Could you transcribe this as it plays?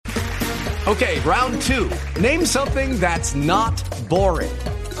Okay, round 2. Name something that's not boring.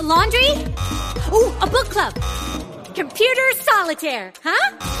 A laundry? Ooh, a book club. Computer solitaire,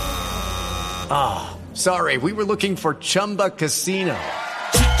 huh? Ah, sorry, we were looking for Chumba Casino.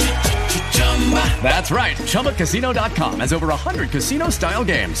 That's right, ChumbaCasino.com has over 100 casino-style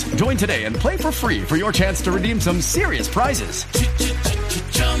games. Join today and play for free for your chance to redeem some serious prizes.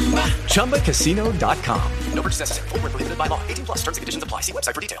 ChumbaCasino.com. No purchase necessary. Void where prohibited by law. 18+ terms and conditions apply. See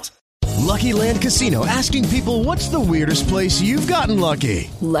website for details. Lucky Land Casino, asking people, what's the weirdest place you've gotten lucky?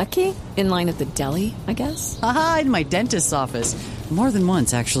 Lucky? In line at the deli, I guess? Aha, in my dentist's office. More than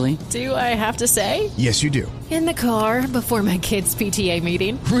once, actually. Do I have to say? Yes, you do. In the car before my kids' PTA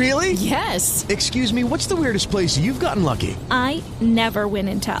meeting. Really? Yes. Excuse me, what's the weirdest place you've gotten lucky? I never win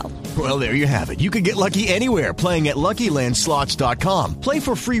and tell. Well, there you have it. You can get lucky anywhere, playing at LuckyLandSlots.com. Play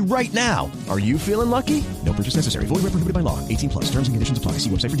for free right now. Are you feeling lucky? No purchase necessary. Void where prohibited by law. 18+. Terms and conditions apply. See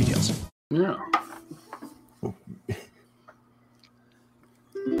website for details. Yeah. Want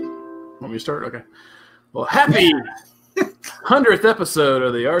me to start? Okay. Well, happy 100th episode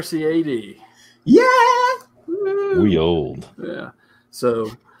of the RCAD. Yeah! We old. Yeah.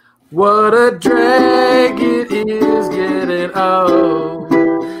 So, what a drag it is getting old.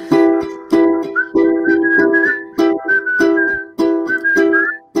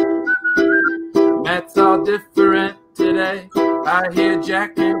 Matt's all different today. I hear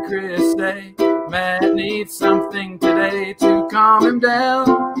Jack and Chris say Matt needs something today to calm him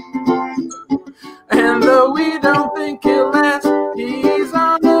down. And though we don't think he'll last, he's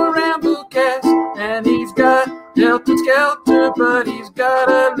on the Ramblecast. And he's got Helter Skelter, but he's got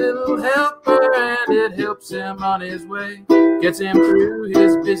a little helper, and it helps him on his way, gets him through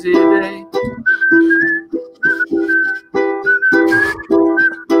his busy day.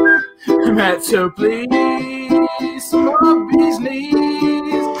 Matt, so please, some more bees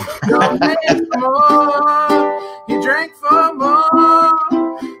knees. Don't make more. He drank for more.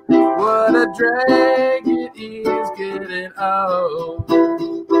 What a drag it is getting old.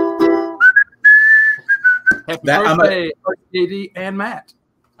 Happy birthday, RCAD and Matt.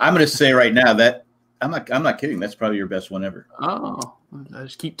 I'm going to say right now that I'm not kidding. That's probably your best one ever. Oh, I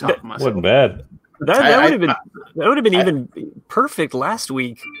just keep talking myself. Wasn't bad. That would have been even perfect last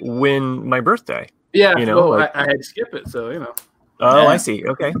week when my birthday. Yeah, you know, I had to skip it, so you know. Oh, yeah. I see.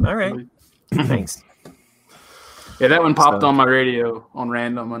 Okay, all right. Thanks. Yeah, that one popped on my radio on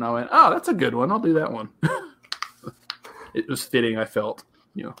random, and I went, "Oh, that's a good one. I'll do that one." It was fitting. I felt,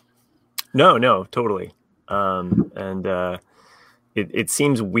 you know. No, totally. It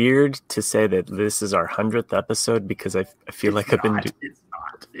seems weird to say that this is our 100th episode because I feel like I've been.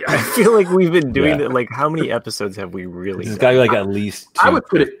 Yeah. I feel like we've been doing it. Like, how many episodes have we really? It's got to be like at least. I would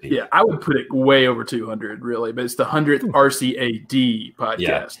put it. Yeah, I would put it way over 200, really. But it's the 100th RCAD podcast.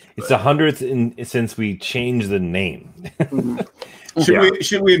 Yeah, it's the 100th since we changed the name.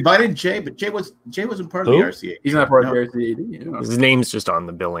 Should we invite Jay? But Jay wasn't part of the RCAD. He's not part of the RCAD. You know. His name's just on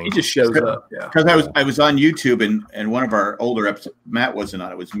the billing. He just shows up. Yeah, because I was on YouTube and one of our older episodes, Matt wasn't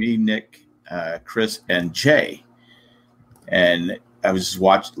on. It was me, Nick, Chris, and Jay, and I was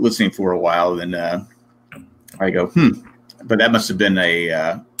listening for a while, and I go, but that must have been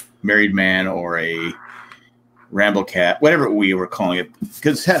a married man or a ramble cat, whatever we were calling it.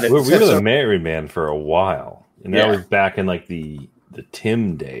 Because we were the married man for a while, and that was back in like the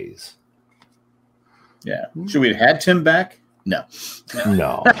Tim days. Yeah, should we have had Tim back? No.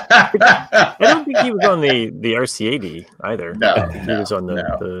 I don't think he was on the RCAD either. No, he was on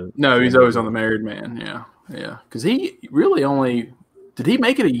the. No, he's always on the married man. Yeah, because he really only. Did he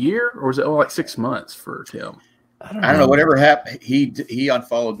make it a year, or was it only like 6 months for Tim? I don't know. Whatever happened, he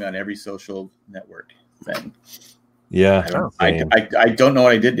unfollowed me on every social network thing. Yeah, I don't know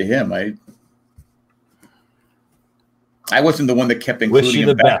what I did to him. I wasn't the one that kept including him. Wish you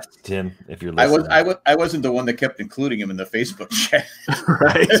the best, Tim. If you're listening, I wasn't the one that kept including him in the Facebook chat.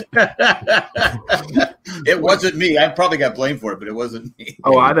 Right? It wasn't me. I probably got blamed for it, but it wasn't me.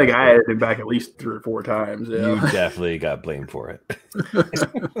 Oh, I think I added him back at least 3 or 4 times. Yeah. You definitely got blamed for it.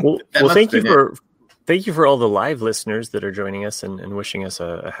 well, thank you for all the live listeners that are joining us and wishing us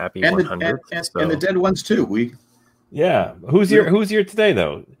a happy 100th. And the dead ones too. Who's here today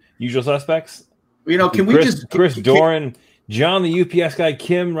though? Usual suspects. You know, can Chris Doran, John the UPS guy,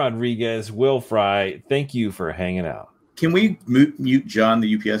 Kim Rodriguez, Will Fry, thank you for hanging out. Can we mute John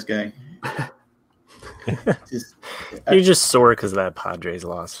the UPS guy? You're just sore because of that Padres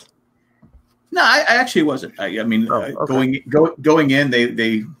loss. No, I actually wasn't. Going in,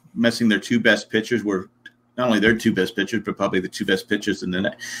 they missing their 2 best pitchers were not only their 2 best pitchers, but probably the 2 best pitchers in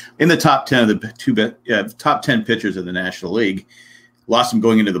the top 10 of the top 10 pitchers in the National League. lost them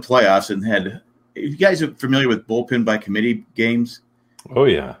going into the playoffs and had. You guys are familiar with bullpen by committee games? Oh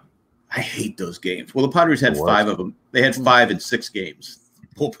yeah, I hate those games. Well, the Padres had 5 of them. They had 5 in 6 games.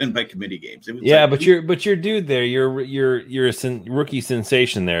 Bullpen by committee games. It was but your dude there, your rookie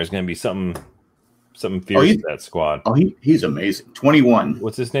sensation there is going to be something fierce in that squad. Oh, he's amazing. 21.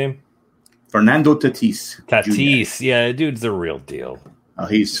 What's his name? Fernando Tatis. Tatis, yeah, dude's the real deal. Oh,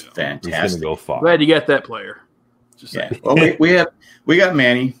 he's fantastic. He's going to go far. Glad you got that player. Just yeah. Well, we got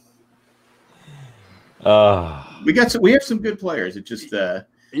Manny. We have some good players. It just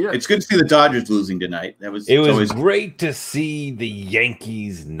it's good to see the Dodgers losing tonight. It was great to see the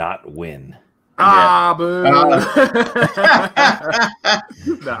Yankees not win. Boo!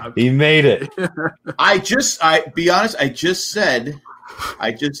 He made it. I just said,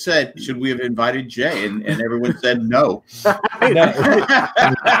 should we have invited Jay? And everyone said no.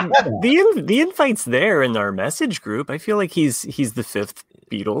 The invite's there in our message group. I feel like he's the 5th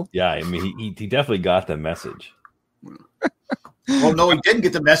Beatle. Yeah, I mean, he definitely got the message. Well, no, he didn't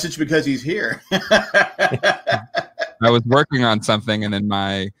get the message because he's here. I was working on something, and then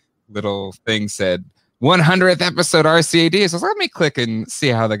my little thing said 100th episode RCAD. So let me click and see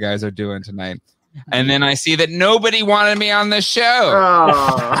how the guys are doing tonight. And then I see that nobody wanted me on the show.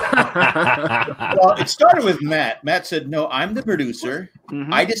 Well, it started with Matt. Matt said, no, I'm the producer.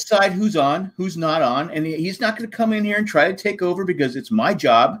 Mm-hmm. I decide who's on, who's not on. And he's not going to come in here and try to take over because it's my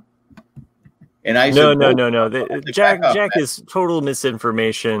job. And I no. Jack is total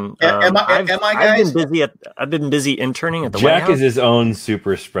misinformation. Am I, guys? I've been busy interning at the Jack White House. is his own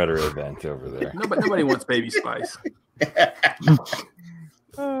super spreader event over there. Nobody wants Baby Spice.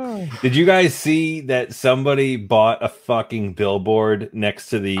 Did you guys see that somebody bought a fucking billboard next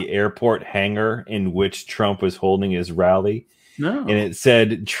to the airport hangar in which Trump was holding his rally? No. And it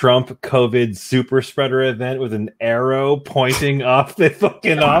said Trump COVID super spreader event with an arrow pointing off the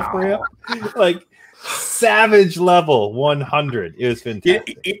fucking off ramp. Like savage level 100. It was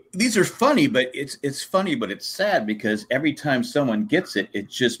fantastic. These are funny, but it's funny, but it's sad because every time someone gets it, it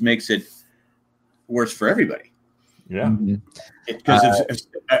just makes it worse for everybody. Yeah. Because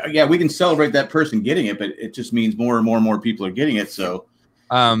we can celebrate that person getting it, but it just means more and more people are getting it. So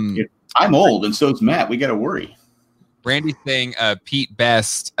I'm old, and so is Matt. We got to worry. Randy's saying Pete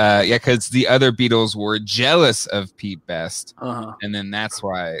Best, because the other Beatles were jealous of Pete Best, and then that's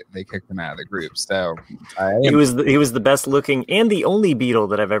why they kicked him out of the group. So he was the best looking and the only Beatle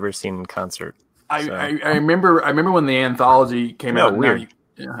that I've ever seen in concert. I remember when the anthology came out. I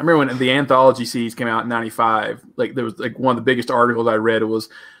remember when the anthology CDs came out in '95. Like there was like one of the biggest articles I read was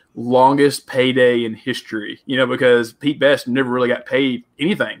longest payday in history. Because Pete Best never really got paid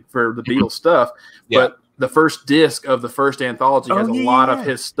anything for the Beatles stuff, but the first disc of the first anthology has a lot of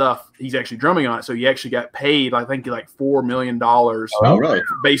his stuff. He's actually drumming on it. So he actually got paid, I think, like $4 million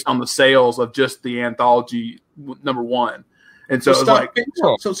based on the sales of just the anthology number 1. And so stop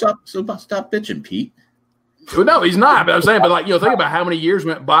bitching, Pete. Well, no, he's not. But I'm saying, think about how many years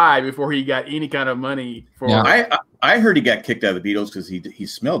went by before he got any kind of money for it. I heard he got kicked out of the Beatles because he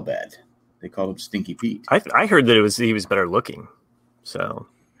smelled bad. They called him Stinky Pete. I heard that he was better looking. So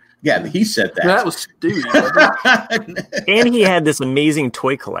yeah, he said that. That was stupid. And he had this amazing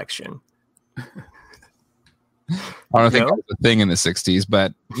toy collection. I don't think that was a thing in the 60s,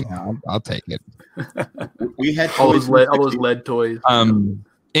 but I'll take it. We had all those lead toys.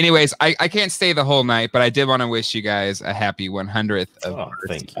 Anyways, I can't stay the whole night, but I did want to wish you guys a happy 100th of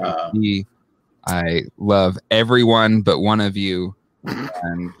thank you. I love everyone but one of you.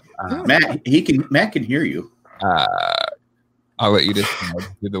 And Matt can hear you. I'll let you just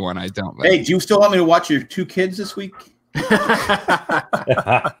do the one I don't like. Hey, do you still want me to watch your 2 kids this week?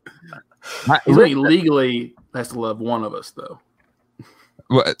 He legally has to love one of us, though.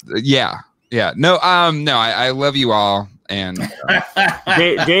 Well, yeah. No, I love you all. And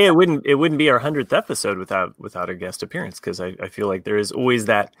Jay, it wouldn't be our 100th episode without a guest appearance, because I feel like there is always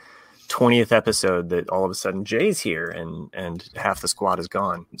that 20th episode that all of a sudden Jay's here and half the squad is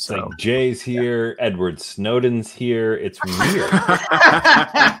gone. So like Jay's here, Edward Snowden's here. It's weird.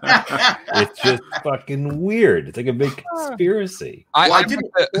 It's just fucking weird. It's like a big conspiracy.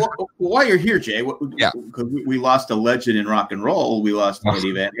 While you're here, Jay, because we lost a legend in rock and roll. We lost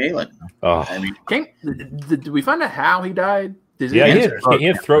Eddie Van Halen. Oh, I mean, did we find out how he died? He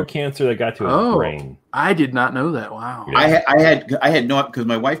had throat cancer that got to his brain. I did not know that. Wow. Yeah. I had no, because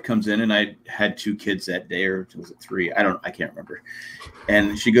my wife comes in and I had 2 kids that day, or was it 3? I can't remember.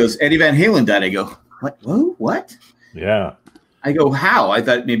 And she goes, Eddie Van Halen died. I go, what? Who? What? Yeah. I go, how? I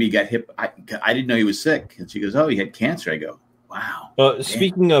thought maybe he got hit. I didn't know he was sick. And she goes, oh, he had cancer. I go, Wow.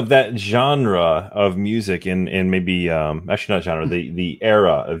 Speaking of that genre of music and maybe actually not genre, the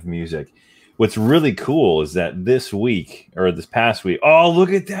era of music, what's really cool is that this week or this past week,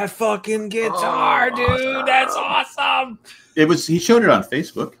 look at that fucking guitar, dude. That's awesome. He showed it on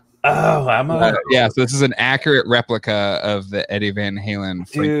Facebook. Oh, yeah, so this is an accurate replica of the Eddie Van Halen.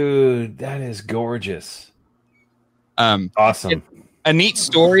 Dude, that is gorgeous. Awesome. A neat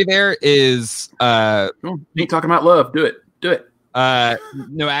story there is you talking about love. Do it.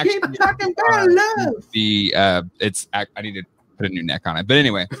 No, actually, talking about love. I need to put a new neck on it. But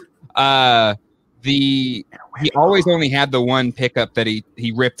anyway, he always only had the one pickup that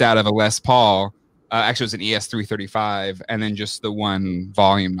he ripped out of a Les Paul. Actually, it was an ES335, and then just the one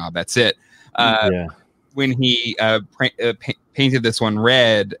volume knob. That's it. When he painted this one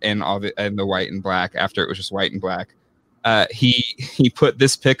red and the white and black, after it was just white and black, he put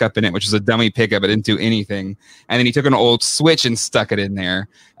this pickup in it, which is a dummy pickup. It didn't do anything, and then he took an old switch and stuck it in there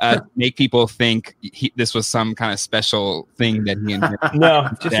to make people think this was some kind of special thing that he invented. No,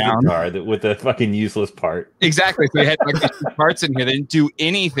 just a guitar with a fucking useless part. Exactly. So he had like these parts in here that didn't do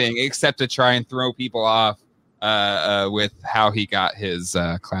anything except to try and throw people off with how he got his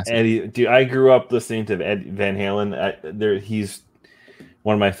classic. Eddie, dude, I grew up listening to Ed Van Halen. He's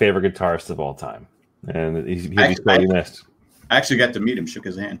one of my favorite guitarists of all time. And he's totally missed. I actually got to meet him, shook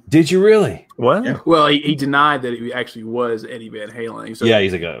his hand. Did you really? What? Yeah. Well, he denied that he actually was Eddie Van Halen. So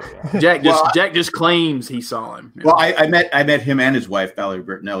he's a go. Jack just claims he saw him. Well, I met him and his wife Valerie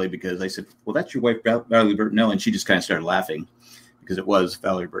Bertinelli because I said, "Well, that's your wife Valerie Bertinelli," and she just kind of started laughing because it was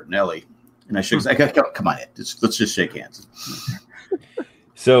Valerie Bertinelli. And I shook his hand. Come on, let's just shake hands.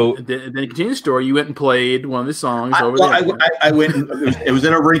 So then to continue the story, you went and played one of his songs over there. I went. It was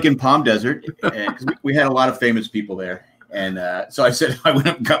in a rink in Palm Desert, and we had a lot of famous people there. And so I said, I went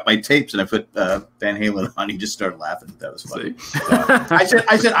up and got my tapes, and I put Van Halen on. He just started laughing. That was funny. So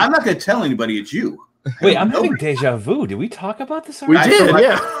I said, I'm not going to tell anybody it's you. Wait, I'm having deja vu. Did we talk about this already? We did,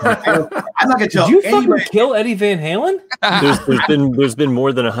 yeah. I'm not going to tell. Did you fucking kill Eddie Van Halen? There's been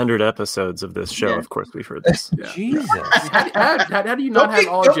more than 100 episodes of this show. Yeah. Of course, we've heard this. Yeah. Jesus, how do you not have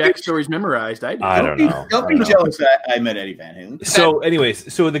all Jack's stories memorized? I don't know. Don't be jealous that I met Eddie Van Halen. So, anyways,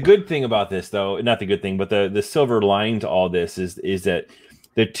 the good thing about this, though, not the good thing, but the silver line to all this is that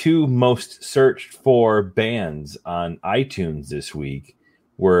the two most searched for bands on iTunes this week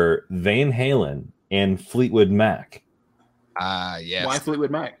were Van Halen and Fleetwood Mac. Yes. Why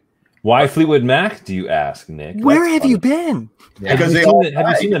Fleetwood Mac? Why Fleetwood Mac, do you ask, Nick? Where have you been? Yeah. Have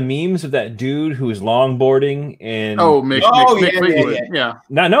you seen the memes of that dude who was longboarding and Mick Fleetwood? Yeah.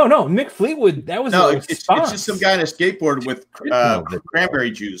 No, Mick Fleetwood. That was it's just some guy on a skateboard with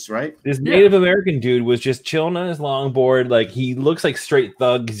cranberry juice, right? This Native American dude was just chilling on his longboard. Like, he looks like straight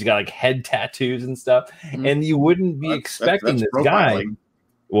thug because he's got like head tattoos and stuff, and you wouldn't be expecting this guy.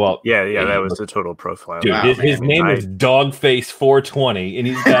 Well, yeah, that was a total profile. Dude, his name is Dogface420, and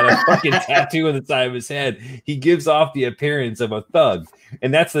he's got a fucking tattoo on the side of his head. He gives off the appearance of a thug,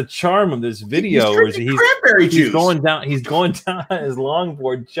 and that's the charm of this video. He's going down on his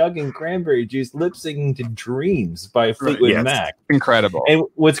longboard, chugging cranberry juice, lip syncing to "Dreams" by Fleetwood Mac. Incredible. And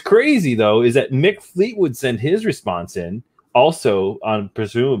what's crazy though is that Mick Fleetwood sent his response in, also on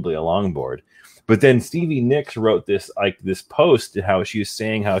presumably a longboard. But then Stevie Nicks wrote this post how she was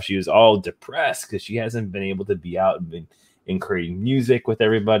saying how she was all depressed because she hasn't been able to be out and creating music with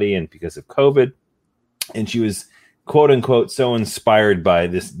everybody, and because of COVID. And she was, quote unquote, so inspired by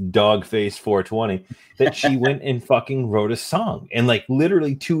this Dogface420 that she went and fucking wrote a song. And like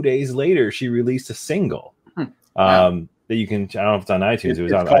literally 2 days later, she released a single. That you can, I don't know if it's on iTunes. It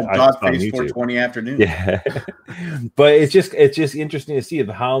was on Dogface 420 afternoon. Yeah, but it's just interesting to see of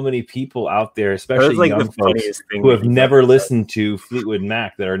how many people out there, especially young folks who have never listened to Fleetwood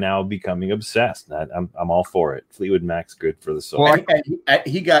Mac, that are now becoming obsessed. I'm all for it. Fleetwood Mac's good for the soul. Well,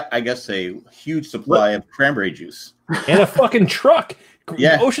 he got, I guess, a huge supply of cranberry juice and a fucking truck.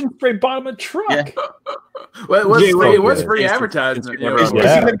 Yeah, ocean spray bottom of truck. Yeah. Well, it was free advertisement. Is he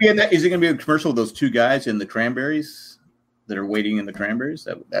going to be in that? Is it going to be a commercial with those two guys in the cranberries that are waiting in the cranberries?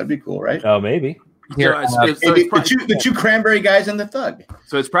 That'd be cool, right? Oh, maybe. Here, the two cranberry guys and the thug.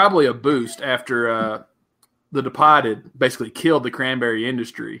 So it's probably a boost after the Departed basically killed the cranberry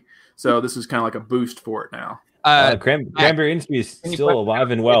industry. So this is kind of like a boost for it now. Cranberry industry is still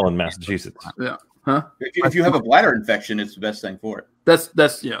alive and well in Massachusetts. Yeah. Huh? If you have a bladder infection, it's the best thing for it. That's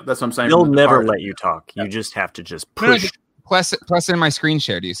what I'm saying. They'll never let you talk. You just have to just push. Plus in my screen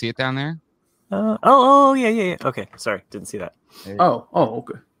share. Do you see it down there? Yeah. Okay, sorry, didn't see that. Okay. Oh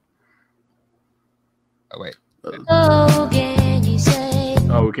wait. Oh,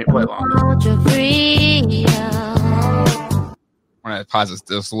 we can't play long. want to pause this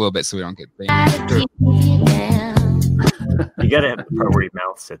just a little bit so we don't get banned. You gotta have the part where he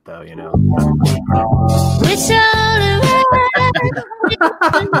mouths it, though. You know.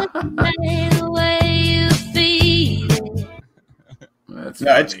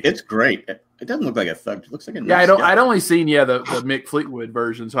 It's great. It doesn't look like a thug. It looks like a nice guy. I'd only seen the Mick Fleetwood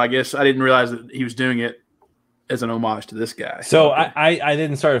version, so I guess I didn't realize that he was doing it as an homage to this guy. So I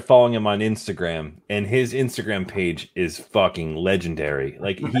didn't start following him on Instagram, and his Instagram page is fucking legendary.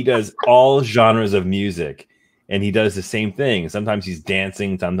 Like, he does all genres of music, and he does the same thing. Sometimes he's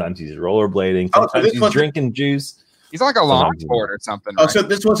dancing, sometimes he's rollerblading, sometimes he's drinking juice. He's like a longboard or something. Oh, right? So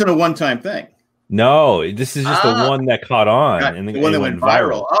this wasn't a one-time thing. No, this is just the one that caught on, and the one that went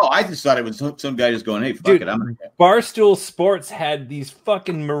viral. Oh, I just thought it was some guy just going, "Hey, fuck it, I'm gonna go." Barstool Sports had these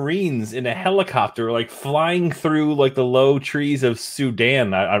fucking Marines in a helicopter, like flying through like the low trees of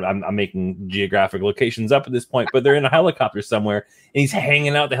Sudan. I'm making geographic locations up at this point, but they're in a helicopter somewhere, and he's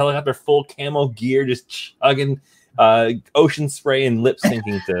hanging out the helicopter, full camo gear, just chugging ocean spray and lip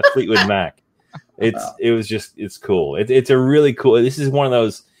syncing to Fleetwood Mac. It's cool. It's a really cool. This is one of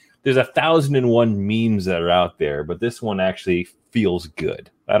those. There's 1,001 memes that are out there, but this one actually feels good.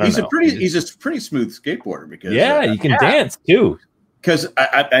 I don't know. He's a pretty smooth skateboarder because you can dance too. Because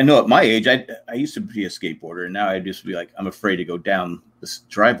I know at my age, I used to be a skateboarder, and now I just be like, I'm afraid to go down this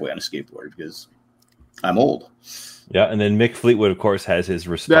driveway on a skateboard because I'm old. Yeah, and then Mick Fleetwood, of course, has his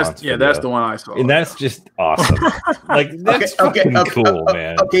response. That's the one I saw, and that's just awesome. Like, that's cool,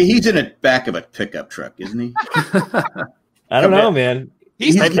 man. Okay, he's in the back of a pickup truck, isn't he? I don't know, man.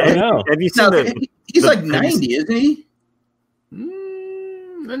 I don't know. Have you seen he's like 90, isn't he?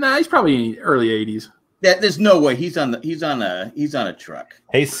 No, he's probably early 80s. There's no way he's on a truck.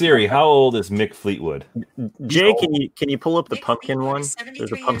 Hey Siri, how old is Mick Fleetwood? Jay, can you pull up the pumpkin one?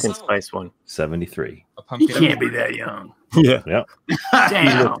 There's a pumpkin spice one. 73. He can't be that young. Yeah.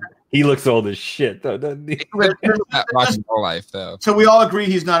 Damn. He looks old as shit, though, doesn't he? Rock and roll life, though. So we all agree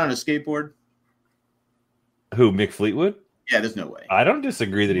he's not on a skateboard? Who, Mick Fleetwood? Yeah, there's no way. I don't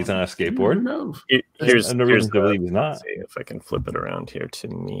disagree that he's on a skateboard. No. Here's no reason to believe he's not. See if I can flip it around here to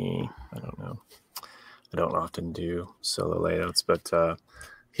me. I don't know. I don't often do solo layouts, but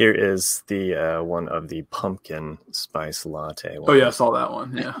here is the one of the pumpkin spice latte one. Oh yeah, I saw that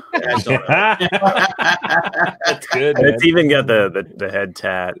one. Yeah, that's good. And it's even got the head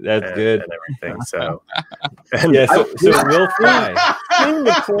tat. That's good and everything. So so Will Fry. Seeing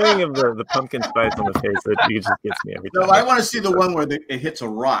the pouring of the pumpkin spice on the face, it just gets me every time. No, I want to see the one where it hits a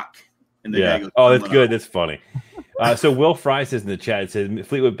rock. And the guy goes, that's good. That's funny. So Will Fry says in the chat, it says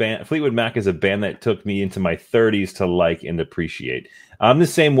Fleetwood Mac is a band that took me into my 30s to like and appreciate. I'm the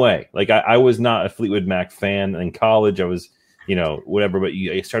same way. Like I was not a Fleetwood Mac fan in college. I was, whatever, but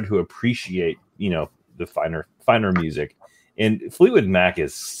I started to appreciate, the finer music. And Fleetwood Mac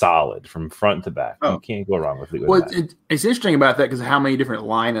is solid from front to back. You can't go wrong with Fleetwood Mac. It's interesting about that because of how many different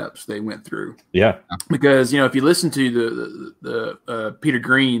lineups they went through. Yeah. Because, if you listen to the Peter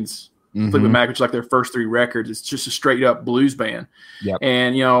Green's Fleetwood Mac, which is like their first 3 records, it's just a straight up blues band. Yep.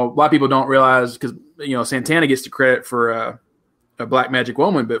 And, a lot of people don't realize because, Santana gets the credit for a Black Magic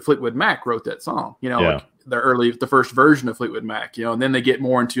Woman, but Fleetwood Mac wrote that song, like the first version of Fleetwood Mac, and then they get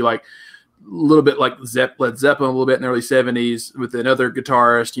more into like a little bit like Led Zeppelin a little bit in the early 70s with another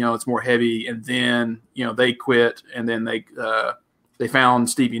guitarist, it's more heavy. And then, they quit and then they found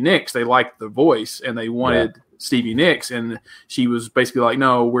Stevie Nicks. They liked the voice and they wanted Stevie Nicks, and she was basically like,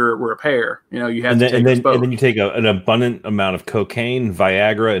 "No, we're a pair. You have to take us both." And then you take an abundant amount of cocaine,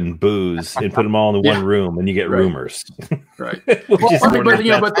 Viagra, and booze, and put them all in one room, and you get rumors. Right. But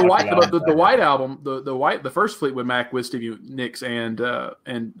the White album, the first Fleetwood Mac with Stevie Nicks and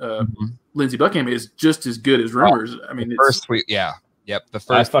Lindsey Buckingham is just as good as Rumors. I mean, first Yep. The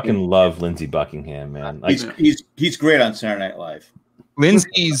first. I fucking love Lindsey Buckingham, man. He's great on Saturday Night Live.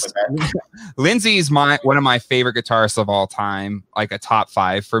 Lindsey's one of my favorite guitarists of all time, like a top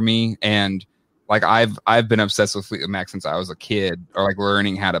 5 for me. And like I've been obsessed with Fleetwood Mac since I was a kid, or like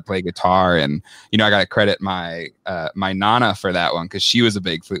learning how to play guitar. And I got to credit my Nana for that one because she was a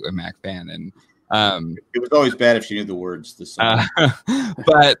big Fleetwood Mac fan. And it was always bad if she knew the words to the song.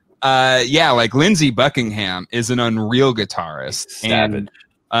 But like Lindsey Buckingham is an unreal guitarist. Savage.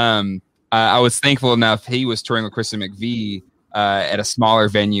 And I was thankful enough he was touring with Kristen McVie at a smaller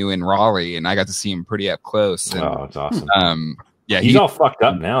venue in Raleigh, and I got to see him pretty up close. And, it's awesome. He's all fucked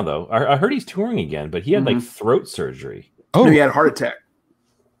up now, though. I heard he's touring again, but he had like throat surgery. Oh, he had a heart attack.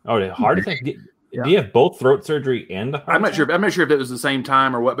 Oh, a heart attack? Did he have both throat surgery and a heart attack? I'm not sure if it was the same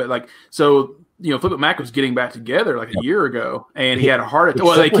time or what, but like, so Fleetwood Mac was getting back together like a year ago, and he had a heart attack.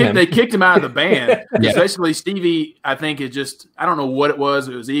 Well, they kicked him out of the band. Basically, Stevie, I think, I don't know what it was.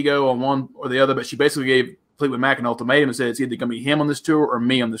 It was ego on one or the other, but she basically gave Fleetwood Mac an ultimatum and said it's either going to be him on this tour or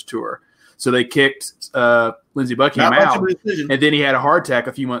me on this tour. So they kicked Lindsey Buckingham out, and then he had a heart attack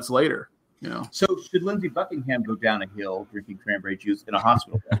a few months later. So should Lindsey Buckingham go down a hill drinking cranberry juice in a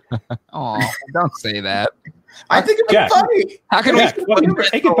hospital? Oh, don't say that. I think it's funny. How can we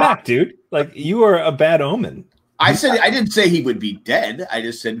take it back, dude? Like, you are a bad omen. I didn't say he would be dead. I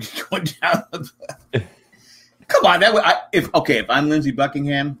just said going down. Come on, if I'm Lindsey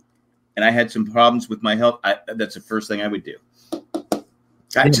Buckingham and I had some problems with my health, that's the first thing I would do.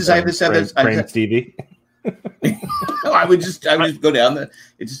 Stevie. No, I would just go down there.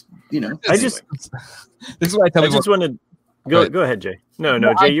 It's This is what I tell people. I just wanted. Go ahead, Jay.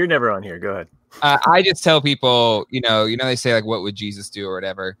 No, Jay, you're never on here. Go ahead. I just tell people, they say like, what would Jesus do or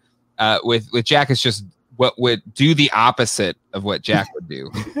whatever. With Jack, it's just what would do the opposite of what Jack would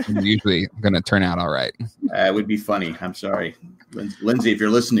do. Usually going to turn out all right. It would be funny. I'm sorry, Lindsay, if you're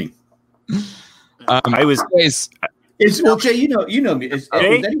listening. I was. Jay, you know me.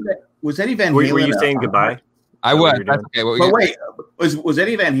 Was Eddie Van Halen? Were you saying goodbye? I was. That's okay. But wait, was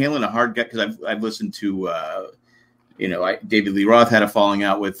Eddie Van Halen a hard guy? Because I've listened to, David Lee Roth had a falling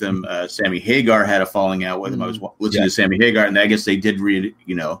out with him. Sammy Hagar had a falling out with him. I was listening to Sammy Hagar, and I guess they did read.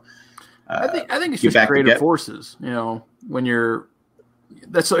 I think it's just creative forces.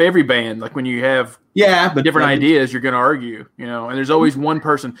 That's every band. Like when you have but different ideas, you're going to argue. And there's always one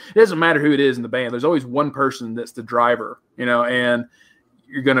person. It doesn't matter who it is in the band. There's always one person that's the driver. And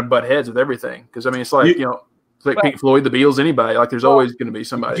you're going to butt heads with everything. Because it's like it's like Pink Floyd, the Beatles, anybody. Like there's always going to be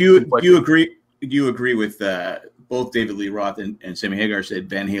somebody. Do you agree? Do you agree with both David Lee Roth and Sammy Hagar said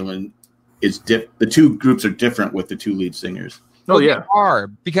Van Halen is the two groups are different with the two lead singers? Oh yeah, they are,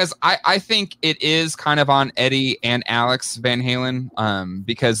 because I think it is kind of on Eddie and Alex Van Halen,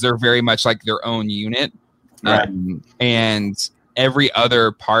 because they're very much like their own unit, right. And every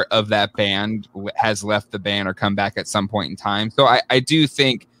other part of that band has left the band or come back at some point in time. So I do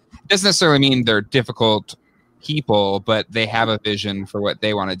think it doesn't necessarily mean they're difficult people, but they have a vision for what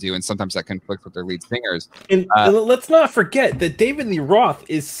they want to do, and sometimes that conflicts with their lead singers. And let's not forget that David Lee Roth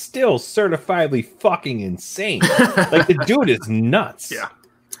is still certifiably fucking insane. Like the dude is nuts. Yeah,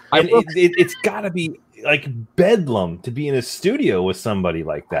 and it's got to be like bedlam to be in a studio with somebody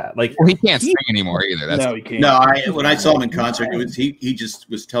like that. Like, well, he can't sing anymore either. No, he can't. No, when I saw him in concert, it was he just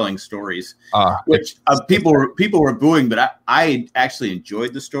was telling stories, which people were booing, but I actually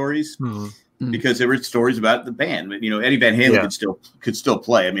enjoyed the stories. Mm-hmm. Because there were stories about the band, but Eddie Van Halen could still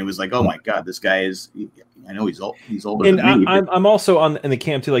play. I mean, it was like, oh my god, this guy is. I know he's old. He's older and than me. I'm also in the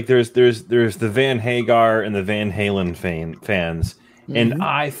camp too. Like there's the Van Hagar and the Van Halen fans, and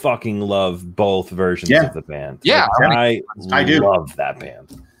I fucking love both versions of the band. Yeah, like, I do love that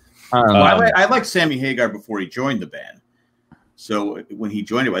band. I liked Sammy Hagar before he joined the band. So when he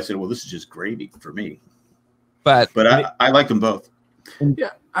joined it, I said, well, this is just gravy for me. But I liked them both.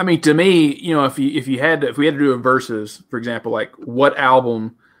 Yeah. I mean, to me, if we had to do a versus, for example, like what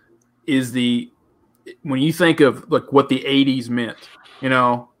album is when you think of like what the 80s meant,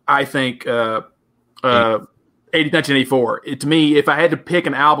 I think 1984. To me, if I had to pick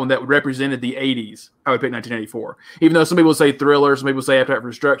an album that represented the 80s, I would pick 1984. Even though some people say Thriller, some people say Appetite for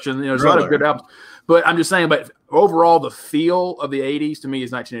Destruction, there's a lot of good albums. But I'm just saying, but overall, the feel of the 80s to me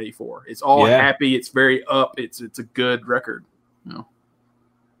is 1984. It's all happy. It's very up. It's a good record.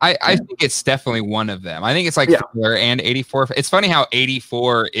 I think it's definitely one of them. I think it's like Thriller and 84. It's funny how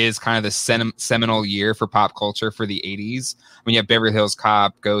 84 is kind of the seminal year for pop culture for the 80s. When you have Beverly Hills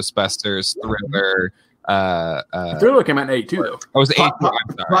Cop, Ghostbusters, Thriller. Thriller came out in 82, though. Oh, it was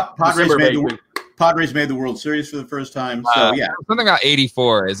 82. Padres made the World Series for the first time. So, something about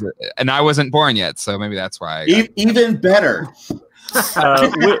 84 is, and I wasn't born yet, so maybe that's why. Even better. I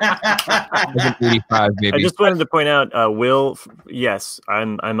just wanted to point out, Will. Yes,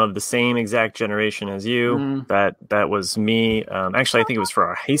 I'm of the same exact generation as you. That was me. Actually, I think it was for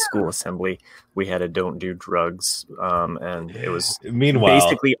our high school assembly. We had a "Don't Do Drugs," and it was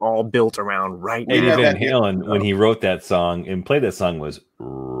basically all built around right now. Eddie Van Halen, when he wrote that song and played that song, was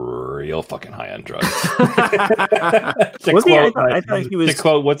real fucking high on drugs. Was he? I thought he was. To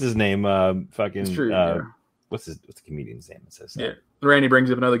quote, what's his name? It's true, what's the comedian's name? It says Yeah, Randy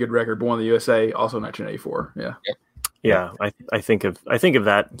brings up another good record, Born in the USA, also 1984. Yeah. I think of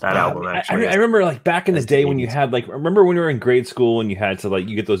that album. Actually, I remember like back in the day when you had like, remember when you were in grade school and you had to like,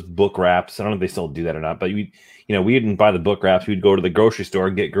 you get those book wraps. I don't know if they still do that or not, but we didn't buy the book wraps. We'd go to the grocery store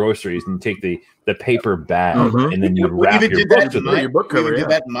and get groceries and take the the paper bag, Mhm. and then you We wrap even your did that books in with it. your book cover, we even yeah.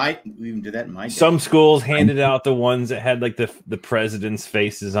 did that in my day. Some schools handed out the ones that had like the president's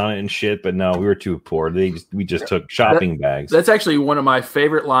faces on it and shit, but no, we were too poor. We just took shopping bags. That's actually one of my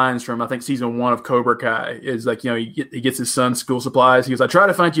favorite lines from I think season 1 of Cobra Kai. Is like, you know, he gets his son's school supplies. He goes, "I try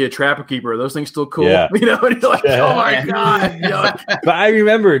to find you a trapper keeper. Are those things still cool?" Yeah. You know, and you're like, "Oh my god!" You know, But I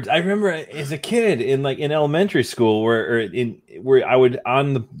remember as a kid in elementary school where I would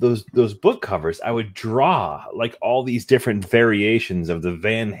on those book covers I would draw like all these different variations of the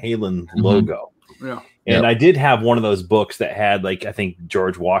Van Halen logo. Yeah. And I did have one of those books that had like I think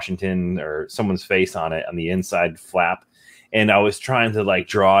George Washington or someone's face on it on the inside flap. And I was trying to like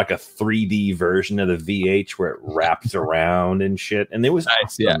draw like a 3D version of the VH where it wraps around and shit. And it was nice,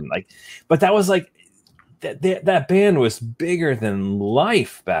 awesome. Yeah. Like, but that was like that band was bigger than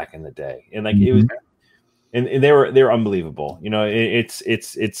life back in the day, and like it was, and they were unbelievable. You know, it's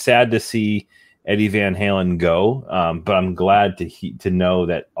sad to see Eddie Van Halen go, but I'm glad to know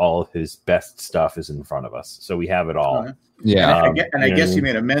that all of his best stuff is in front of us, so we have it all. Yeah, and I guess he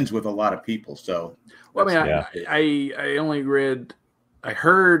made amends with a lot of people. So, well, I mean, I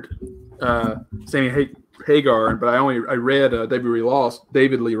heard Sammy Hagar, but I read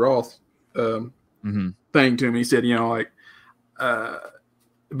David Lee Roth thing to him. He said, you know, like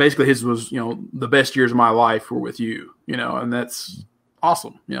basically his was, you know, the best years of my life were with you, you know, and that's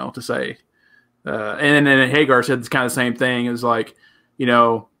awesome, you know, to say. And then Hagar said it's kind of the same thing as like, you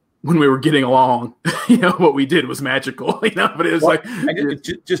know, when we were getting along, you know, what we did was magical, you know, but it was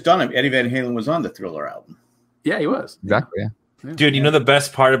just on him. Eddie Van Halen was on the Thriller album. Yeah, he was. Exactly. Yeah. Dude, you know the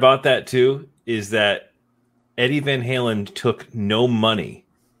best part about that too is that Eddie Van Halen took no money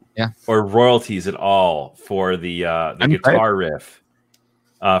or royalties at all for the guitar riff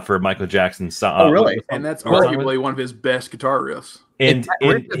for Michael Jackson's song. Oh, really? And that's arguably one of his best guitar riffs. And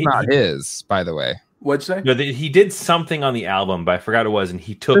it's not his, by the way. What'd you say? No, he did something on the album, but I forgot it was, and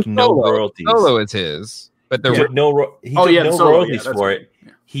he took no royalties. Solo is his, but there were no royalties for it.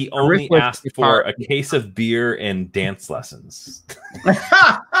 Yeah. He only asked for a case of beer and dance lessons.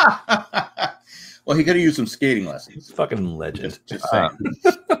 Well, he could have used some skating lessons. Fucking legend. Just saying.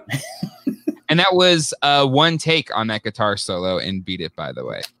 And that was one take on that guitar solo in Beat It, by the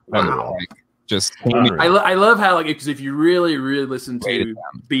way. Wow. I love how, like, because if you really listen to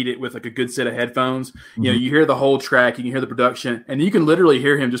Beat It with like a good set of headphones, you know, you hear the whole track, you can hear the production, and you can literally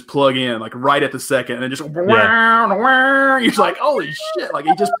hear him just plug in like right at the second, and then just you're just like, holy shit, like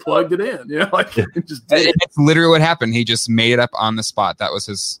he just plugged it in, you know, like it just did. It's literally what happened. He just made it up on the spot. That was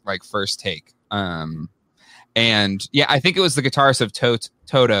his like first take. And yeah, I think it was the guitarist of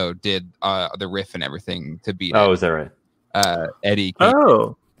Toto did the riff and everything to Beat It. Oh, is that right? Eddie.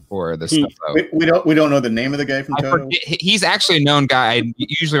 For the stuff. We don't know the name of the guy from Toto. He's actually a known guy. I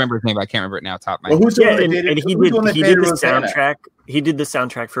usually remember his name, but I can't remember it now. Top of my head. Who's the one that did he did the soundtrack. He did the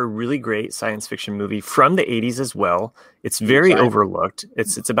soundtrack for a really great science fiction movie from the 80s as well. It's very overlooked.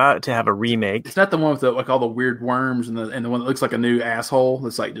 It's about to have a remake. It's not the one with like all the weird worms and the one that looks like a new asshole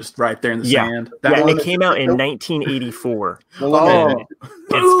that's like just right there in the sand. And it came out in 1984.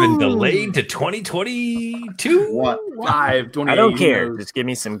 It's been delayed to 2022. I don't care. Just give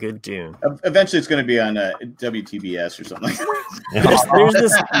me some good Dune. Eventually, it's going to be on WTBS or something like that. There's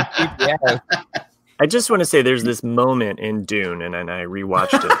this. I just want to say there's this moment in Dune, and I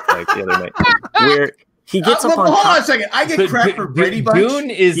rewatched it like the other night, where he gets up on top. Hold on a second. I get crap for Brady Bunch.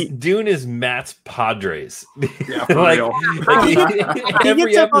 Dune is Matt's Padres. Yeah, for real. He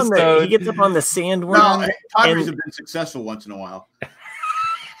gets up on the sandworm. No, Padres have been successful once in a while.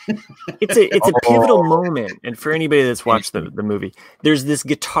 It's a pivotal moment, and for anybody that's watched the movie, there's this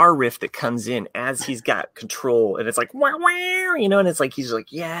guitar riff that comes in as he's got control, and it's like wah, wah, you know, and it's like he's like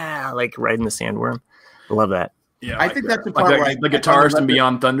like riding the sandworm. I love that. Yeah, I think that's the part where the guitarist in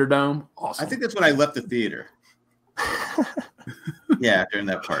Beyond Thunderdome. Awesome. I think that's when I left the theater. Yeah, during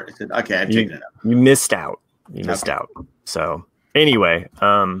that part, I said, "Okay, I've taken it up." You missed out. So anyway,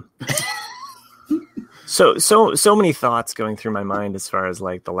 So many thoughts going through my mind as far as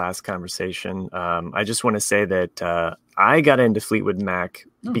like the last conversation. I just want to say that I got into Fleetwood Mac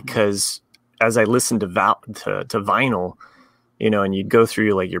because as I listened to vinyl, you know, and you'd go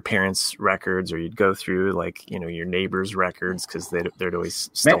through like your parents' records or you'd go through like, you know, your neighbors' records because they'd always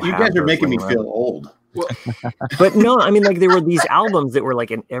still you guys are making me feel old. But no, I mean, like there were these albums that were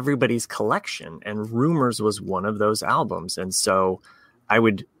like in everybody's collection, and Rumors was one of those albums. And so I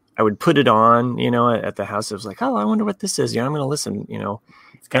would put it on, you know, at the house. It was like, oh, I wonder what this is. Yeah, I'm going to listen, you know,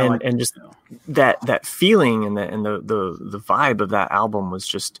 and just that feeling and the vibe of that album was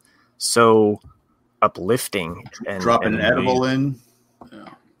just so uplifting. And dropping an edible in.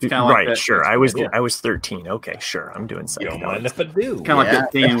 Right, that, sure. I was 13. Okay, sure. I'm doing something. Don't mind if I do. Kind of like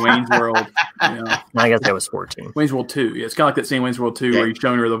that scene in Wayne's World. I guess I was 14. Wayne's World 2. Yeah, it's kind of like that scene in Wayne's World 2 where he's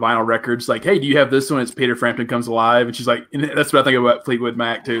showing her the vinyl records. Like, hey, do you have this one? It's Peter Frampton Comes Alive. And she's like, and that's what I think about Fleetwood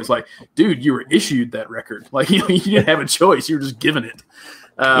Mac, too. It's like, dude, you were issued that record. Like, you didn't have a choice. You were just given it.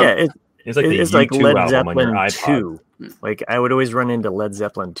 It's like Led Zeppelin 2. Like, I would always run into Led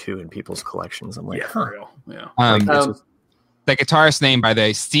Zeppelin 2 in people's collections. I'm like, for real. Yeah. The guitarist name, by the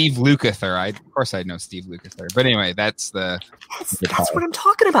way, Steve Lukather. Of course I know Steve Lukather. But anyway, that's what I'm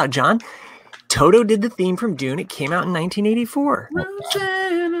talking about, John. Toto did the theme from Dune. It came out in 1984.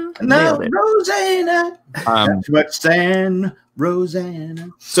 Rosanna. No, Rosanna. That's what saying,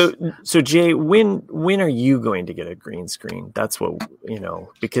 Rosanna. So Jay, when are you going to get a green screen? That's what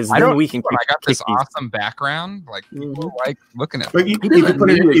because then we can. I got this awesome background. Like people like looking at. But you can put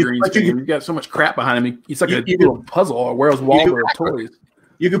it in a green screen. You got so much crap behind him. It's like a little puzzle or Where's Waldo of toys.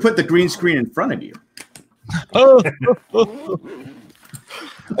 You can put the green screen in front of you.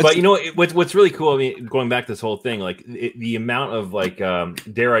 But what's really cool? I mean, going back to this whole thing, like the amount of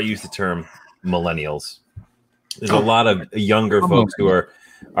dare I use the term millennials? There's a lot of younger folks who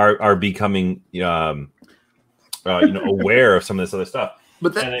are becoming aware of some of this other stuff.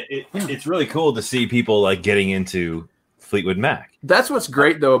 But it's really cool to see people like getting into Fleetwood Mac. That's what's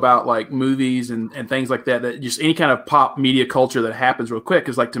great though about like movies and things like that. That just any kind of pop media culture that happens real quick.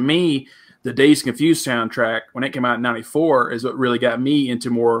 Because like to me, the Dazed Confused soundtrack, when it came out in 94, is what really got me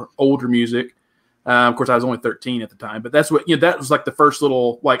into more older music. Of course, I was only 13 at the time, but that's what, that was like the first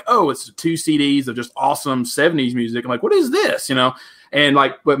little, like, oh, it's 2 CDs of just awesome 70s music. I'm like, what is this? And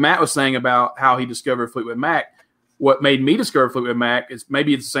like what Matt was saying about how he discovered Fleetwood Mac, what made me discover Fleetwood Mac is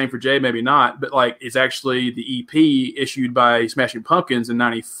maybe it's the same for Jay, maybe not, but like it's actually the EP issued by Smashing Pumpkins in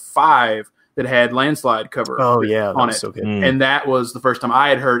 95 that had Landslide cover on it. So good. And that was the first time I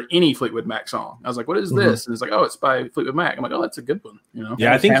had heard any Fleetwood Mac song. I was like, what is this? And it's like, oh, it's by Fleetwood Mac. I'm like, oh, that's a good one.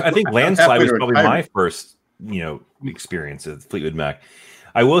 Yeah, I think Landslide was probably my first, experience of Fleetwood Mac.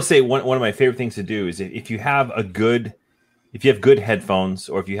 I will say one of my favorite things to do is if you have good headphones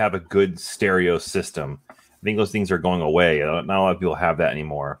or if you have a good stereo system, I think those things are going away. Not a lot of people have that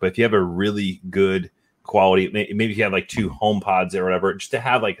anymore. But if you have a really good quality, maybe if you have like 2 HomePods or whatever, just to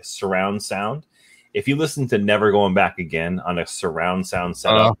have like a surround sound. If you listen to Never Going Back Again on a surround sound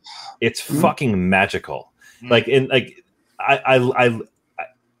setup, it's fucking magical. Like it's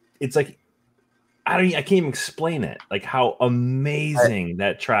like I can't even explain it. Like how amazing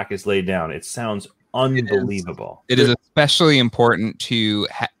that track is laid down. It sounds unbelievable. It is especially important to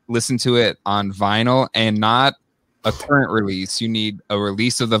listen to it on vinyl and not a current release. You need a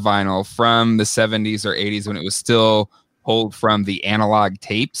release of the vinyl from the 70s or 80s when it was still pulled from the analog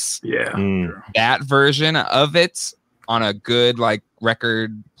tapes. That version of it on a good like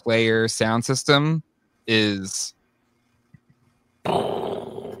record player sound system is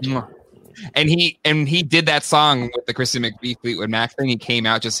and he did that song with the Christy McVie Fleetwood Mac thing. He came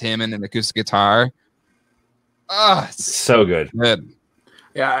out just him and an acoustic guitar. So good.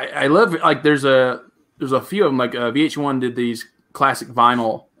 Yeah, I love it. Like there's a few of them. Like VH1 did these classic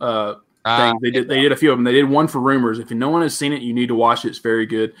vinyl things. They did a few of them. They did one for Rumors. If no one has seen it, you need to watch it. It's very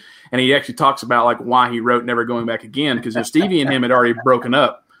good. And he actually talks about like why he wrote Never Going Back Again, because Stevie and him had already broken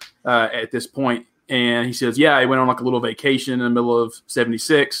up at this point. And he says, yeah, I went on like a little vacation in the middle of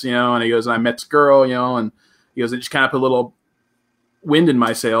 76, and he goes, I met this girl, and he goes, it just kind of put a little wind in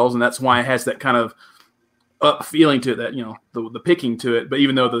my sails. And that's why it has that kind of up feeling to it, that the picking to it. But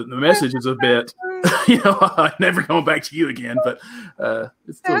even though the message is a bit never going back to you again, but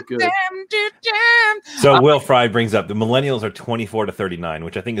it's still good. So Will Fry brings up the millennials are 24 to 39,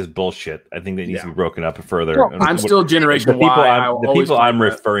 which I think is bullshit. I think they need to be broken up further. Well, I'm still Generation Y. The people I'm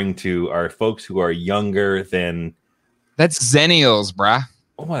referring to are folks who are younger than. That's Zennials, bruh.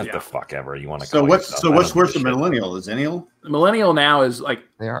 What the fuck ever you want to call it. So what's worse than millennial? The Zennial? The millennial now is like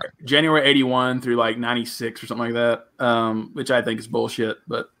they are January 81 through like 96 or something like that, which I think is bullshit.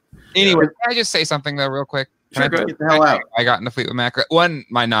 But anyway, can I just say something though real quick? Sure, get the hell out. I got into Fleetwood Mac. One,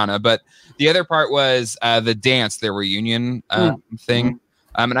 my Nana, but the other part was the dance, their reunion thing.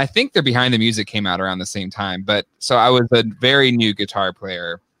 And I think their Behind the Music came out around the same time. But so I was a very new guitar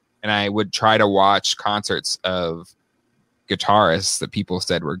player, and I would try to watch concerts of guitarists that people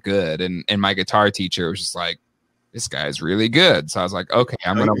said were good, and my guitar teacher was just like, this guy's really good. So I was like, okay,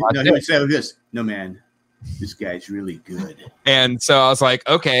 I'm gonna watch this. No, man, this guy's really good. And so I was like,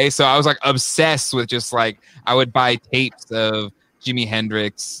 okay. So I was like obsessed with just like, I would buy tapes of Jimi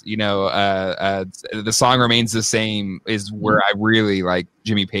Hendrix, the song remains the same is where I really like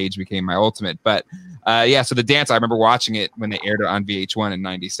Jimmy Page became my ultimate. But so the dance, I remember watching it when they aired it on VH1 in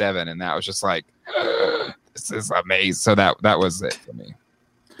 '97, and that was just like, this is amazing. So that was it for me.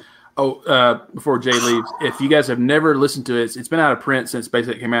 Oh, before Jay leaves, if you guys have never listened to it, it's been out of print since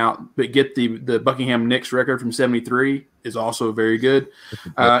basically it came out. But get the Buckingham Nicks record from '73 is also very good.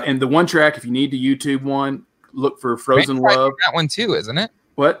 And the one track, if you need to YouTube one, look for "Frozen Love." That one too, isn't it?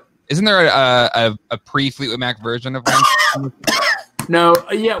 What? Isn't there a pre Fleetwood Mac version of one? No,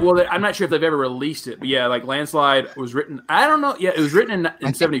 yeah. Well, I'm not sure if they've ever released it, but yeah, like "Landslide" was written. I don't know. Yeah, it was written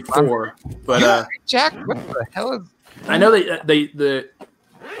in '74. But Jack, what the hell is? I know the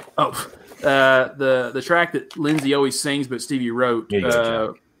track that Lindsay always sings, but Stevie wrote,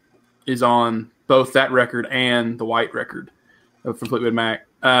 is on both that record and the White record from Fleetwood Mac.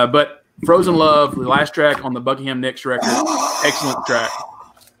 But "Frozen Love," the last track on the Buckingham Nicks record, excellent track.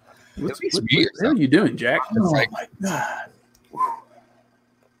 What are you doing, Jack? Oh my God!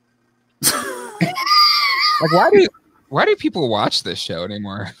 Like, why do people watch this show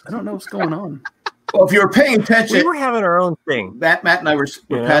anymore? I don't know what's going on. Well, if you were paying attention, we were having our own thing. Matt and I were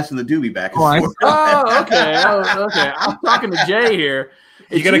passing the doobie back and forth. Okay. I'm talking to Jay here.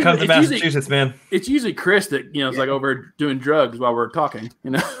 You got to come to Massachusetts, man. It's usually Chris that is like over doing drugs while we're talking.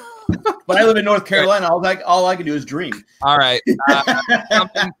 But I live in North Carolina. All I can do is dream. All right.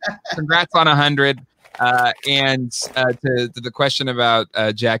 Congrats on 100. And to the question about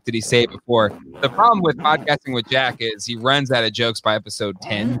Jack, did he say it before? The problem with podcasting with Jack is he runs out of jokes by episode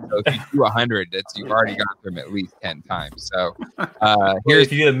 10. So if you do 100, you've already gone through him at least 10 times. So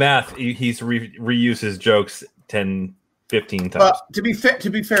if you do the math, he's reused his jokes 10, 15 times. Well, to be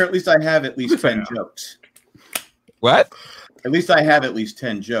fair, at least I have at least 10 jokes. What? At least I have at least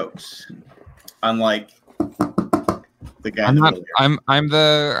 10 jokes. Unlike the guy. I'm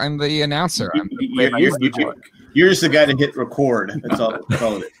the announcer. You're just the guy to hit record. That's all it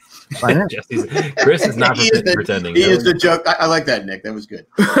is. Chris is not pretending. He is the joke. I like that, Nick. That was good.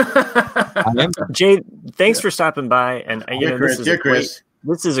 Jay, thanks for stopping by. And Chris.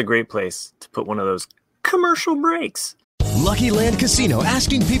 This is a great place to put one of those commercial breaks. Lucky Land Casino,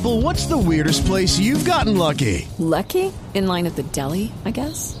 asking people, what's the weirdest place you've gotten lucky? Lucky? In line at the deli, I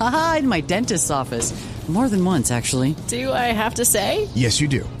guess? Aha, in my dentist's office. More than once, actually. Do I have to say? Yes, you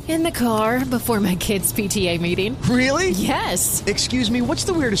do. In the car before my kids' PTA meeting. Really? Yes. Excuse me, what's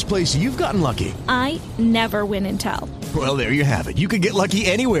the weirdest place you've gotten lucky? I never win and tell. Well, there you have it. You can get lucky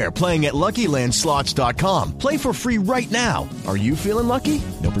anywhere, playing at LuckyLandSlots.com. Play for free right now. Are you feeling lucky?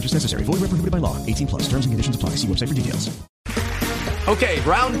 No purchase necessary. Void where prohibited by law. 18+. Terms and conditions apply. See website for details. Okay,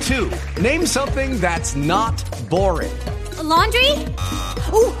 round two. Name something that's not boring. A laundry?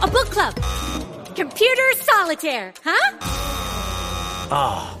 Ooh, a book club. Computer solitaire, huh?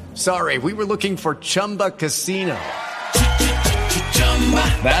 Ah, sorry, we were looking for Chumba Casino.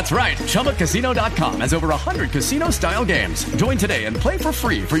 That's right, ChumbaCasino.com has over 100 casino-style games. Join today and play for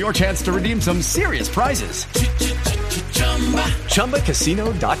free for your chance to redeem some serious prizes.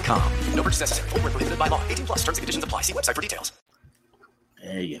 ChumbaCasino.com. No purchase necessary. Void where prohibited by law. 18+. Terms and conditions apply. See website for details.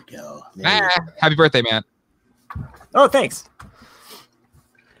 There you go. Happy birthday, man. Oh, thanks.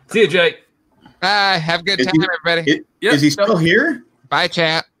 See you, Jay. Have a good time, everybody. Is he still here? Bye,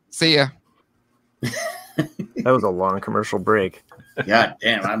 chat. See ya. That was a long commercial break. God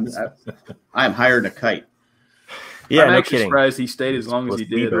damn, I'm hired a kite. Yeah, I'm no actually kidding. surprised he stayed as long as he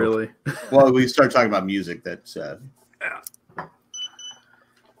did. Really. Well, we start talking about music. That's So,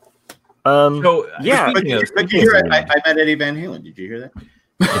 yeah. But you hear I met Eddie Van Halen. Did you hear that?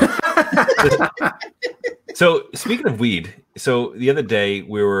 So speaking of weed, so the other day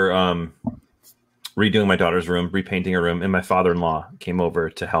we were redoing my daughter's room, repainting her room, and my father-in-law came over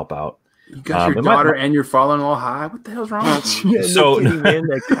to help out. You got your daughter and your father-in-law high? What the hell's wrong with you? So Did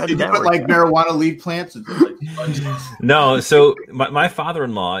you put like marijuana leaf plants? No, so my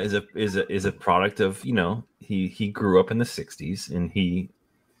father-in-law is a product of, he grew up in the 60s and he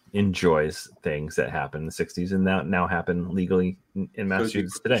enjoys things that happened in the 60s and now happen legally in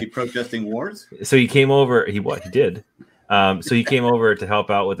Massachusetts today. Is he protesting wars? So he came over. He did. So he came over to help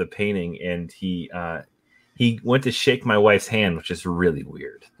out with the painting, and he went to shake my wife's hand, which is really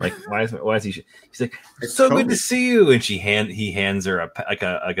weird. Like, why is he? He's like, "It's so good to see you," and he hands her a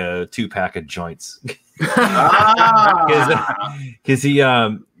 2-pack of joints. Because he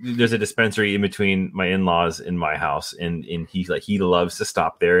there's a dispensary in between my in-laws and my house, and he loves to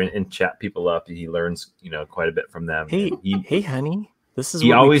stop there and chat people up. He learns quite a bit from them. Hey, honey.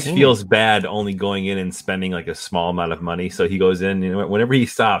 He always feels bad only going in and spending like a small amount of money. So he goes in, and whenever he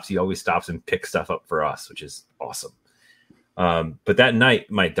stops, he always stops and picks stuff up for us, which is awesome. But that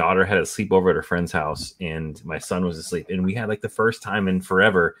night, my daughter had a sleepover at her friend's house, and my son was asleep. And we had like the first time in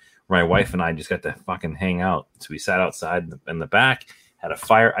forever where my wife and I just got to fucking hang out. So we sat outside in the back, had a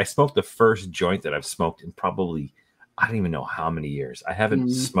fire. I smoked the first joint that I've smoked in probably, I don't even know how many years. I haven't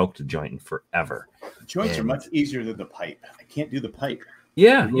smoked a joint in forever. Joints are much easier than the pipe. I can't do the pipe.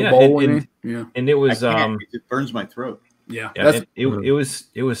 Yeah, yeah. And it was it burns my throat. Yeah, it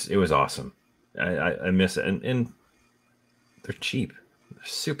was awesome. I miss it, and they're cheap. They're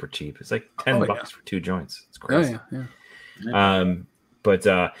super cheap. It's like $10 for 2 joints. It's crazy.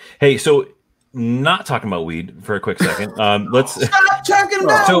 But hey, so not talking about weed for a quick second. Let's stop talking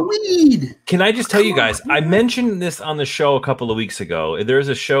about weed. Can I just tell you guys? I mentioned this on the show a couple of weeks ago. There's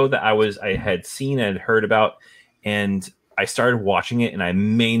a show that I had seen and heard about, and I started watching it, and I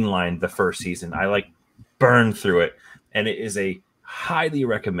mainlined the first season. I like burned through it, and it is a highly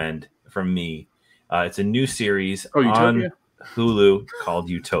recommend from me. It's a new series on Hulu called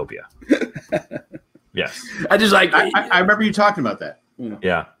Utopia. Yes, I remember you talking about that.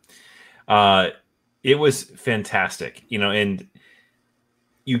 Yeah, it was fantastic. And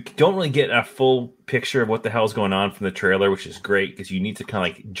you don't really get a full picture of what the hell's going on from the trailer, which is great because you need to kind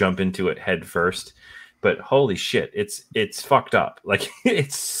of like jump into it head first. But holy shit, it's fucked up. Like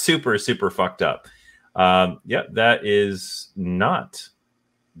it's super, super fucked up. Yeah, that is not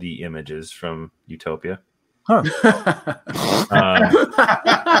the images from Utopia. Huh.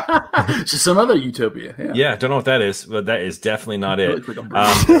 Just some other Utopia. Yeah, don't know what that is, but that is definitely not it.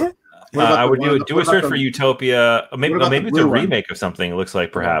 I would do a search for Utopia. Maybe it's a remake of something. It looks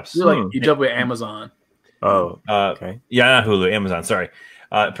like perhaps like Utopia Amazon. Oh, okay. Yeah, not Hulu, Amazon. Sorry.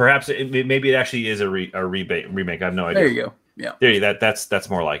 Perhaps maybe it actually is a remake. I have no idea. There you go. Yeah, there. That's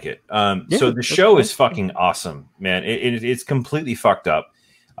more like it. So the show is fucking awesome, man. It's completely fucked up.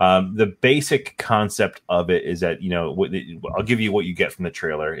 The basic concept of it is that I'll give you what you get from the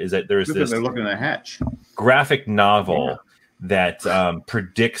trailer. Is that there's this they're looking at the hatch graphic novel that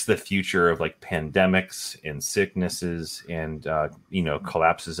predicts the future of like pandemics and sicknesses and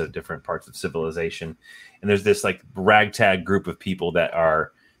collapses of different parts of civilization. And there's this like ragtag group of people that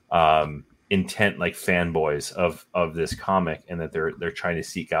are intent like fanboys of this comic, and that they're trying to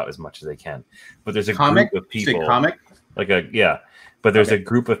seek out as much as they can. But there's a group of people, But there's a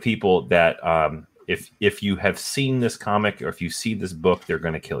group of people that if you have seen this comic or if you see this book, they're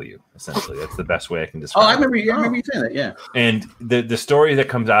going to kill you. Essentially, that's the best way I can describe. I remember you saying that. Yeah. And the story that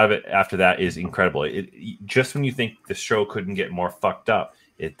comes out of it after that is incredible. Just when you think the show couldn't get more fucked up,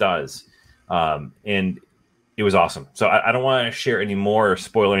 it does. And it was awesome. So I don't want to share any more or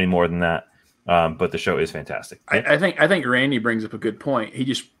spoil any more than that. But the show is fantastic. I think Randy brings up a good point. He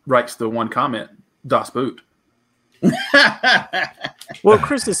just writes the one comment, Das Boot. Well,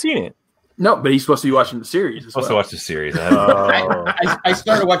 Chris has seen it. No, but he's supposed to be watching the series. Supposed to watch the series. I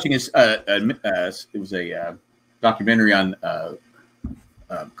started watching his. It was a documentary on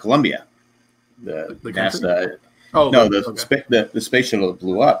Columbia, the NASA. The space shuttle that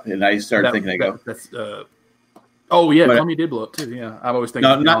blew up, and I started thinking, Columbia did blow up too. Yeah, I'm always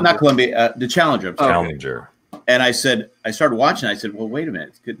thinking. No, not Columbia. The Challenger. Challenger. And I started watching. I said, well, wait a minute.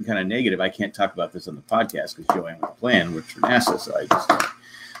 It's getting kind of negative. I can't talk about this on the podcast because Joanne was playing, which for NASA. So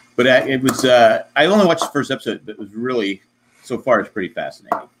it was. I only watched the first episode, but it was really, so far, it's pretty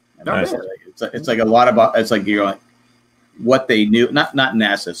fascinating. It's like a lot about. It's like what they knew, not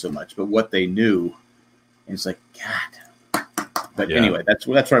NASA so much, but what they knew. And it's like, God. But anyway, that's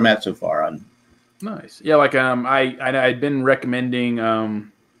where I'm at so far on. Nice. Yeah, like I'd been recommending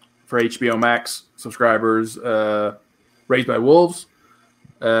for HBO Max subscribers, Raised by Wolves.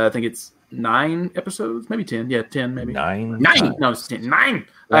 I think it's 9 episodes, maybe 10. Yeah, 10 maybe. 9. No, it's 10. 9.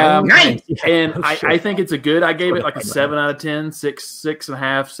 9. And I think it's I gave it like a 7 out of 10,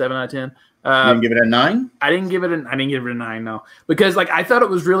 6.5, 7 out of 10. You didn't give it a 9? I didn't give it a 9, no. Because I thought it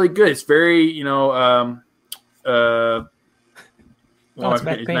was really good. It's very, his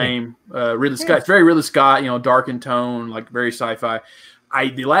name? Ridley Scott. It's very Ridley Scott, dark in tone, like very sci-fi.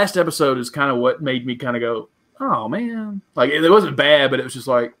 The last episode is kind of what made me kind of go, oh man. Like it wasn't bad, but it was just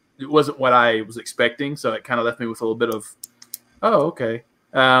like it wasn't what I was expecting. So it kind of left me with a little bit of, oh, okay.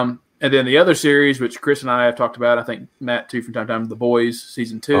 And then the other series, which Chris and I have talked about, I think Matt too from time to time, The Boys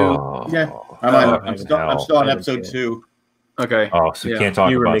season 2. Yeah, I'm still on episode 2. Okay. Oh, so you can't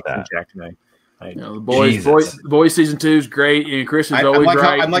talk about that. Jack tonight. The Boys season 2 is great. And Chris is always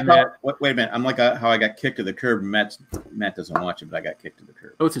right. Wait a minute. I'm like how I got kicked to the curb. Matt doesn't watch it, but I got kicked to the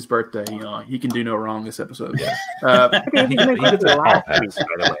curb. Oh, it's his birthday. He can do no wrong this episode. Yeah.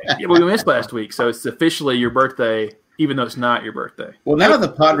 We missed last week, so it's officially your birthday even though it's not your birthday. Well, now that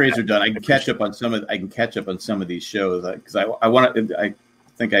the Padres are done, I can catch up on some of these shows because I want to. I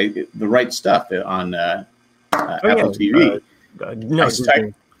think the right stuff on Apple TV. No,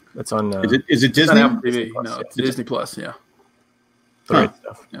 that's on. Is it Disney? Apple TV. No, it's Disney Plus. Yeah. The right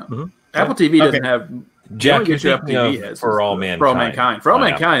stuff. Yeah. Mm-hmm. Apple TV doesn't have. Jack, Apple TV has For All Mankind. For All Mankind. For All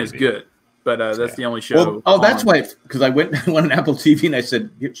Mankind is good, but that's the only show. Well, that's why, because I went on Apple TV and I said,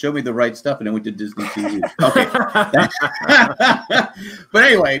 "Show me the right stuff," and I went to Disney TV. Okay. But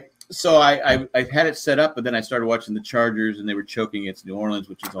anyway, so I had it set up, but then I started watching the Chargers, and they were choking against New Orleans,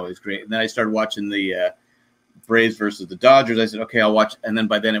 which is always great. And then I started watching the Braves versus the Dodgers. I said, "Okay, I'll watch." And then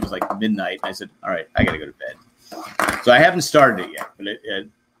by then it was like midnight. I said, "All right, I got to go to bed." So I haven't started it yet, but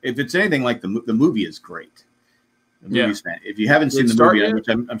if it's anything like the movie is great. The movie's fan. If you haven't seen the movie, yet? Which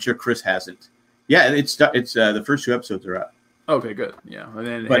I'm sure Chris hasn't. Yeah, it's the first 2 episodes are out. Okay, good. Yeah, and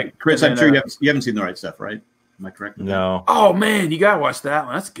then, but Chris, I'm sure you haven't seen the right stuff, right? Am I correct? No. Oh man, you gotta watch that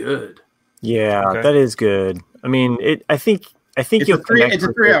one. That's good. Yeah, that is good. I mean, I think it's you'll connect. It's a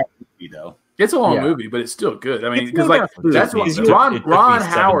 3-hour movie, though. It's a long movie, but it's still good. I mean, because that's what Ron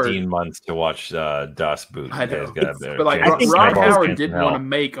Howard. 17 months to watch Das Boot. I know. But like Ron Howard didn't want to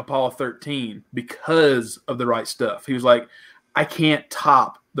make Apollo 13 because of the right stuff. He was like, I can't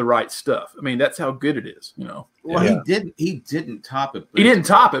top the right stuff. I mean, that's how good it is, you know. Well, he didn't top it. He didn't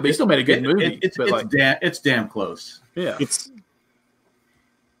top it, but he still made a good movie. It's damn close. Yeah.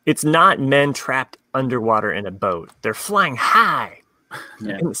 It's not men trapped underwater in a boat. They're flying high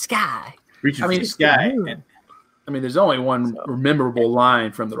in the sky. Reaching for the sky. I mean, there's only one memorable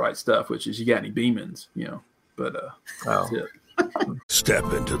line from The Right Stuff, which is "You got any demons?" You know, but that's it.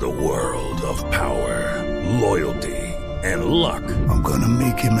 Step into the world of power, loyalty, and luck. I'm gonna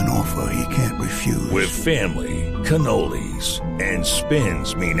make him an offer he can't refuse. With family, cannolis, and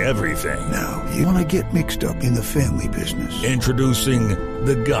spins mean everything. Now, you wanna get mixed up in the family business. Introducing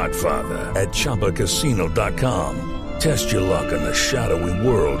The Godfather at ChumbaCasino.com. Test your luck in the shadowy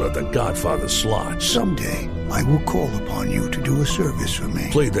world of The Godfather slot. Someday, I will call upon you to do a service for me.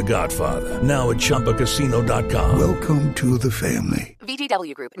 Play The Godfather, now at ChumbaCasino.com. Welcome to the family.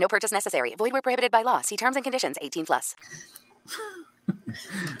 VGW Group. No purchase necessary. Void where prohibited by law. See terms and conditions. 18+.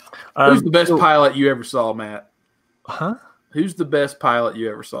 Who's the best pilot you ever saw, Matt? Huh? Who's the best pilot you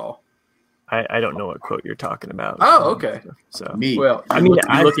ever saw? I don't know what quote you're talking about. Oh, okay. So me. Well, I mean,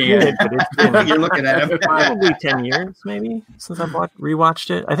 I'm looking at it, but it's been you're looking at it. Probably 10 years, maybe, since I've rewatched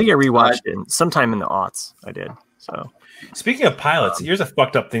it. I think I rewatched it sometime in the aughts. I did. So, speaking of pilots, here's a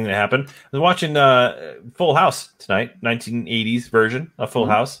fucked up thing that happened. I was watching Full House tonight, 1980s version of Full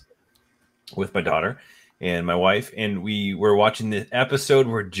House, with my daughter and my wife, and we were watching the episode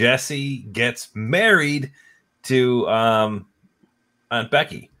where Jesse gets married to Aunt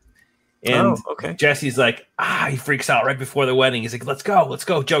Becky. And Jesse's like, he freaks out right before the wedding. He's like, let's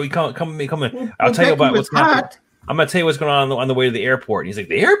go, Joey, come with me. I'll tell you about what's happening. I'm going to tell you what's going on the way to the airport. And he's like,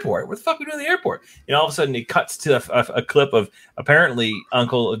 the airport? What the fuck are we doing at the airport? And all of a sudden it cuts to a clip of apparently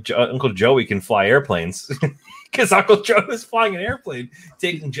Uncle Joey can fly airplanes because Uncle Joe was flying an airplane,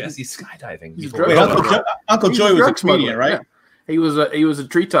 taking Jesse skydiving. Wait, Uncle Joey was a comedian, right? Yeah. He was a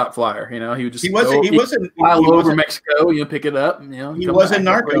treetop flyer, you know. He would just he wasn't fly over Mexico, you know, pick it up, you know. He was in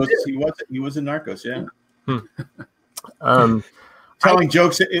Narcos. He was in Narcos, yeah. Telling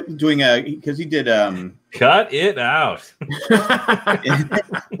jokes, doing because he did. Cut it out.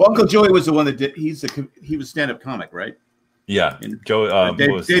 Well, Uncle Joey was the one that did. He was stand-up comic, right? Yeah, Joe. Dave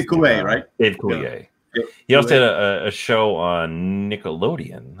Coulier, right? Dave Coulier. Yeah. He also had a show on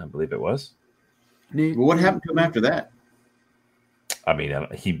Nickelodeon, I believe it was. Well, what happened to him after that? I mean,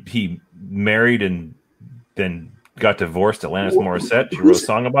 he married and then got divorced. Alanis Morissette. She wrote a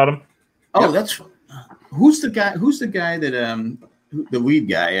song about him. Oh, that's who's the guy? Who's the guy that the lead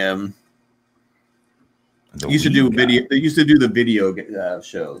guy used to do video? They used to do the video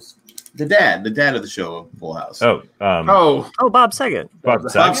shows. The dad of the show, Full House. Bob Saget. Bob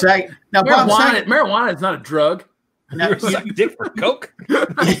Saget. Now, marijuana is not a drug. Now, you suck dick for coke. Now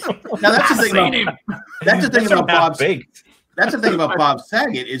that's the thing. That's the thing about Bob Saget. That's the thing about Bob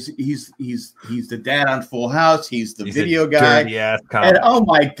Saget is he's the dad on Full House. He's the video guy. And oh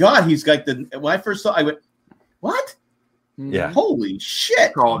my God, he's like when I first saw, I went, what? Yeah. Holy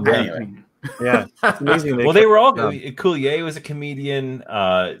shit. Anyway. Yeah. It's amazing. Well, they were all Coulier was a comedian.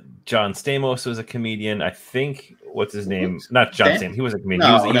 John Stamos was a comedian. I think what's his name? Not John Stamos. He was a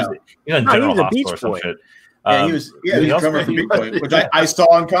comedian. He was on General Hospital or some shit. Yeah, he was drummer for Beach Boy, which I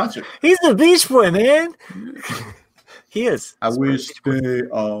saw in concert. He's the Beach Boy, man. He is. I wish they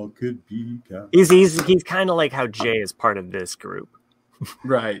all could be. He's kind of like how Jay is part of this group,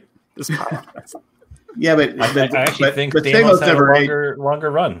 right? This podcast. Yeah, but I actually think but Stamos had never a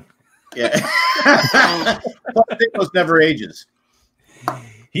longer run. Yeah, Stamos never ages.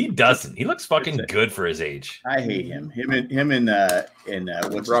 He doesn't. He looks fucking good for his age. I hate him. Him and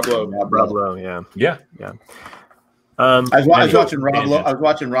what's Rob Lowe. Rob Lowe, yeah. I was watching Rob Lowe. I was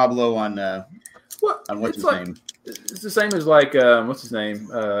watching Rob Lowe on what's his name? It's the same as like what's his name?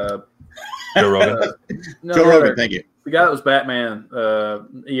 Joe Rogan. Joe Rogan. Thank you. The guy that was Batman.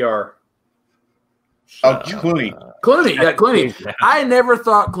 ER. Clooney. Yeah, Clooney. I never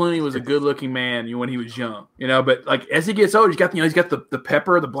thought Clooney was a good-looking man when he was young, but like as he gets older, he's got the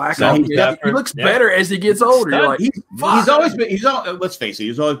pepper, the black eye. He looks better as he gets older. You're like, he's always been. Let's face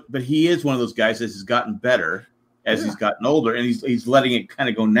it. But he is one of those guys that has gotten better as he's gotten older, and he's letting it kind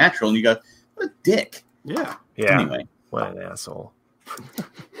of go natural. And you go, what a dick. Yeah. Anyway, what an asshole.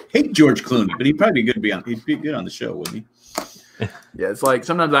 Hate George Clooney, but he'd probably be good he'd be good on the show, wouldn't he? Yeah, it's like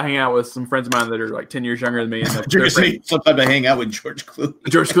sometimes I hang out with some friends of mine that are like 10 years younger than me. And sometimes I hang out with George Clooney.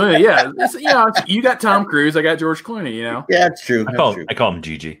 George Clooney, yeah. You got Tom Cruise, I got George Clooney. Yeah, that's true. I call him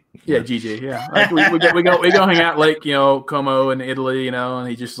Gigi. Yeah, Gigi. Yeah, like we go hang out like Como in Italy, and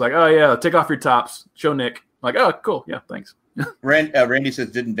he's just like, oh yeah, take off your tops, show Nick. Like, oh cool, yeah, thanks. Randy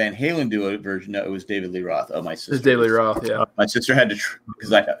says, didn't Van Halen do a version? No, it was David Lee Roth. Oh, my sister. It's David Lee Roth, yeah. My sister had to,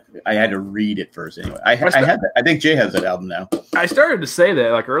 because I had to read it first anyway. I had that. I think Jay has that album now. I started to say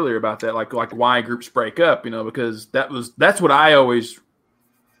that like earlier about that, like why groups break up, because that's what I always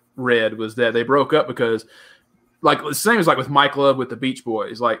read was that they broke up because like the same as like with Mike Love with the Beach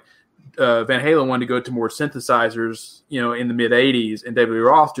Boys, like Van Halen wanted to go to more synthesizers, in the mid '80s, and David Lee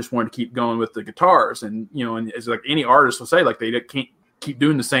Roth just wanted to keep going with the guitars, and and it's like any artist will say, like they can't keep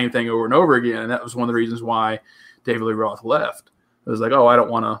doing the same thing over and over again, and that was one of the reasons why David Lee Roth left. It was like, I don't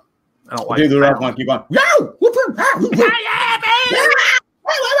like David Lee Roth want to keep on.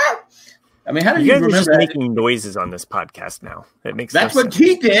 I mean, how do you guys remember just making noises on this podcast now? It makes that's what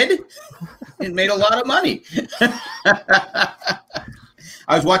he did. It made a lot of money.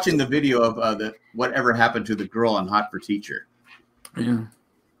 I was watching the video of whatever happened to the girl on Hot for Teacher. Yeah.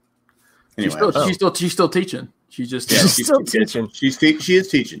 Anyway, she's still teaching. She's still teaching. She is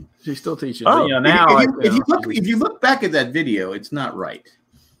teaching. She's still teaching. Oh. But, now if you look back at that video, it's not right.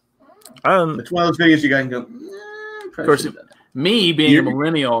 It's one of those videos you guys can go. Of course, me being a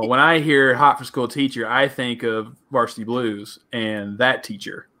millennial, when I hear Hot for School Teacher, I think of Varsity Blues and that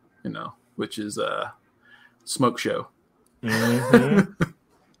teacher, which is a Smoke Show. Mm-hmm.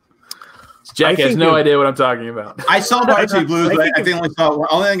 Jack has no idea what I'm talking about. I saw Varsity Blues, but I think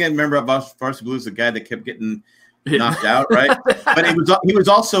only thing I remember about Varsity Blues is the guy that kept getting knocked out, right? But he was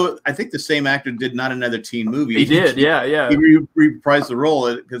also, I think the same actor did Not Another Teen Movie. He did, yeah. He reprised the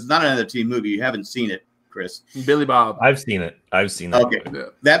role because Not Another Teen Movie. You haven't seen it, Chris. Billy Bob. I've seen it. Okay,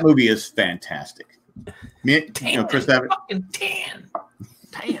 that movie is fantastic. Chris, fucking tan.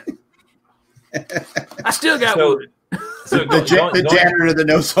 I still got wood. So the janitor of the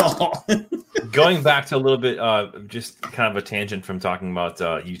no hall. Going back to a little bit, just kind of a tangent from talking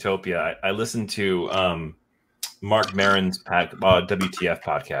about Utopia. I listened to Mark Maron's WTF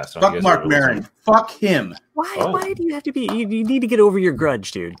podcast. Fuck Mark Maron. Fuck him. Why do you have to be? You need to get over your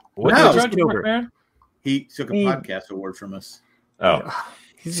grudge, dude. Just get over it. He took a podcast award from us. Oh,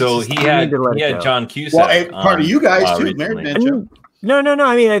 so he had John Cusack. Well, part of you guys too, Married Man Show. No.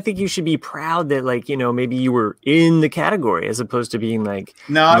 I mean, I think you should be proud that, like, maybe you were in the category as opposed to being like.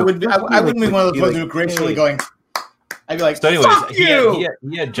 No, I wouldn't be one of those ones who gracefully going. I'd be like, so anyways, fuck you!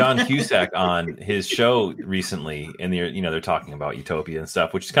 He had John Cusack on his show recently, and they're talking about Utopia and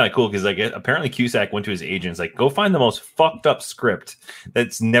stuff, which is kind of cool because like apparently Cusack went to his agents like, go find the most fucked up script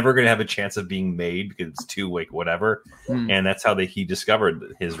that's never going to have a chance of being made because it's too like whatever, and that's how he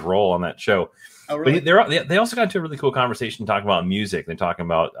discovered his role on that show. Oh, really? But they also got into a really cool conversation talking about music. They're talking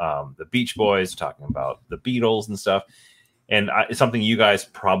about the Beach Boys, talking about the Beatles and stuff. And it's something you guys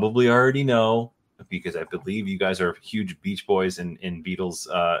probably already know because I believe you guys are huge Beach Boys and Beatles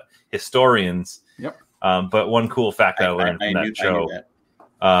historians. Yep. But one cool fact I learned from that show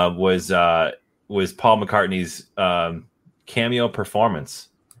was Paul McCartney's cameo performance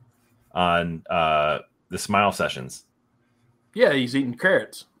on the Smile Sessions. Yeah, he's eating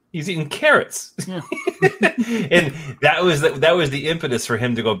carrots. He's eating carrots. Yeah. And that was the impetus for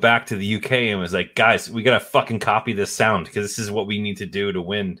him to go back to the UK and was like, guys, we got to fucking copy this sound because this is what we need to do to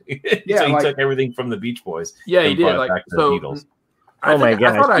win. So he took everything from the Beach Boys. Yeah, he did. Back to the Beatles. Oh my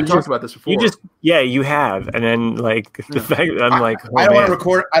god! I thought I talked about this before. You have, and then like the fact I'm like, I don't want to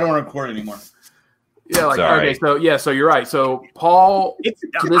record. I don't want to record anymore. Yeah, okay, so you're right. So Paul,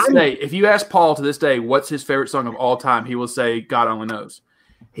 to this day, if you ask Paul to this day, what's his favorite song of all time, he will say "God Only Knows."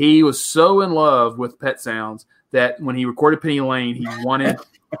 He was so in love with Pet Sounds that when he recorded Penny Lane, he wanted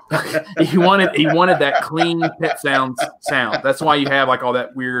that clean Pet Sounds sound. That's why you have like all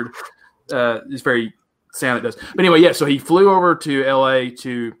that weird, this very sound it does. But anyway, yeah. So he flew over to LA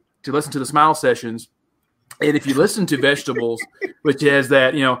to listen to the Smile Sessions, and if you listen to Vegetables, which has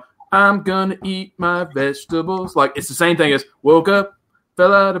that, I'm gonna eat my vegetables, like it's the same thing as woke up,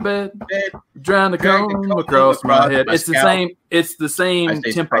 fell out of bed, drowned the comb across my head. It's the same. It's the same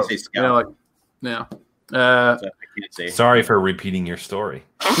tempo. Yeah. Sorry for repeating your story.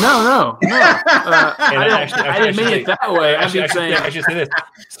 No. I didn't mean it that way. I should say this.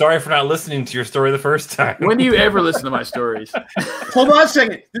 Sorry for not listening to your story the first time. When do you ever listen to my stories? Hold on a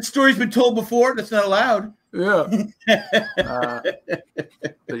second. This story's been told before. That's not allowed. Yeah.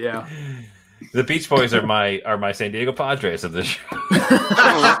 But yeah. The Beach Boys are my San Diego Padres of this show. I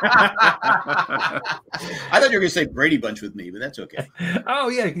thought you were going to say Brady Bunch with me, but that's okay. Oh,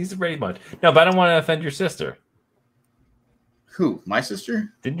 yeah, he's a Brady Bunch. No, but I don't want to offend your sister. Who? My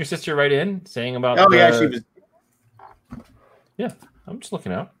sister? Didn't your sister write in saying about? Yeah, she was. Yeah, I'm just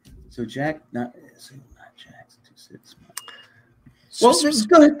looking out. So Jack, not Jack's 2-6. Well, just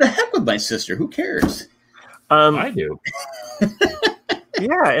go the heck with my sister. Who cares? I do.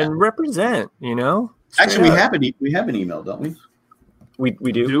 Yeah, and represent. Actually, we have an email, don't we?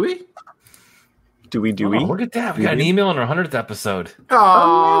 We do. Do we? Do we? Look at that. We got an email on our 100th episode.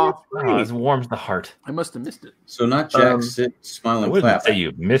 Oh, it warms the heart. I must have missed it. So not Jack, sit, smile, and clap. Say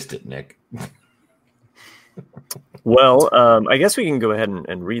you missed it, Nick. Well, I guess we can go ahead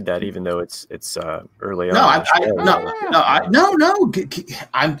and read that, even though it's early on. No. I'm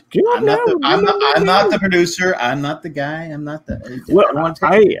not the producer. I'm not the guy. I'm not the. Well,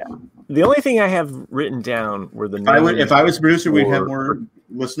 the only thing I have written down were the. If I was a producer, we'd have more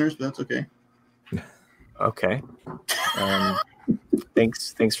listeners. But that's okay. Okay.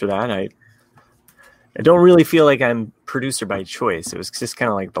 Thanks for that. I don't really feel like I'm producer by choice. It was just kind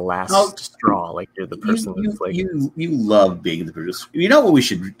of like the last straw. Like you're the person that's like you love being the producer. You know what we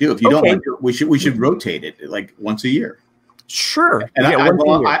should do? If you don't want to, we should rotate it like once a year. Sure. And I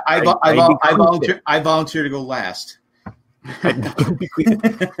volunteer to go last. I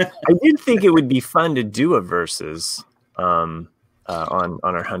did think it would be fun to do a versus on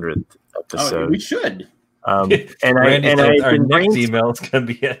our 100th episode. Oh, we should. Our next email is going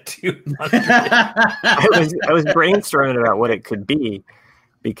to be at 200. I was brainstorming about what it could be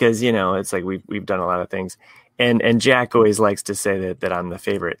because it's like we've done a lot of things, and Jack always likes to say that I'm the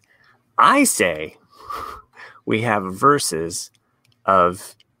favorite. I say we have verses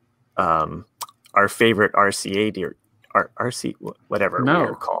of our favorite RCA or RC whatever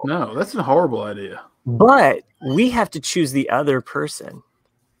we're called. No, that's a horrible idea. But we have to choose the other person,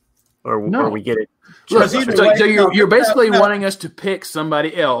 or we get it. So you're basically wanting us to pick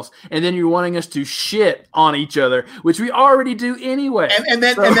somebody else, and then you're wanting us to shit on each other, which we already do anyway. And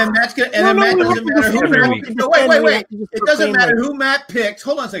then that's good. And then Matt doesn't matter who. No, wait. It doesn't matter who Matt picks.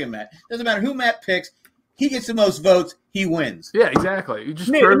 Hold on a second, Matt. It doesn't matter who Matt picks. He gets the most votes. He wins. Yeah, exactly. You just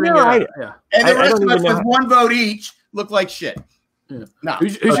And the rest of us with one vote each look like shit. Yeah. No.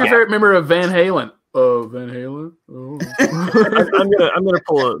 Who's your favorite member of Van Halen? Van Halen. Oh. I'm gonna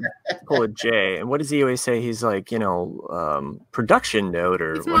pull a J. And what does he always say? He's like, production note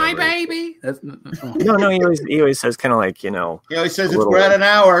or it's whatever. My baby. No. He always says kind of like, He always says we're at an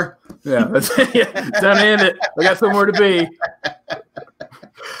hour. Yeah, don't end it. I got somewhere to be.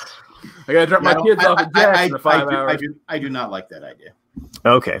 I gotta drop my kids off at Jackson in 5 hours. I do not like that idea.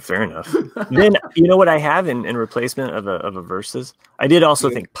 Okay, fair enough. Then you know what I have in replacement of a versus? I did also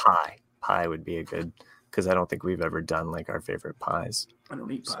think pie. Pie would be a good, because I don't think we've ever done like our favorite pies. I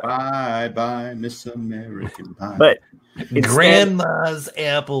don't eat pie. Bye, Miss American Pie. But Grandma's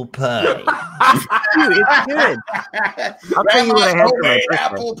apple pie. Dude, it's good. I'll tell you what I had for my birthday.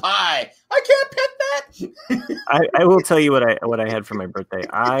 Apple pie. I can't pick that. I will tell you what I had for my birthday.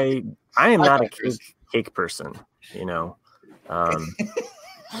 I am not a cake person.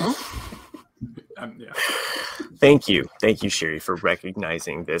 Yeah. Thank you, Sherry, for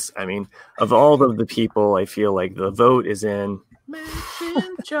recognizing this. I mean, of all of the people, I feel like the vote is in my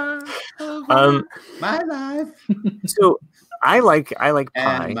life. So I like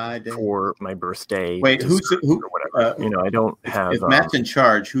pie for my birthday. Wait, who? Or whatever. I don't have. If Matt's in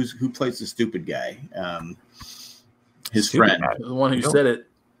charge, who plays the stupid guy? His friend, the one who said it.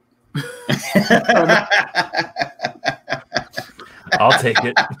 I'll take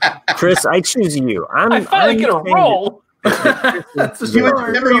it. Chris, I choose you. I finally get a roll. It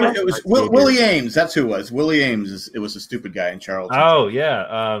was Willie Ames. That's who it was. Willie Ames. It was a stupid guy in Charleston. Oh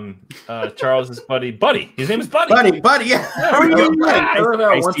yeah, Charles's Buddy. His name is Buddy. Yeah. I love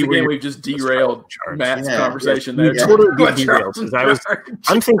how once again we've just derailed Matt's conversation there.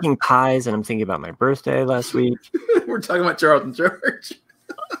 I'm thinking pies, and I'm thinking about my birthday last week. We're talking about Charles and George.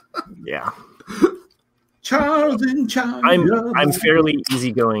 Yeah. Charles and Charles. I'm fairly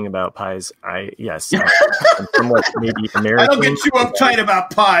easygoing about pies. I'm somewhat maybe American. I don't get too uptight about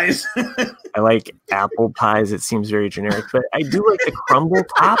pies. I like apple pies. It seems very generic, but I do like the crumble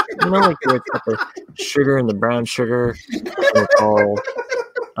top. Like where it's got the sugar and the brown sugar. And it's all,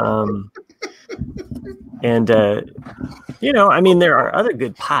 there are other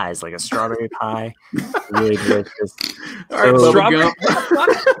good pies, like a strawberry pie. Really delicious. Strawberry.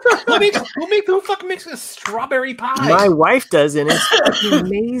 Who fucking makes a strawberry pie? My wife does, and it's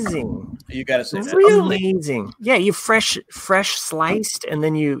amazing. You gotta say that. Really amazing. Yeah, you fresh sliced, and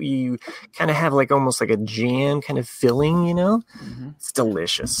then you kind of have like almost like a jam kind of filling. Mm-hmm. It's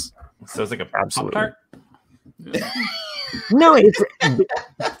delicious. So it's like a Pop-Tart? No, it's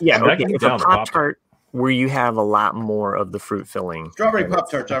it's a Pop-Tart where you have a lot more of the fruit filling. Strawberry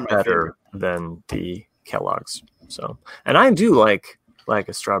Pop-Tarts are my favorite than the Kellogg's. So, and I do like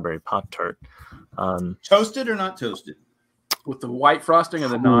a strawberry Pop-Tart. Toasted or not toasted? With the white frosting or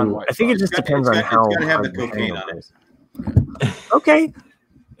the non-white? I think it just depends on how. It's got to have the cocaine on it. Okay.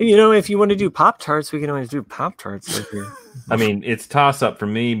 If you want to do Pop-Tarts, we can always do Pop-Tarts. I mean, it's toss-up for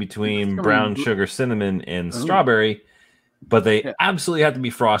me between brown sugar, cinnamon, and strawberry, but they absolutely have to be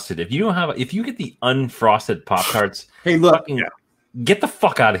frosted. If you get the unfrosted Pop-Tarts, hey, look, get the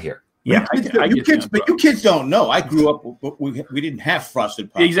fuck out of here. Yeah, you kids don't know. I grew up, we didn't have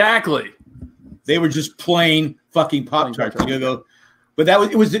frosted Pop-Tarts. Exactly. They were just plain fucking Pop-Tarts. But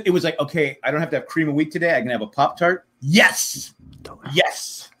it was like, okay, I don't have to have cream of wheat today. I can have a Pop-Tart. Yes.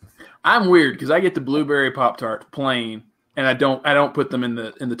 I'm weird because I get the blueberry Pop-Tart plain, and I don't put them in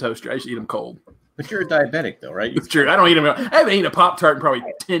the toaster. I just eat them cold. But you're a diabetic, though, right? It's true. I don't eat them. I haven't eaten a Pop-Tart in probably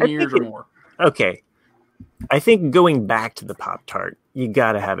 10 years or more. Okay. I think going back to the Pop-Tart, you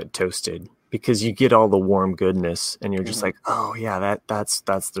got to have it toasted because you get all the warm goodness, and you're just like, oh yeah, that's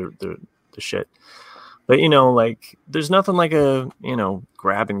the shit. But there's nothing like a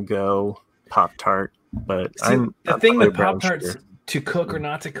grab and go Pop-Tart. But the thing with Pop-Tarts, to cook or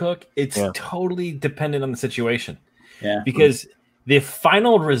not to cook, it's totally dependent on the situation. Yeah, because the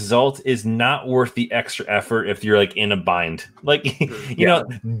final result is not worth the extra effort if you're like in a bind. Like,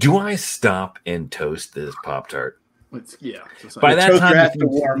 do I stop and toast this Pop-Tart? By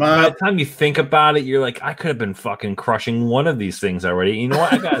the time you think about it, you're like, I could have been fucking crushing one of these things already. You know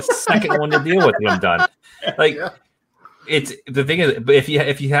what? I got a second one to deal with. I'm done. Like, it's the thing is, but if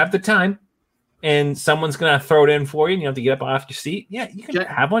you have the time and someone's gonna throw it in for you, and you have to get up off your seat, you can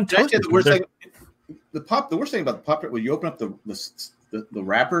have one toasted. The worst thing about the Pop-Tart, when you open up the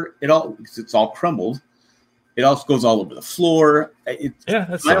wrapper, it's all crumbled. It also goes all over the floor.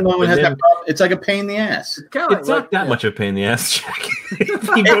 That's I don't know. It's like a pain in the ass. It's not that much of a pain in the ass, Jack.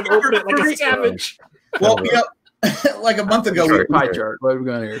 You don't open it like a savage. Well, like a month ago, pie chart. What are we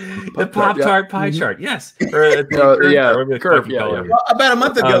going here? The Pop-Tart pie chart, yes. Curve. Well, about a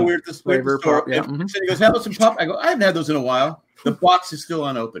month ago, we were at the store. And he goes, "How about some Pop?" I go, "I haven't had those in a while." The box is still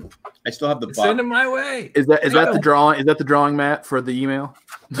unopened. I still have the box. Send them my way. Is that the drawing? Is that the drawing, Matt, for the email?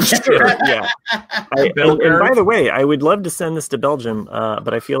 Sure, yeah. And by the way, I would love to send this to Belgium,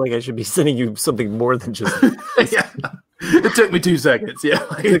 but I feel like I should be sending you something more than just. It took me 2 seconds. Yeah,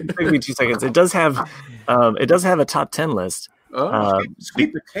 it took me 2 seconds. It does have a top 10 list.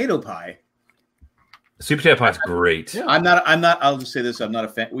 Sweet potato pie. Sweet potato pie is great. Yeah. I'm not. I'll just say this. I'm not a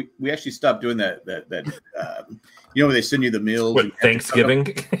fan. We actually stopped doing that. Where they send you the meals. What, Thanksgiving?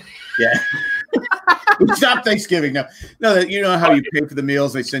 Yeah. We stopped Thanksgiving. No. You know how you pay for the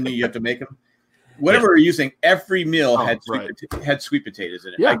meals they send you. You have to make them. Whatever we're using, every meal had sweet potatoes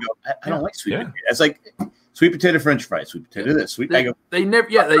in it. Yeah. I go, I don't like sweet potatoes. It's like sweet potato French fries, sweet potato this, sweet. They never.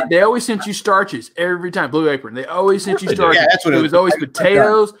 Yeah, they always sent you starches every time. Blue Apron. They always sent you starches. Yeah, that's what it was. Always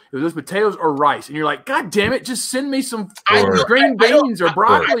potatoes. It was potatoes or rice, and you're like, God damn it, just send me some green beans or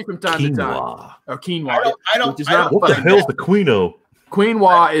broccoli from time to time. Or quinoa. I don't. What the hell's the quinoa?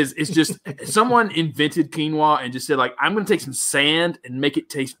 Quinoa is just someone invented quinoa and just said like, I'm going to take some sand and make it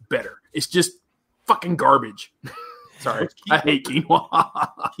taste better. It's just fucking garbage. Sorry, I hate quinoa.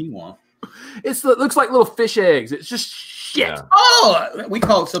 Quinoa. It looks like little fish eggs. It's just shit. Yeah. Oh, we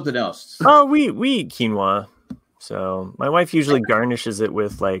call it something else. Oh, we eat quinoa. So my wife usually garnishes it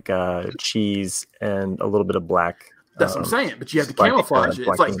with like cheese and a little bit of black. That's what I'm saying. But you have to camouflage it.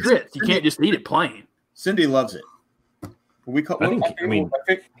 It's like grits. You can't just eat it plain. Cindy loves it. We call.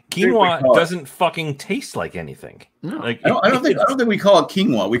 Quinoa doesn't fucking taste like anything. No. Like I don't think we call it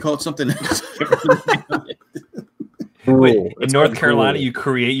quinoa. We call it something else. Wait, in North Carolina, you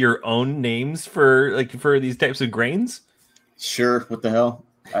create your own names for these types of grains? Sure. What the hell?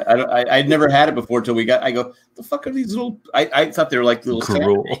 I'd never had it before until we got. I go, the fuck are these little? I thought they were like little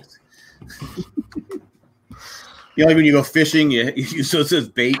sandwiches. You know, when you go fishing, so it says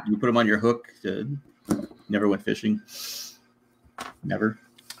bait. You put them on your hook. Never went fishing. Never.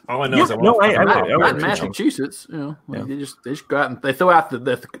 All I know is in Massachusetts, you know, they just go out and they throw out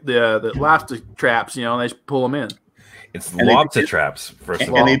the lobster traps, you know, and they just pull them in. It's lobster traps, first of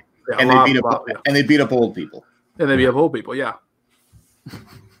all. And they beat up old people. And they beat up old people, yeah.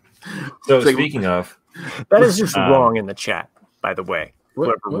 So speaking of, that is just wrong in the chat. By the way,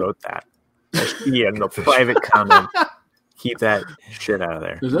 whoever wrote that, in the private comment, keep that shit out of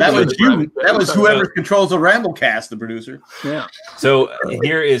there. That was you. That was whoever controls the Ramblecast, the producer. Yeah. So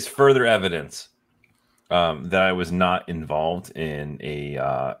here is further evidence that I was not involved in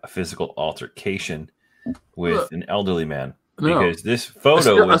a physical altercation with an elderly man, because this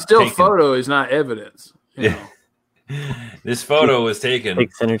photo a still photo is not evidence. This photo was taken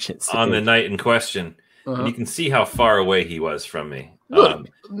on the night in question, and you can see how far away he was from me. Look,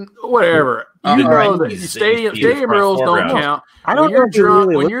 whatever. You know that stadium rules don't count. When you're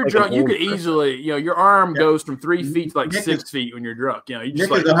drunk, you could easily, you know, your arm goes from 3 feet to like 6 feet when you're drunk. You know, you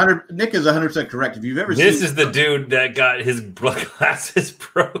just Nick is 100% correct. If you've ever this seen is the dude that got his blood glasses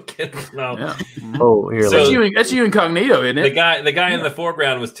broken. No. Yeah. Oh, here. So that's you incognito, isn't it? The guy in the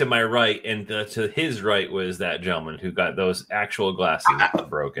foreground was to my right, and to his right was that gentleman who got those actual glasses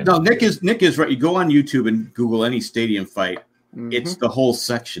broken. No, Nick is right. You go on YouTube and Google any stadium fight. Mm-hmm. It's the whole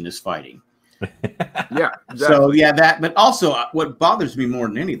section is fighting. Yeah. Exactly. So that, but also what bothers me more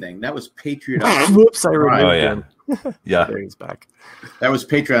than anything, that was Patriot. Whoops! I removed him. Yeah, there he's back. That was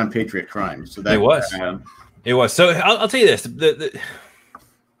Patriot on Patriot crime. So that it was. It was. So I'll tell you this.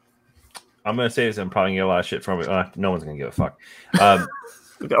 I'm going to say this. I'm probably going to get a lot of shit from it. No one's going to give a fuck.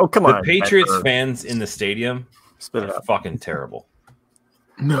 Oh, come on! The Patriots fans in the stadium are fucking terrible.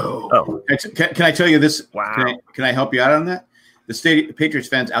 No. Oh. Can I tell you this? Wow. Can I help you out on that? The Patriots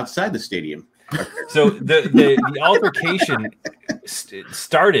fans outside the stadium. So the altercation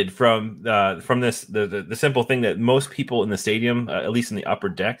started from this the simple thing that most people in the stadium, at least in the upper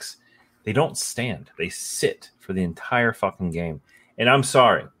decks, they don't stand; they sit for the entire fucking game. And I'm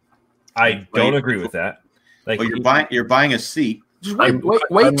sorry, I don't agree with that. Like, well, you're buying a seat. Just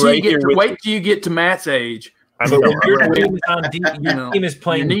wait till you get to Matt's age. Your team is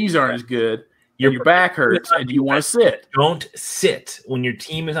playing. Your knees aren't as good. Your back hurts, and you want to sit. Don't sit when your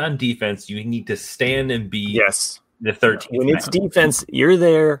team is on defense. You need to stand and be the 13th. When it's defense, you're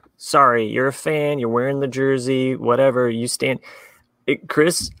there. Sorry, you're a fan. You're wearing the jersey, whatever. You stand.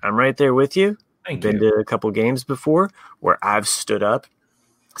 Chris, I'm right there with you. I've been to a couple games before where I've stood up.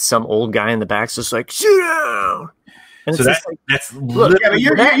 Some old guy in the back's just like, sit down. And so that's look,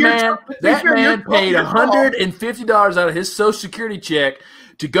 that man paid $150 out of his Social Security check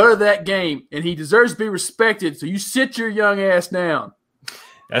to go to that game, and he deserves to be respected. So you sit your young ass down.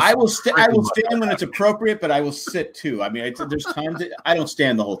 I will stand when it's appropriate, but I will sit too. I mean, there's times that I don't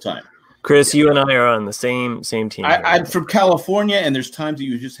stand the whole time. Chris, you and I are on the same team. I'm from California, and there's times that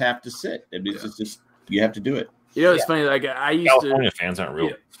you just have to sit. It's just you have to do it. You know, it's funny. Like I used California fans aren't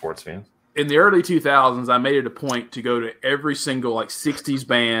real sports fans. In the early 2000s, I made it a point to go to every single 60s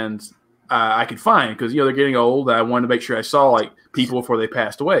band I could find because they're getting old. I wanted to make sure I saw people before they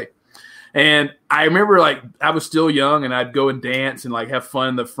passed away. And I remember I was still young, and I'd go and dance and have fun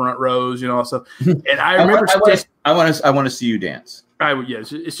in the front rows, all stuff. And I remember I want to see you dance.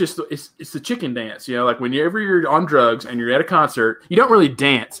 It's just it's the chicken dance, whenever you're on drugs and you're at a concert, you don't really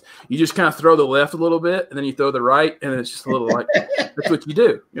dance. You just kind of throw the left a little bit, and then you throw the right, and then it's just a little that's what you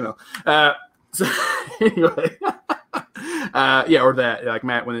do, So anyway, or that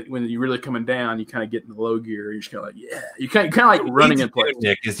Matt, when you're really coming down, you kind of get in the low gear. You're just kind of you kind of running in place.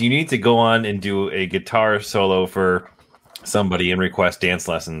 Nick, is you need to go on and do a guitar solo for somebody and request dance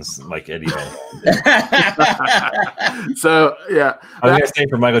lessons like Eddie Van. So I was gonna say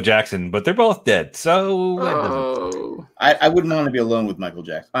for Michael Jackson, but they're both dead. So I wouldn't want to be alone with Michael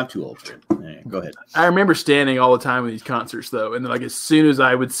Jackson. I'm too old for it. Yeah, go ahead. I remember standing all the time at these concerts though, and then as soon as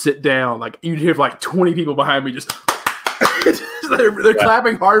I would sit down, you'd hear 20 people behind me just they're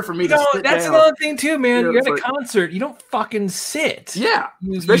clapping hard for me to sit that's down. Another thing too, man. You're at a concert, you don't fucking sit. Yeah,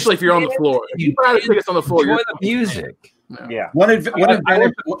 especially if you're on the floor. You buy the tickets on the floor. Enjoy the music. No. Yeah.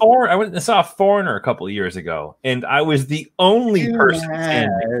 I went and saw a Foreigner a couple of years ago, and I was the only person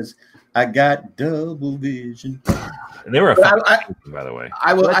standing. I got double vision. They were a fun by the way.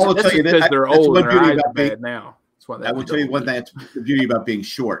 I will tell you that they're old and their eyes are bad now. That's why I will tell you one thing. That's the beauty about being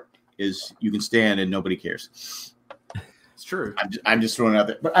short is you can stand and nobody cares. It's true. I'm just throwing it out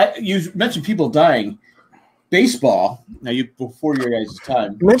there. But you mentioned people dying. Baseball. Now, before your guys'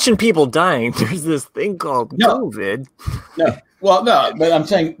 time. You mentioned people dying. There's this thing called COVID. No, but I'm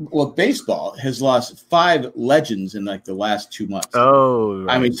saying, baseball has lost 5 legends in like the last 2 months. Oh,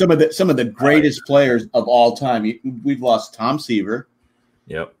 right. I mean, some of the greatest players of all time. We've lost Tom Seaver.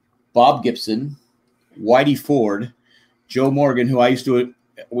 Yep. Bob Gibson, Whitey Ford, Joe Morgan, who I used to.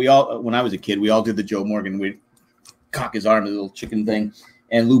 When I was a kid, we all did the Joe Morgan. We'd cock his arm, the little chicken thing,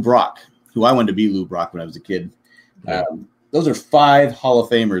 and Lou Brock, who I wanted to be Lou Brock when I was a kid. Yeah. Those are 5 Hall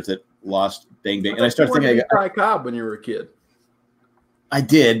of Famers that lost bang bang. And I started thinking, Ty Cobb when you were a kid. I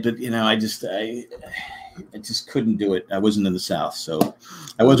did, but I just couldn't do it. I wasn't in the South, so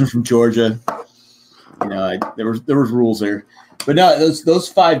I wasn't from Georgia. There was rules there, but no, those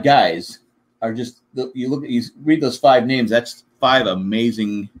 5 guys are just you read those 5 names. That's 5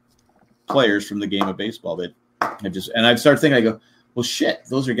 amazing players from the game of baseball that have just. And I've started thinking, I go, well, shit,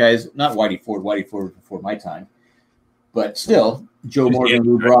 those are guys. Not Whitey Ford. Whitey Ford before my time, but still Joe Morgan,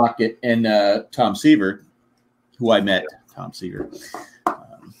 Lou Brock, and Tom Seaver, who I met. Tom Seaver.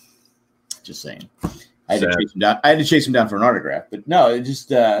 Just saying. I had to chase him down for an autograph. But no, it just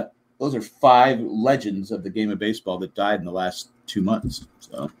those are 5 legends of the game of baseball that died in the last 2 months.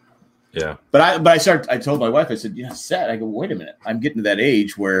 So yeah. But I told my wife, I said, Seth, I go, wait a minute. I'm getting to that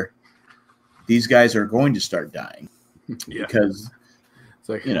age where these guys are going to start dying. Yeah. Because it's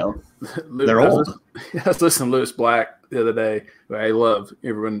like they're old. I was listening to Lewis Black the other day, who I love.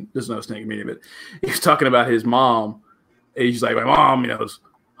 Everyone doesn't know Snake Media, but he was talking about his mom. And he's like, my mom, is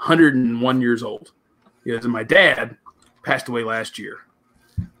 101 years old. He goes, and my dad passed away last year.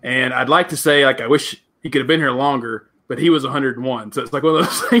 And I'd like to say, I wish he could have been here longer, but he was 101. So it's like one of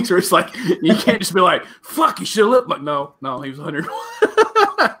those things where it's like, you can't just be like, fuck, he should have lived. Like, no, he was 101.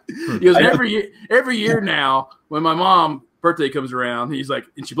 He goes, every year now, when my mom's birthday comes around, he's like,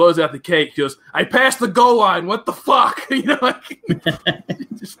 and she blows out the cake, he goes, I passed the goal line. What the fuck?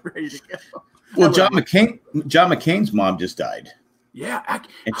 Just ready to go. Well, John McCain's mom just died. Yeah,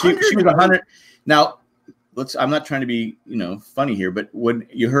 and she was 100. Now, I'm not trying to be funny here, but when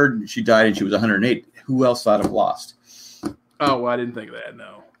you heard she died and she was 108, who else thought of Lost? Oh, well, I didn't think of that.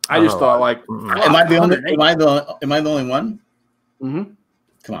 No, I just thought am I the only one? Mm-hmm.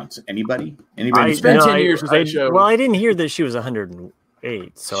 Come on, anybody? It's been 10 years since that show. Well, I didn't hear that she was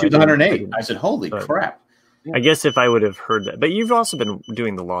 108. So she was 108. I said, holy crap. I guess if I would have heard that, but you've also been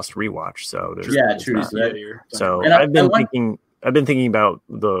doing the Lost rewatch, so there's true. So I've been thinking about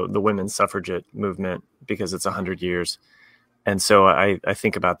the women's suffragette movement because it's 100 years, and so I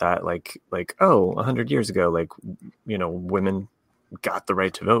think about that like 100 years ago, women got the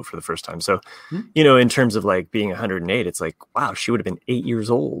right to vote for the first time. So in terms of being 108, it's like, wow, she would have been 8 years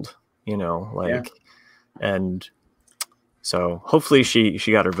old, and so hopefully she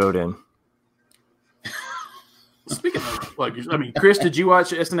got her vote in. Speaking of Chris, did you watch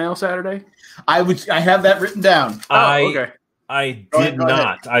SNL Saturday? I have that written down. Okay. I did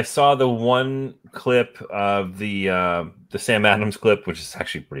not. I saw the one clip of the Sam Adams clip, which is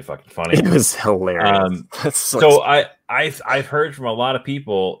actually pretty fucking funny. It was hilarious. So I've heard from a lot of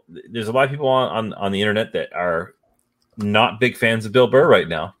people. There's a lot of people on the internet that are not big fans of Bill Burr right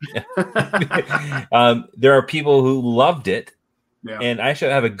now. There are people who loved it. Yeah. And I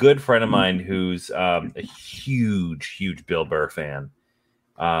actually have a good friend of mine who's a huge Bill Burr fan.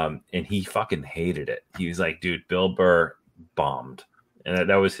 And he fucking hated it. He was like, dude, Bill Burr bombed. And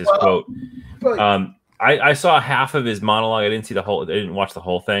that was his quote. I saw half of his monologue. I didn't watch the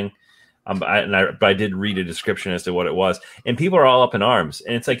whole thing. But I did read a description as to what it was. And people are all up in arms.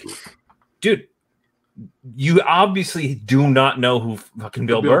 And it's like, dude, you obviously do not know who fucking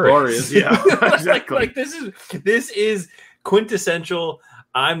Bill Burr is. Yeah, exactly. This is quintessential.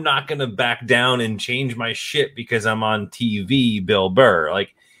 I'm not going to back down and change my shit because I'm on TV. Bill Burr,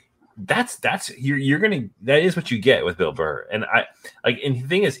 that is what you get with Bill Burr. And and the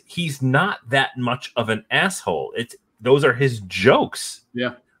thing is, he's not that much of an asshole. Those are his jokes.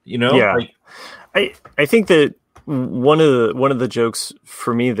 Yeah. Yeah. I think that one of the jokes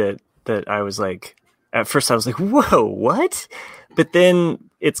for me that I was like, at first I was like, whoa, what? But then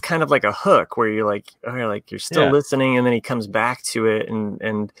it's kind of like a hook where you're like, you're still listening, and then he comes back to it,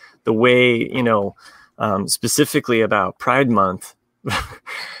 and the way specifically about Pride Month,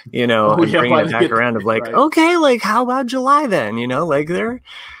 bringing it back around of okay, how about July then?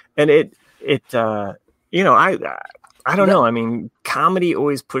 I don't know. I mean, comedy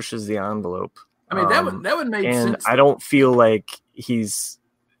always pushes the envelope. I mean, that would make and sense. I don't feel like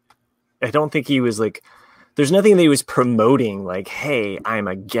I don't think he was like, there's nothing that he was promoting like, hey, I'm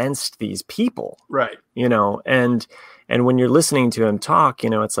against these people. Right. And when you're listening to him talk,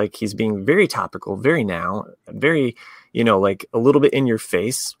 it's like he's being very topical, very now, very, like a little bit in your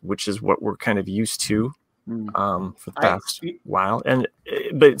face, which is what we're kind of used to for the past while.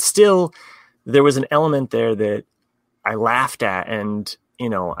 But still, there was an element there that I laughed at, and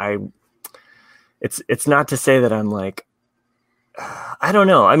it's not to say that I'm like, I don't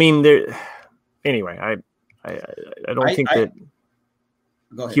know. I mean, anyway, I don't think that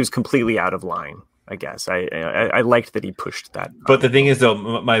he was completely out of line. I guess I liked that he pushed that. But the thing is,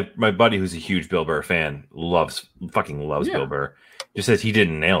 though, my buddy who's a huge Bill Burr fan loves Bill Burr. Just says he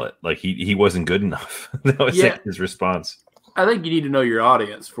didn't nail it. Like he wasn't good enough. That was his response. I think you need to know your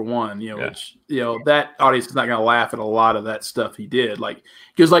audience for one. Which that audience is not going to laugh at a lot of that stuff he did. Like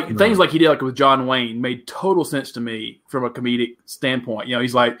because things like he did like with John Wayne made total sense to me from a comedic standpoint.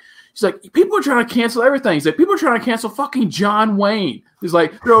 He's like people are trying to cancel everything. He's like people are trying to cancel fucking John Wayne. He's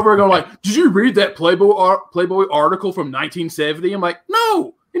like they're over going like, did you read that Playboy article from 1970? I'm like,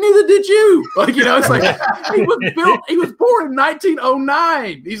 no. And neither did you. It's like he was born in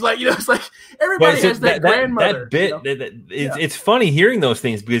 1909. He's like, it's like everybody has that grandmother. That bit. It's funny hearing those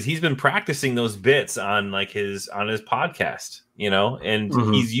things because he's been practicing those bits on his podcast,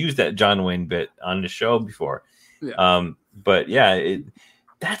 and he's used that John Wayne bit on the show before. Yeah. But yeah,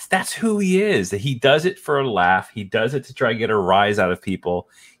 that's who he is. He does it for a laugh. He does it to try to get a rise out of people.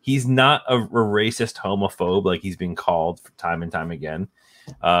 He's not a racist homophobe like he's been called time and time again.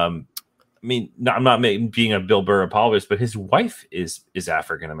 I mean, I'm not being a Bill Burr apologist, but his wife is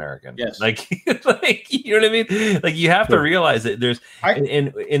African American. Yes, like you know what I mean. Like you have to realize that there's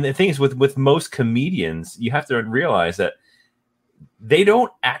and the thing is with most comedians, you have to realize that they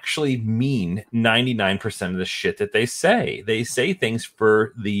don't actually mean 99% of the shit that they say. They say things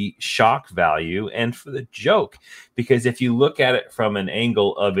for the shock value and for the joke, because if you look at it from an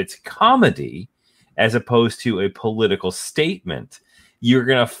angle of its comedy as opposed to a political statement, you're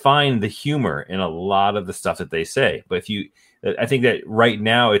going to find the humor in a lot of the stuff that they say. But I think that right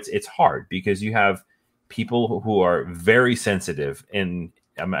now it's hard because you have people who are very sensitive, and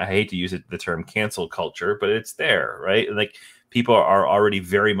I hate to use the term cancel culture, but it's there, right? Like people are already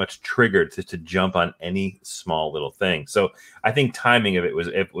very much triggered to jump on any small little thing. So I think timing of it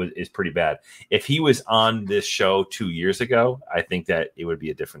is pretty bad. If he was on this show 2 years ago, I think that it would be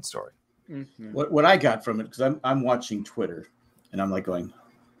a different story. Mm-hmm. What I got from it, because I'm watching Twitter, and I'm like going,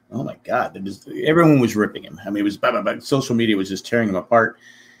 oh my God, everyone was ripping him. I mean, it was blah, blah, blah. Social media was just tearing him apart.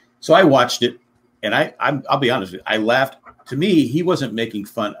 So I watched it, and I'll be honest with you, I laughed. To me, he wasn't making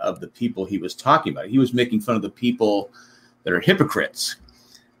fun of the people he was talking about. He was making fun of the people that are hypocrites,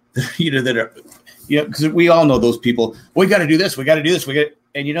 that are, because we all know those people. We got to do this. We got to do this.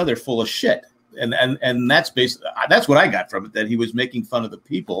 And they're full of shit. And that's basically, that's what I got from it, that he was making fun of the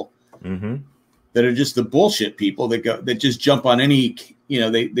people that are just the bullshit people that just jump on any,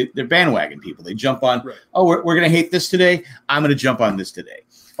 they're bandwagon people. They jump on, we're going to hate this today. I'm going to jump on this today.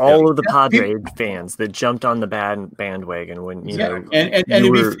 All of the Padre fans that jumped on the bandwagon when know. And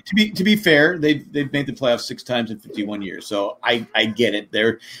to be fair, they've made the playoffs 6 times in 51 years. So I get it.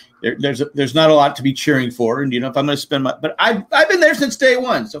 There's not a lot to be cheering for, and if I'm going to spend but I've been there since day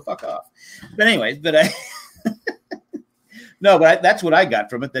one. So fuck off. But anyways, that's what I got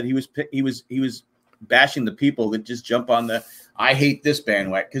from it. That he was bashing the people that just jump on the I hate this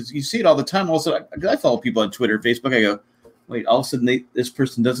bandwagon, because you see it all the time. Also, I follow people on Twitter, Facebook. I go, wait, all of a sudden this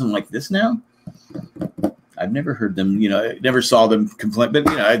person doesn't like this now? I've never heard them, I never saw them complain, but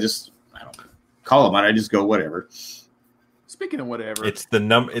I don't call them out. I just go, whatever. Speaking of whatever, it's the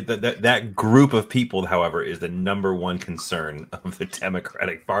that group of people, however, is the number one concern of the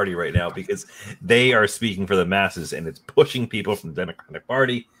Democratic Party right now, because they are speaking for the masses, and it's pushing people from the Democratic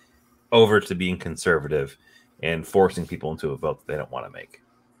Party over to being conservative and forcing people into a vote that they don't want to make.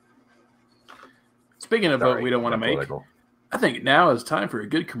 Speaking of vote we don't want to make, I think now is time for a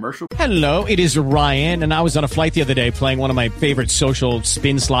good commercial. Hello, it is Ryan, and I was on a flight the other day playing one of my favorite social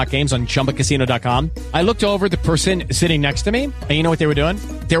spin slot games on ChumbaCasino.com. I looked over at the person sitting next to me, and you know what they were doing?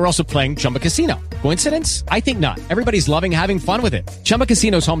 They were also playing Chumba Casino. Coincidence? I think not. Everybody's loving having fun with it. Chumba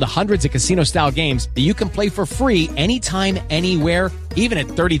Casino is home to hundreds of casino-style games that you can play for free anytime, anywhere, even at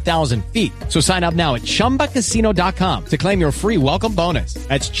 30,000 feet. So sign up now at ChumbaCasino.com to claim your free welcome bonus.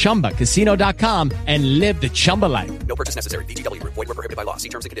 That's ChumbaCasino.com and live the Chumba life. No purchase necessary. VGW. Void where prohibited by law. See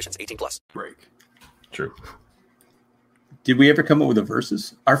terms and conditions. 18+. Break. True. Did we ever come up with a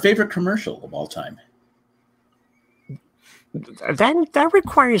versus? Our favorite commercial of all time. that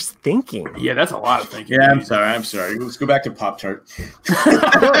requires thinking. Yeah, that's a lot of thinking. Yeah, I'm sorry. Let's go back to Pop-Tart.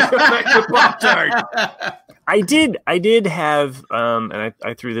 I did have, and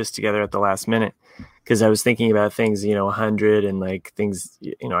I threw this together at the last minute because I was thinking about things, 100 and like things,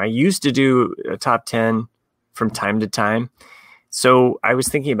 I used to do a top 10 from time to time. So I was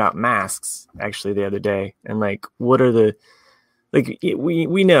thinking about masks actually the other day, and like, what are the, like,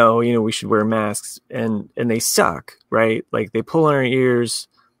 we know, we should wear masks, and they suck, right? Like they pull on our ears,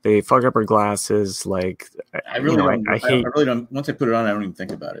 they fog up our glasses. Like I really don't. Once I put it on, I don't even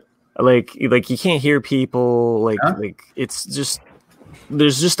think about it. Like you can't hear people. Like it's just,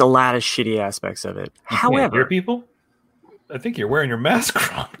 there's just a lot of shitty aspects of it. You However, can't hear people. I think you're wearing your mask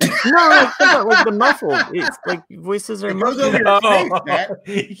wrong. No, like the muffled. It's like voices are muffled. Over your face, Matt.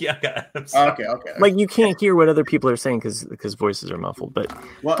 Yeah. Okay. Like you can't hear what other people are saying because voices are muffled. But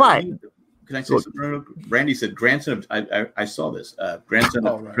can I say something? Randy said grandson of I saw this grandson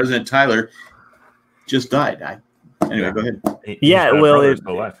of President Tyler just died. Anyway, go ahead. Yeah, well,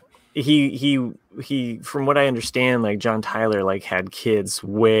 he from what I understand, like John Tyler like had kids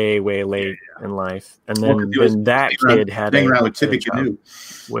way late in life, and then that kid had a child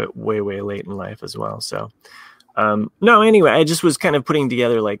way late in life as well. So no, anyway, I just was kind of putting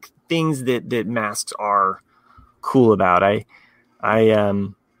together like things that masks are cool about. I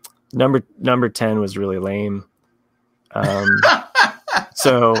number 10 was really lame.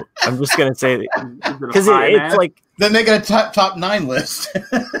 So I'm just gonna say because it's like. Then they got a top 9 list.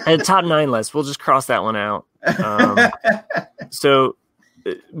 A top 9 list. We'll just cross that one out. So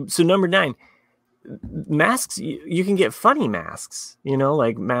number 9, masks. You can get funny masks.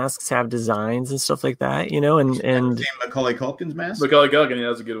 Like masks have designs and stuff like that. And Macaulay Culkin's mask. Macaulay Culkin,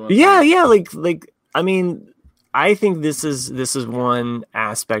 that's a good one. Yeah. Like I mean, I think this is one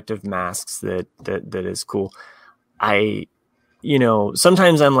aspect of masks that is cool.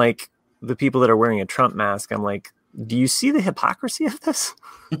 Sometimes I'm like the people that are wearing a Trump mask. I'm like, do you see the hypocrisy of this?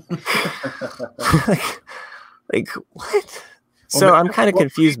 like what? So I'm kind of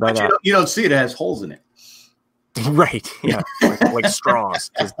confused by that. You don't see it has holes in it. Right. Yeah. like straws,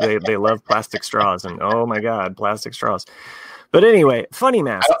 because they love plastic straws, and oh my God, plastic straws. But anyway, funny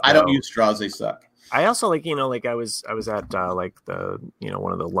mask. I don't use straws. They suck. I also like I was at like the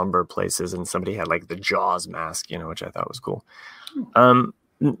one of the lumber places, and somebody had like the Jaws mask, which I thought was cool.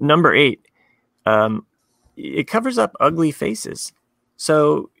 Number 8, it covers up ugly faces,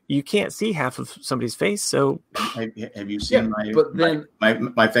 so you can't see half of somebody's face. So have you seen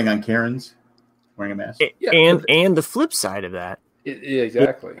my thing on Karen's wearing a mask? And the flip side of that,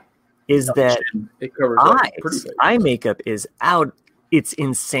 exactly, is that it covers eye makeup is out. It's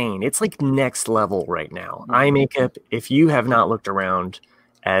insane. It's like next level right now. Eye makeup. If you have not looked around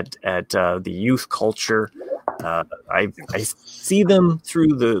at the youth culture, I see them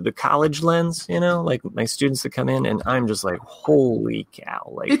through the college lens. Like my students that come in, and I'm just like, holy cow!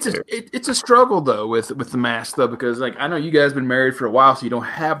 Like it's a struggle though with the mask though, because like I know you guys have been married for a while, so you don't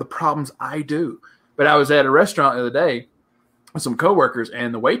have the problems I do. But I was at a restaurant the other day with some coworkers,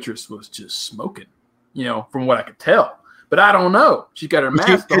 and the waitress was just smoking. From what I could tell. But I don't know. She got her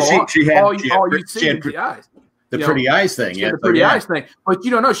mask on. All you see is the eyes. The pretty eyes thing. Yeah, the pretty eyes thing. But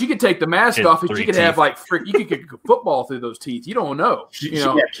you don't know. She could take the mask off, and she could have like you could kick a football through those teeth. You don't know.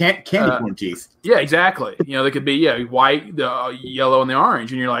 Candy corn teeth. Yeah, exactly. They could be white, the yellow, and the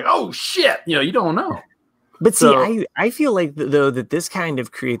orange, and you're like, oh shit. You don't know. But see, I feel like though that this kind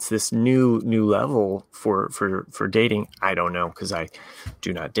of creates this new level for dating. I don't know, because I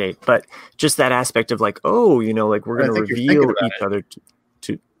do not date, but just that aspect of like, like we're going to reveal each other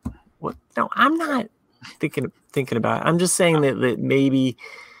to what? No, I'm not thinking about it. I'm just saying that maybe.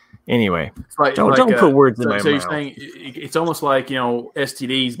 Anyway, don't put words in my mouth. So you're saying it's almost like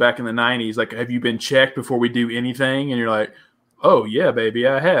STDs back in the 90s. Like, have you been checked before we do anything? And you're like, oh yeah, baby,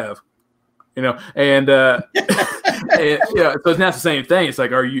 I have. And so it's not the same thing. It's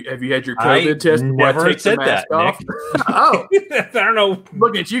like, have you had your COVID test? Never said that, off? Nick. Oh, I don't know.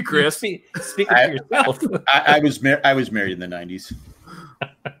 Look at you, Chris. Speaking for yourself. I was married in the 90s.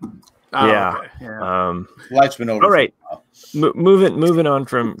 Yeah. Okay. Yeah. Life's been over. All right. Moving on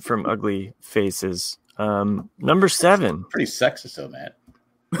from ugly faces. Number 7. Pretty sexist, though, Matt.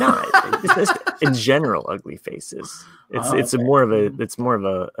 No, it's in general ugly faces. It's more of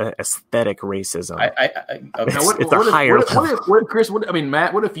a aesthetic racism. It's a higher level. Chris,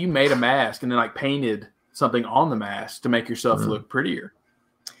 Matt, what if you made a mask and then like painted something on the mask to make yourself look prettier?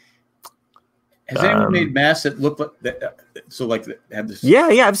 Has anyone made masks that look like that? So like have this? Yeah,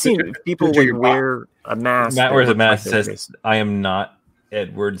 I've seen people wear a mask. Matt wears a mask that says, "I am not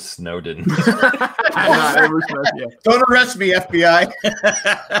Edward Snowden. Don't arrest me, FBI.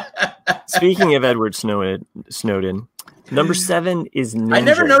 Speaking of Edward Snowden, number 7 is Ninja. I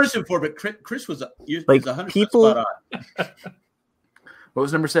never noticed it before, but Chris was like 100% people. spot on. What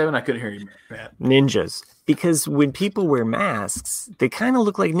was number 7? I couldn't hear you, Matt. Ninjas. Because when people wear masks, they kind of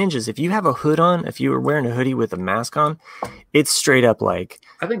look like ninjas. If you have a hood on, if you were wearing a hoodie with a mask on, it's straight up like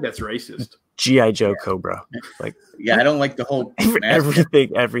I think that's racist. G.I. Joe Cobra. Like, yeah, I don't like the whole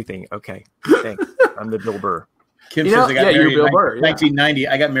everything. Okay, thanks. I'm the Bill Burr. Kim says I got married in 1990.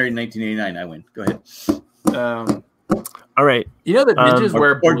 I got married in 1989. I win. Go ahead. All right. You know that ninjas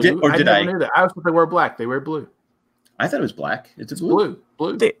wear blue? Or did I? Knew that. I was supposed they wear black. They wear blue. I thought it was black. It's blue.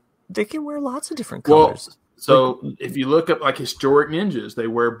 They can wear lots of different colors. Well, so if you look up like historic ninjas, they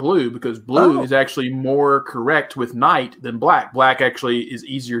wear blue because blue is actually more correct with night than black. Black actually is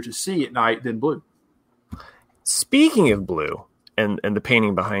easier to see at night than blue. Speaking of blue and the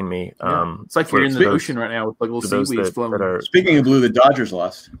painting behind me, it's like you're in the ocean right now with like little seaweeds floating. Speaking of blue, the Dodgers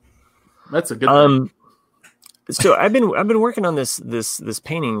lost. That's a good thing. So I've been working on this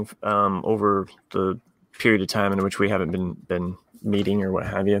painting over the period of time in which we haven't been meeting or what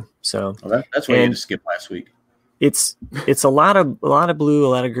have you. So that's why you had to skip last week. It's a lot of blue, a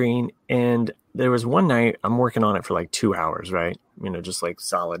lot of green, and there was one night I'm working on it for like 2 hours, right? You know, just like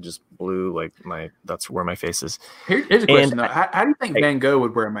solid, just blue, like that's where my face is. Here's a question though. How do you think Van Gogh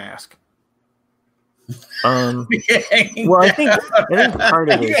would wear a mask? Well, I think part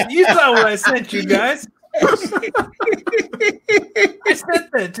of it. You saw what I sent you guys. I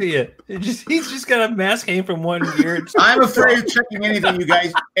sent that to you. He's just got a mask hanging from one ear. I'm afraid of checking anything you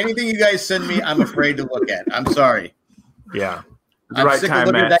guys send me. I'm afraid to look at. I'm sorry. Yeah, the right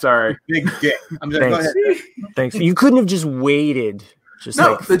time, Matt. Sorry, big dick. Go ahead. Thanks. You couldn't have just waited.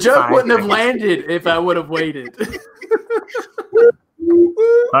 The joke wouldn't have landed if I would have waited.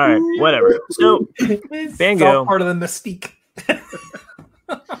 All right, whatever. So Van Gogh, part of the mystique.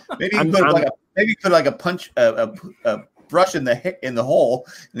 Maybe you put like a punch a brush in the hole,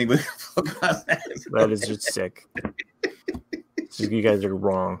 and he would look on that. That is just sick. You guys are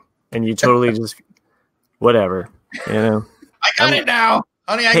wrong, and you totally just whatever. You know. I got it now,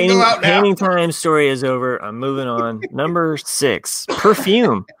 honey. I can go out now. Painting time story is over. I'm moving on. Number 6,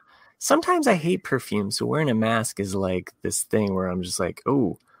 perfume. Sometimes I hate perfume, so wearing a mask is like this thing where I'm just like,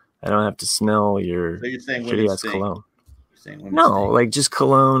 oh, I don't have to smell your shitty ass cologne. No, like just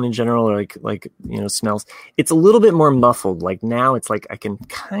cologne in general, or like smells. It's a little bit more muffled. Like now, it's like I can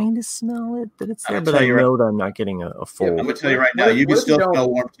kind of smell it that it's there, but I know that I'm not getting a full. I'm gonna tell you right now, you can still smell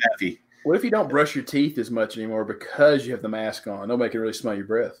warm taffy. What if you don't brush your teeth as much anymore because you have the mask on? Nobody can really smell your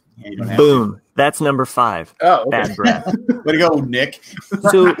breath. Yeah, boom. That's number 5. Oh, okay. Bad breath. Way to go, Nick.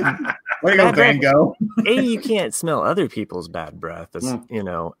 So, way to go, Van Gogh. You can't smell other people's bad breath. That's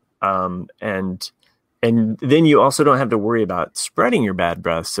and then you also don't have to worry about spreading your bad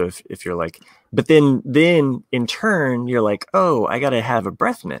breath. So if you're like, but then in turn you're like, oh, I got to have a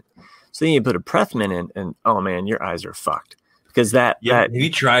breath mint. So then you put a breath mint in, and oh man, your eyes are fucked. Because that have you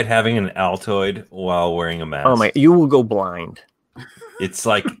tried having an Altoid while wearing a mask? Oh my, you will go blind. It's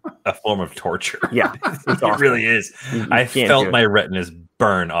like a form of torture. Yeah, it really is. I felt my retinas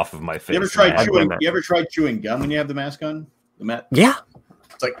burn off of my face. You ever tried chewing gum when you have the mask on? Yeah.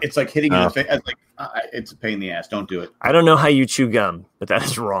 It's like hitting you in the face. It's a pain in the ass. Don't do it. I don't know how you chew gum, but that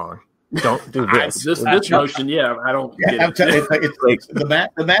is wrong. Don't do this. this motion, I don't get it. It's like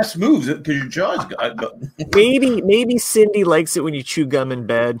the mask moves because your jaw's maybe Cindy likes it when you chew gum in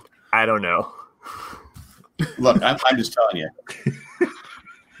bed. I don't know. Look, I'm just telling you.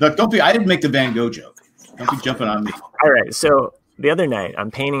 Look, I didn't make the Van Gogh joke. Don't be jumping on me. All right. So the other night,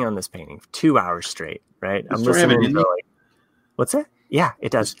 I'm painting on this painting for 2 hours straight. Right. I'm listening to what's that? Yeah,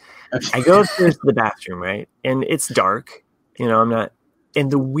 it does. I go upstairs to the bathroom, right, and it's dark. I'm not. And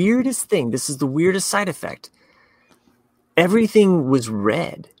the weirdest thing, this is the weirdest side effect. Everything was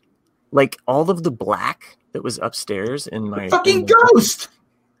red. Like all of the black that was upstairs in my fucking ghost.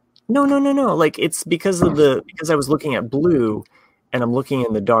 No. Like it's because I was looking at blue and I'm looking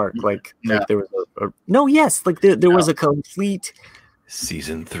in the dark. Like there was there was a complete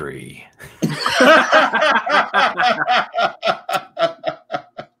season 3.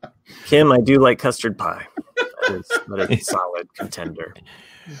 Kim, I do like custard pie. That is a solid contender.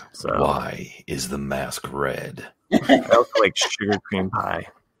 So why is the mask red? I also like sugar cream pie.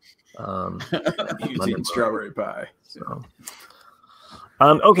 Eating strawberry pie. So.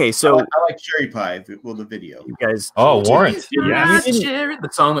 Okay, so I like cherry pie. Well, the video. You guys. Oh, Warrant. Yeah, the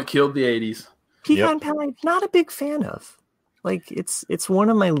song that killed the 80s. Pecan pie, not a big fan of. Like it's one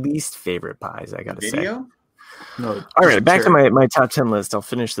of my least favorite pies. I gotta say. No. All right, back to my top 10 list. I'll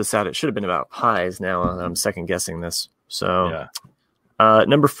finish this out. It should have been about pies. Now I'm second guessing this. So,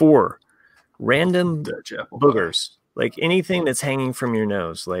 number 4, random boogers. Like anything that's hanging from your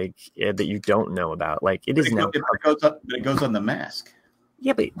nose, like that you don't know about. Like it is now. It goes on the mask.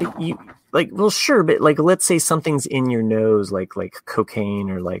 Yeah, but you like, well, sure, but like, let's say something's in your nose, like cocaine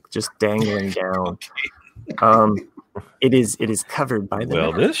or like just dangling down. It is covered by the.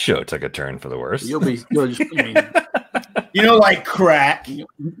 Well, this show took a turn for the worse. You'll just, like crack. You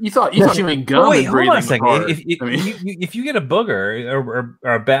thought you mean gum. Wait, and hold on a breathing second. hard. If you get a booger or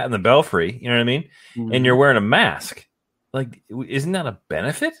a bat in the belfry, you know what I mean, and you're wearing a mask, like, isn't that a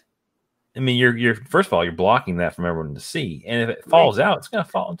benefit? I mean, you're first of all, you're blocking that from everyone to see, and if it falls out, it's going to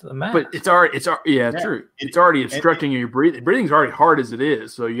fall into the mask. But it's true. It's already obstructing your breathing. Breathing's already hard as it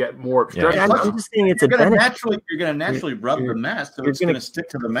is, so you got more obstruction. Yeah, I'm just saying it's a benefit. You're going to naturally rub the mask, so it's going to stick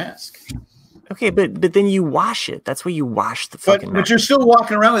to the mask. Okay, but then you wash it. That's why you wash the fucking mask. But you're still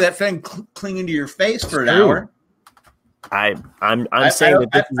walking around with that thing clinging to your face for an hour. I'm saying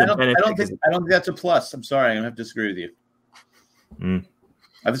that this is a benefit. I don't think that's a plus. I'm sorry, I'm going to have to disagree with you.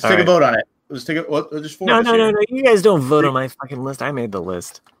 Let's All take right. a vote on it. Let's take just four. No. You guys don't vote on my fucking list. I made the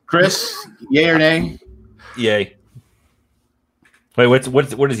list. Chris, yay or nay? Yay. Wait, what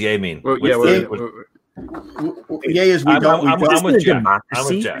does yay mean? Well, yay is we don't. I'm with Jack.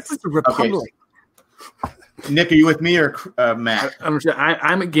 Democracy. This is a republic. Okay. Nick, are you with me or Matt?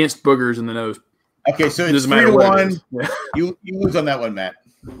 I'm against boogers in the nose. Okay, so it's Doesn't matter 3-1. Yeah. You lose on that one, Matt.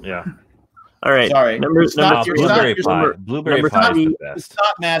 Yeah. All right. Sorry. Blueberry pie. Blueberry pie is the best. The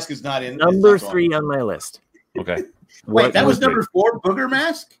stop mask is not in. Number 3 on my list. Okay. Wait, that was number 4, booger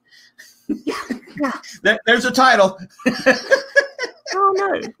mask? Yeah. There's a title.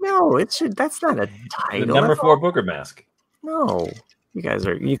 No, it should. That's not a title. The number 4 booger mask. No,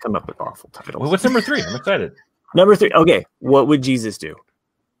 you come up with awful titles. Well, what's number 3? I'm excited. Number 3. Okay, what would Jesus do?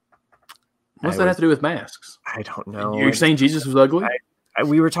 What's that have to do with masks? I don't know. You're saying Jesus was ugly?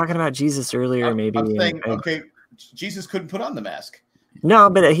 We were talking about Jesus earlier, maybe. I'm saying, okay, Jesus couldn't put on the mask. No,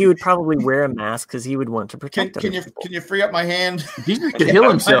 but he would probably wear a mask because he would want to protect Can you free up my hand? Jesus could heal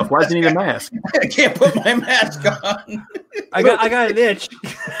himself. Why does he need a mask? I can't put my mask on. I got an itch.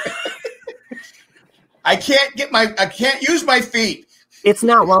 I can't use my feet. It's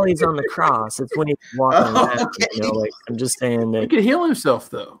not while he's on the cross. It's when he's walking around. Okay. I'm just saying that He could heal himself,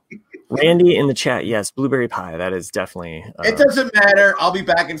 though. Randy in the chat, yes, blueberry pie. That is definitely. It doesn't matter. I'll be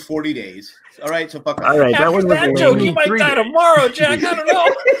back in 40 days. All right, so fuck off. All right, that was that joke. You might die tomorrow, Jack. I don't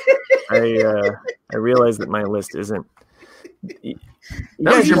know. I realize that my list isn't. You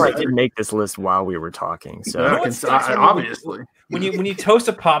guys didn't make this list while we were talking, so obviously. When you toast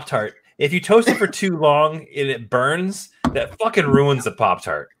a Pop-Tart, if you toast it for too long and it burns, that fucking ruins the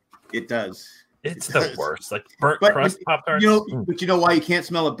Pop-Tart. It does. It's the worst. Like burnt crust Pop-Tarts. But you know why you can't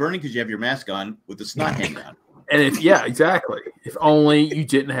smell it burning? Because you have your mask on with the snot hanging on. And exactly. If only you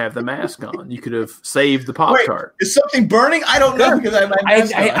didn't have the mask on, you could have saved the Pop-Tart. Is something burning? I don't know because I have my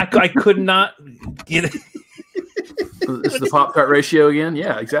mask on. I could not get it. This is the Pop-Tart ratio again?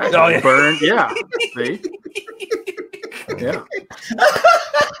 Yeah, exactly. Oh, yeah. Burn. Yeah. See? Yeah.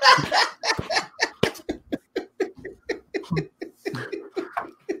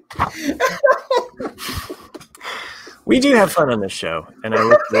 we do have fun on this show, and I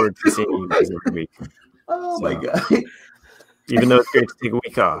look forward to seeing you guys every week. Oh my god! Even though it's great to take a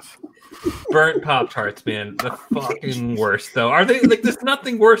week off. Burnt Pop-Tarts, man, the fucking worst. Though, are they like? There's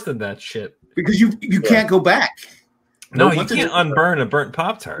nothing worse than that shit. Because you can't go back. No, you can't unburn a burnt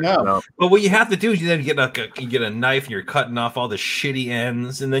Pop-Tart. No. But what you have to do is you then get a knife and you're cutting off all the shitty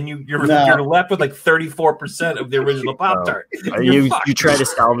ends, and then you're left with like 34% of the original Pop-Tart. You try to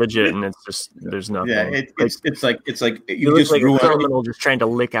salvage it, and it's just there's nothing. Yeah, it's like you just like a criminal just trying to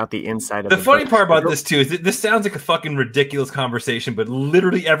lick out the inside of the funny part about this too is that this sounds like a fucking ridiculous conversation, but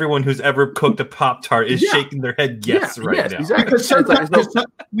literally everyone who's ever cooked a Pop-Tart is shaking their head yes right now. Exactly.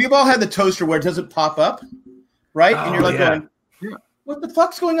 We've all had the toaster where it doesn't pop up. Right? And you're like going, what the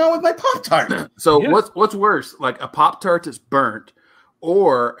fuck's going on with my Pop-Tart? So what's worse, like a Pop-Tart that's burnt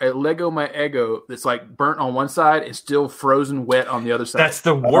or a Lego My Eggo that's like burnt on one side and still frozen wet on the other side? That's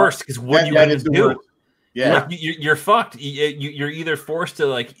the worst because what you want to do. Worst. Yeah. Like, you're fucked. You're either forced to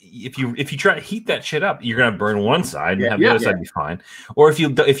like if you try to heat that shit up, you're gonna burn one side and have the other side be fine. Or if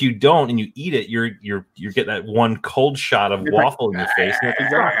you don't and you eat it, you're get that one cold shot of waffle in your face.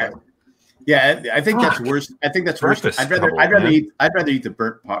 Exactly. Yeah, I think that's worse. I think that's worse. I'd rather eat the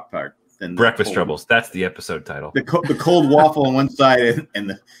burnt Pop-Tart than breakfast troubles. That's the episode title. The cold waffle on one side and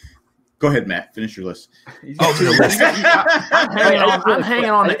the Go ahead, Matt. Finish your list. I'm hanging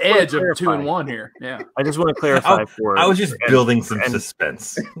on the edge of 2 and 1 here. Yeah. I just want to clarify I was just building some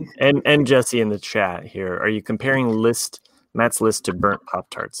suspense. And Jesse in the chat here. Are you comparing Matt's list to burnt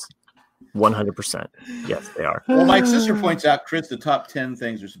Pop-Tarts? 100%. Yes, they are. Well, my sister points out, Chris, the top 10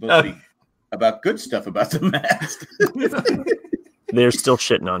 things are supposed to be about good stuff about the mask. They're still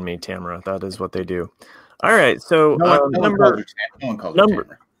shitting on me, Tamara. That is what they do. All right, so no one calls her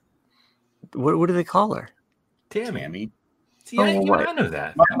Tamara. What do they call her? Tammy. See, I know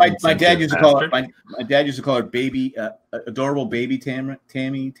that. My dad used to call her. My dad used to call her baby, adorable baby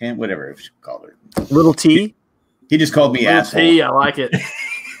Tammy, whatever she called her. Little T. He just called me asshole. T, I like it.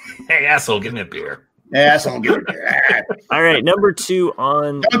 Hey, asshole, give me a beer. Hey, asshole, give me a beer. All right, number 2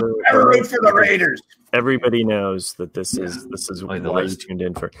 on. Don't ever root for the Raiders. Everybody knows that this is why you tuned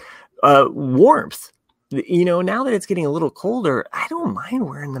in for warmth. Now that it's getting a little colder, I don't mind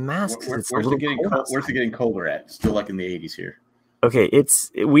wearing the mask. Where's it getting colder at? Still like in the 80s here. Okay,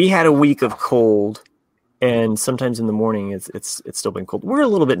 we had a week of cold, and sometimes in the morning it's still been cold. We're a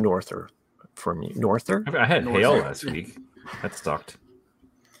little bit norther from you. Norther? I had hail last week. That sucked.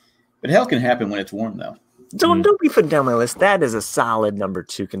 But hail can happen when it's warm, though. Don't be putting down my list. That is a solid number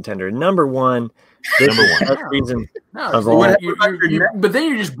 2 contender. Number 1. Reason of all. But then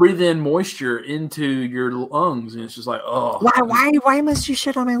you're just breathing in moisture into your lungs, and it's just like, oh. Why must you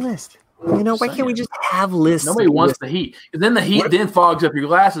shit on my list? Why can't we just have lists? Nobody wants the heat. And then the heat then fogs up your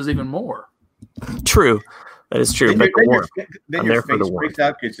glasses even more. True. That is true. Then your for the face breaks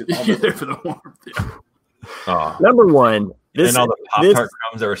out because it's all You're there for the warmth. Yeah. Oh. Number 1. And all the Pop-Tart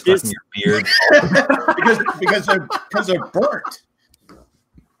crumbs that were stuck in your beard. because they're burnt.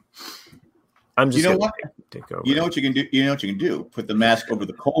 I'm just. You know what? You know what you can do. You know what you can do. Put the mask over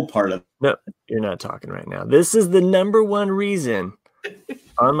the cold part of. No, you're not talking right now. This is the number 1 reason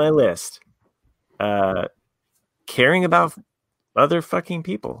on my list. Caring about other fucking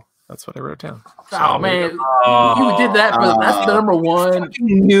people. That's what I wrote down. Oh man, you did that. That's the number 1.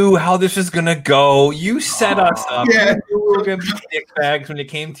 You knew how this was gonna go. You set us up. Yeah. You knew we were gonna be dick bags when it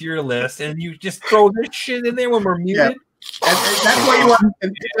came to your list, and you just throw this shit in there when we're muted. Yeah. And that's what you want.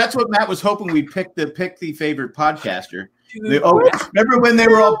 That's what Matt was hoping we'd pick the favorite podcaster. Remember when they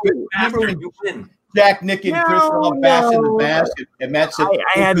were all? Remember when Jack, Nick, and Chris were all bashing the mask, and Matt said,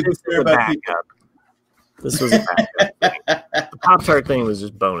 "I had this as a backup." This was a backup. The Pop-Tart thing was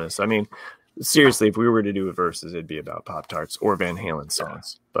just bonus. I mean, seriously, if we were to do a versus, it'd be about Pop-Tarts or Van Halen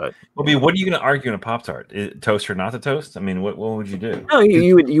songs. But what are you going to argue in a Pop-Tart? Toast or not to toast? I mean, what would you do? No,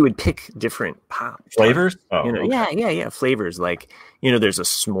 you would pick different pop flavors. Okay. Yeah, flavors. Like there's a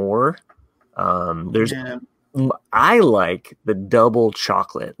s'more. I like the double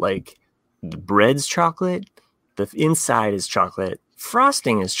chocolate. Like the bread's chocolate, the inside is chocolate,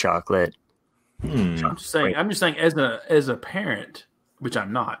 frosting is chocolate. I'm just saying, as a parent, which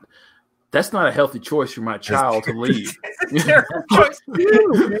I'm not, that's not a healthy choice for my child to leave. You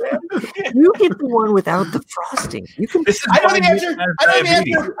get the one without the frosting. You can. I know the answer.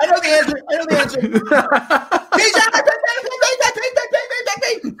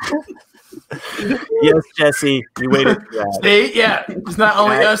 Yes, Jesse, you waited for that. See, yeah, it's not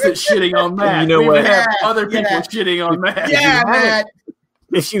only us that's shitting on Matt. You know what? Have other people shitting on Matt. Yeah, Matt.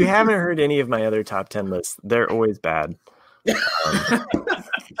 If you haven't heard any of my other top 10 lists, they're always bad.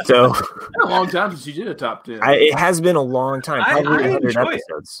 So it's been a long time since you did a top 10. It has been a long time. Probably 100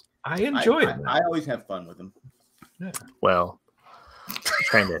 episodes. I enjoy it. I always have fun with them. Yeah. Well,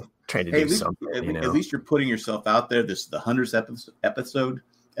 trying to do something. At least you're putting yourself out there. This is the 100th episode.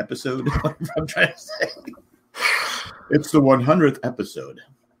 I'm trying to say. It's the 100th episode.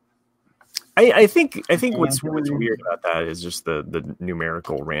 I think what's weird about that is just the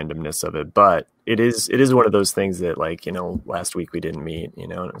numerical randomness of it, but it is one of those things that, like, last week we didn't meet,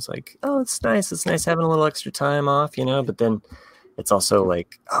 and it was like, oh, it's nice having a little extra time off, but then it's also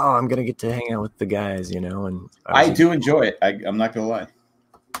like, oh, I'm gonna get to hang out with the guys, and I do enjoy it. I'm not gonna lie.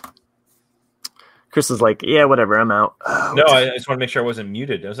 Chris is like, yeah, whatever, I'm out. No, I just want to make sure I wasn't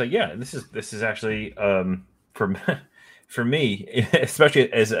muted. I was like, yeah, this is actually for me,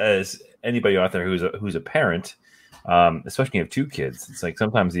 especially as anybody out there who's a parent, especially when you have 2 kids. It's like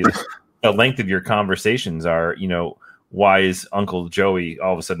sometimes the length of your conversations are, why is Uncle Joey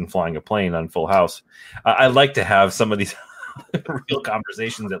all of a sudden flying a plane on Full House? I like to have some of these real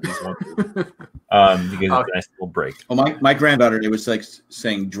conversations at least once, because it's a nice little break. Well, my granddaughter, it was like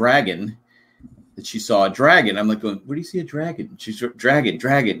saying dragon, that she saw a dragon. I'm like going, where do you see a dragon? She's dragon,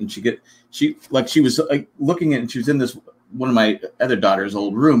 and she was like looking at it, and she was in this one of my other daughter's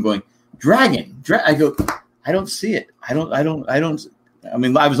old room going, dragon. I go, I don't see it. I don't I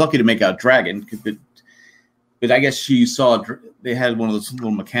mean, I was lucky to make out Dragon, but I guess she saw they had one of those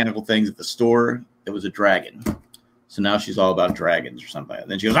little mechanical things at the store that was a dragon. So now she's all about dragons or something. And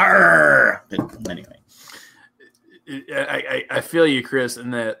then she goes, "Arr!" But anyway. I feel you, Chris,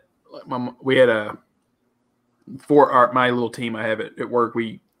 in that we had my little team I have at work.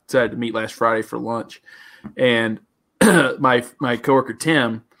 We decided to meet last Friday for lunch, and my coworker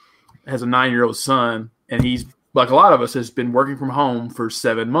Tim has a 9-year-old son, and he's like a lot of us has been working from home for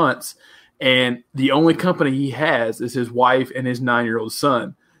 7 months, and the only company he has is his wife and his 9-year-old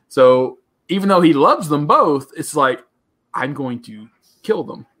son. So even though he loves them both, it's like I'm going to kill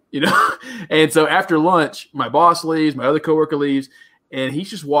them. And so after lunch, my boss leaves, my other coworker leaves, and he's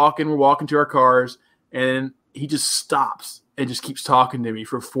just walking. We're walking to our cars, and he just stops and just keeps talking to me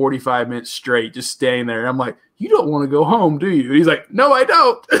for 45 minutes straight, just staying there. And I'm like, "You don't want to go home, do you?" And he's like, "No, I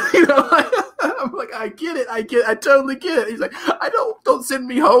don't." I'm like, "I get it. I totally get it." He's like, don't send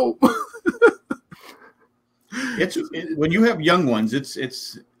me home." When you have young ones,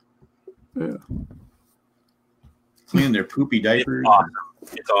 it's cleaning their poopy diapers.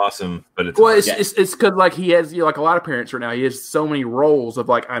 It's awesome, but it's because like he has like a lot of parents right now. He has so many roles of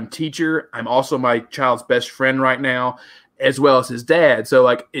like I'm teacher, I'm also my child's best friend right now, as well as his dad. So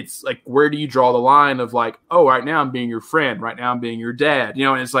like it's like where do you draw the line of like, oh, right now I'm being your friend, right now I'm being your dad,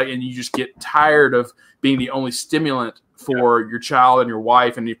 and it's like, and you just get tired of being the only stimulant for your child and your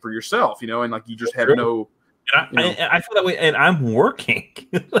wife and for yourself, and like you just have no. And I feel that way, and I'm working.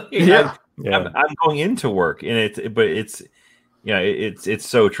 I'm going into work, and it's. Yeah, it's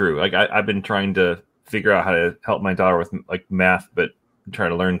so true. Like I've been trying to figure out how to help my daughter with like math, but try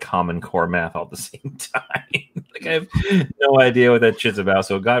to learn Common Core math all at the same time. Like I have no idea what that shit's about.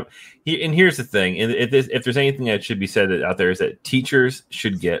 So and here's the thing: if there's anything that should be said out there, is that teachers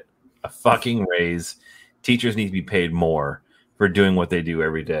should get a fucking raise. Teachers need to be paid more for doing what they do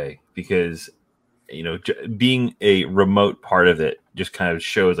every day, because being a remote part of it just kind of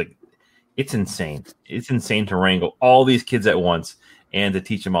shows like. It's insane. It's insane to wrangle all these kids at once and to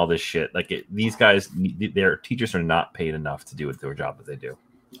teach them all this shit. Like these guys, their teachers are not paid enough to do their job that they do.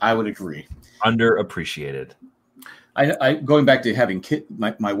 I would agree. Underappreciated. I going back to having kids.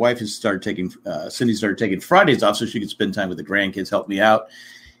 My wife has started taking. Cindy started taking Fridays off so she could spend time with the grandkids, help me out,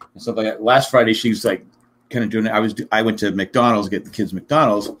 and stuff like that. Last Friday she was like kind of doing it. I went to McDonald's to get the kids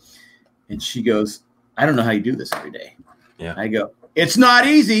McDonald's, and she goes, "I don't know how you do this every day." Yeah. I go, "It's not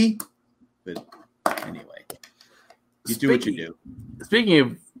easy." But anyway, you do what you do. Speaking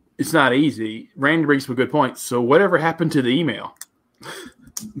of, it's not easy. Randy brings some good points. So whatever happened to the email?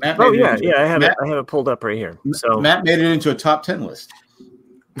 I have it pulled up right here. So Matt made it into a top 10 list.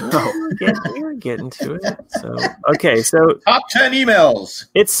 We're getting to it. So okay, so top 10 emails.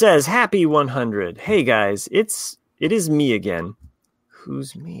 It says happy 100. Hey guys, it is me again.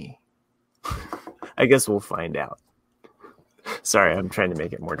 Who's me? I guess we'll find out. Sorry, I'm trying to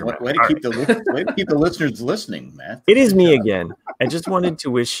make it more dramatic. Way to keep the listeners listening, Matt. It is me again. I just wanted to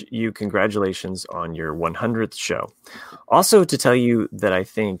wish you congratulations on your 100th show. Also to tell you that I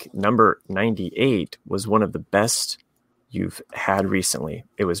think number 98 was one of the best you've had recently.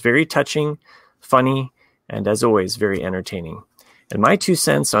 It was very touching, funny, and as always, very entertaining. And my 2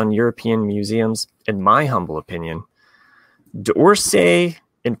 cents on European museums, in my humble opinion, d'Orsay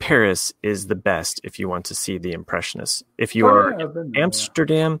in Paris is the best if you want to see the Impressionists. If you are in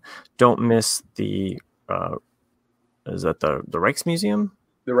Amsterdam, don't miss the is that the Rijksmuseum?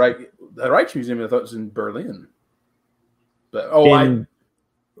 The Rijksmuseum, I thought it was in Berlin. But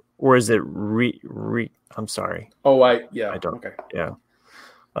or is it I'm sorry. I don't. Okay. Yeah.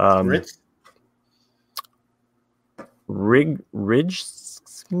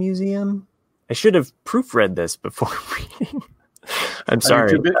 Rijksmuseum. I should have proofread this before reading. I'm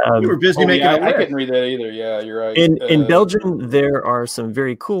sorry. You were busy making it. I couldn't read that either. Yeah, you're right. In Belgium, there are some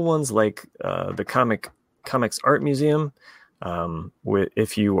very cool ones like the Comics Art Museum.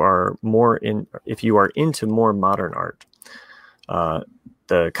 If you are into more modern art,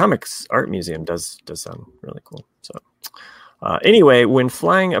 the Comics Art Museum does sound really cool. So anyway, when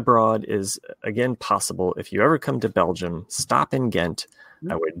flying abroad is again possible, if you ever come to Belgium, stop in Ghent.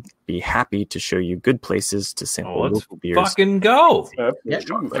 I would be happy to show you good places to sample local beers. Fucking go!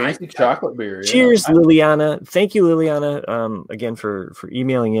 Fancy chocolate beer. Yeah. Cheers, Liliana. Thank you, Liliana, again for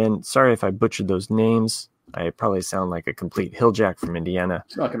emailing in. Sorry if I butchered those names. I probably sound like a complete hilljack from Indiana.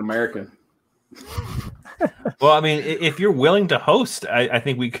 It's like an American. Well, I mean, if you're willing to host, I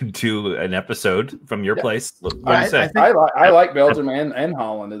think we could do an episode from your place. What do you say? I like Belgium and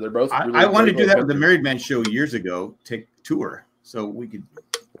Holland. They're both. Really I wanted to do that with the Married Man show years ago. Take tour. So we could.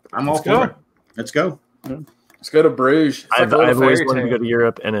 I'm all for it. Let's go. Let's go to Bruges. I've always wanted to go to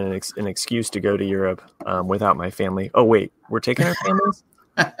Europe, and an excuse to go to Europe without my family. Oh wait, we're taking our families.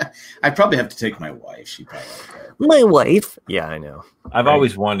 I probably have to take my wife. She probably my wife. Yeah, I know. I've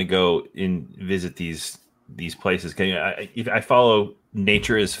always wanted to go and visit these places. I follow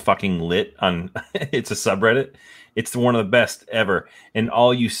Nature is Fucking Lit on it's a subreddit. It's one of the best ever, and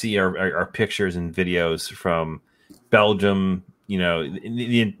all you see are pictures and videos from Belgium. You know,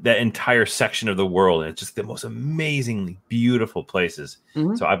 that entire section of the world, and it's just the most amazingly beautiful places.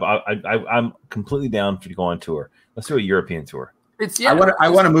 Mm-hmm. So I'm completely down to go on tour. Let's do a European tour. I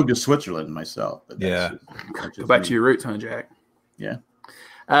want to move to Switzerland myself. But that's go back to your roots, huh, Jack? Yeah.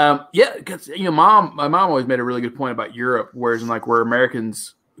 Because my mom always made a really good point about Europe, whereas we're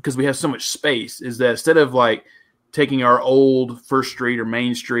Americans, because we have so much space, is that instead of taking our old First Street or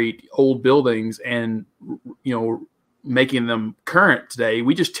Main Street old buildings and making them current today,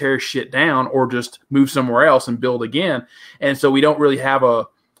 we just tear shit down or just move somewhere else and build again. And so we don't really have a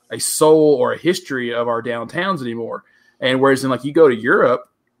soul or a history of our downtowns anymore. And whereas you go to Europe,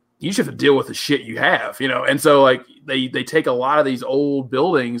 you just have to deal with the shit you have, And so they take a lot of these old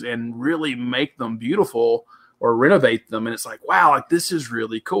buildings and really make them beautiful or renovate them. And it's wow, this is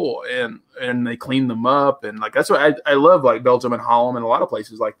really cool. And they clean them up. And that's what I love, Belgium and Holland and a lot of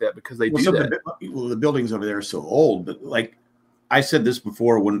places like that, because they do that. The buildings over there are so old, but I said this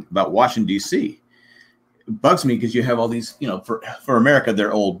before about Washington, D.C. It bugs me because you have all these, for America,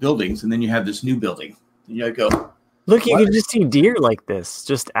 they're old buildings. And then you have this new building. And you go, look, you can just see deer like this,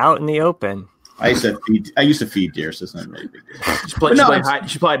 just out in the open. I used to feed deer, so it's not really big deal. You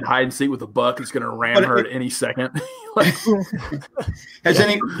should play hide and seek with a buck. It's going to ram her at any second.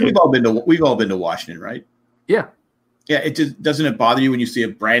 We've all been to Washington, right? Yeah. Yeah. Doesn't it bother you when you see a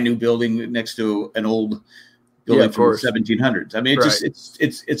brand new building next to an old building from the 1700s? I mean,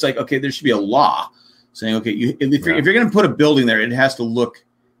 it's like, okay, there should be a law saying, okay, if you're going to put a building there, it has to look.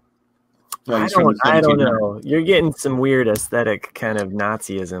 I don't know. You're getting some weird aesthetic kind of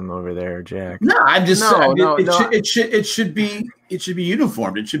Nazism over there, Jack. No, I'm just saying it should be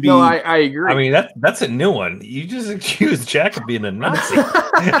uniformed. It should be. No, I agree. I mean that's a new one. You just accused Jack of being a Nazi.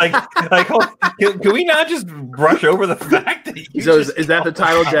 Can we not just brush over the fact that? Is that the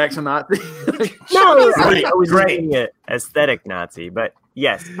title, Jackson Nazi? No, I was making it aesthetic Nazi, but.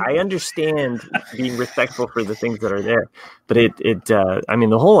 Yes, I understand being respectful for the things that are there, but I mean,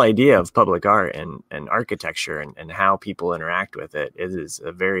 the whole idea of public art and architecture and how people interact with it is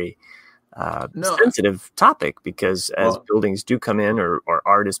a very sensitive topic, because as buildings do come in or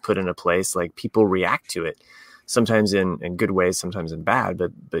art is put in a place, people react to it, sometimes in good ways, sometimes in bad,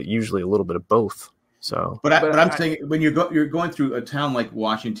 but usually a little bit of both. So, but I'm saying when you're going through a town like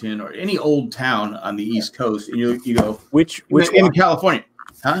Washington or any old town on the East Coast, and you go which in California,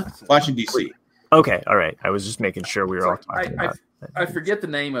 huh? Washington D.C. Okay, all right. I was just making sure we were all talking about. I forget the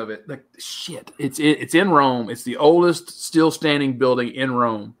name of it. It's in Rome. It's the oldest still standing building in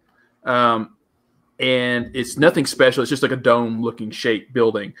Rome, and it's nothing special. It's just a dome looking shaped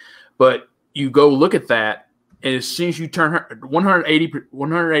building, but you go look at that. And as soon as you turn 180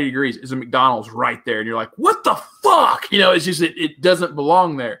 degrees, is a McDonald's right there. And you're like, what the fuck? It's just, it doesn't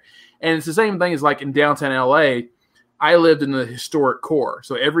belong there. And it's the same thing as in downtown LA. I lived in the historic core.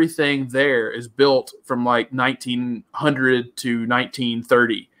 So everything there is built from 1900 to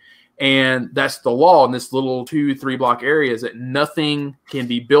 1930. And that's the law in this little 2-3 block area, is that nothing can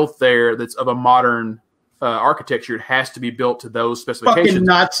be built there that's of a modern architecture. It has to be built to those specifications. Fucking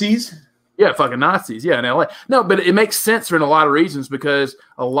Nazis. Yeah, fucking Nazis. Yeah, in LA. No, but it makes sense for in a lot of reasons, because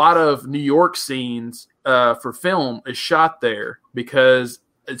a lot of New York scenes for film is shot there because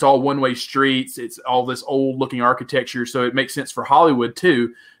it's all one-way streets. It's all this old-looking architecture, so it makes sense for Hollywood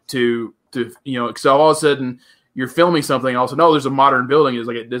too. Because all of a sudden you're filming something, and all of a sudden, there's a modern building. It's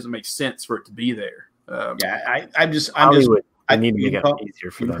it doesn't make sense for it to be there. I'm just. I need to make it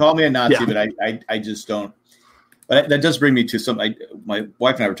easier for them. You can call me a Nazi, but I just don't. But that does bring me to something. My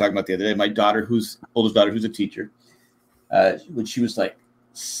wife and I were talking about the other day. My oldest daughter, who's a teacher, when she was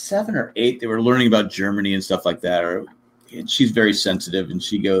 7 or 8, they were learning about Germany and stuff like that. And she's very sensitive, and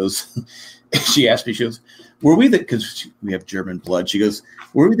she goes, she asked me, she goes, "Were we because we have German blood?" She goes,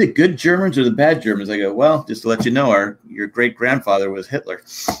 "Were we the good Germans or the bad Germans?" I go, "Well, just to let you know, your great grandfather was Hitler."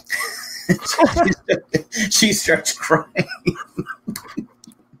 She starts crying.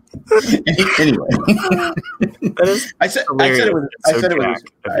 Anyway, I said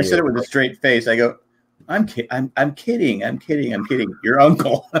it with a straight face. I go, I'm kidding. Your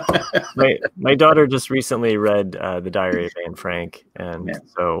uncle. my daughter just recently read The Diary of Anne Frank, and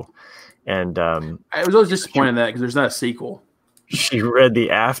I was always disappointed in that because there's not a sequel. she read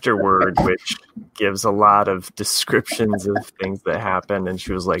the afterword, which gives a lot of descriptions of things that happened, and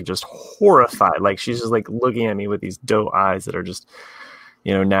she was like just horrified. Like she's just like looking at me with these doe eyes that are just,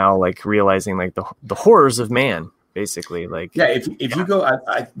 now like realizing like the horrors of man, basically. Like if you go,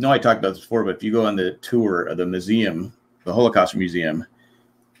 I know I talked about this before, but if you go on the tour of the museum, the Holocaust Museum,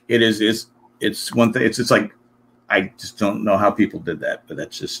 it's one thing. It's just like I just don't know how people did that, but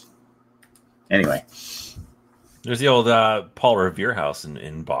that's just anyway. There's the old Paul Revere house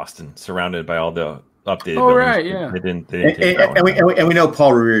in Boston, surrounded by all the updated. Oh, buildings. right, yeah. They didn't take that one. And we know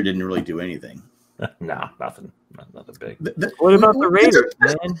Paul Revere didn't really do anything. No, nothing big. What about the Raiders,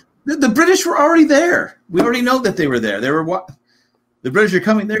 man? The British were already there. We already know that they were there. They were what? The British are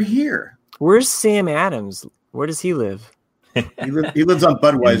coming. They're here. Where's Sam Adams? Where does he live? He lives on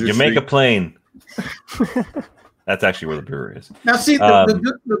Budweiser Jamaica Street. Plain. That's actually where the brewery is. Now, see,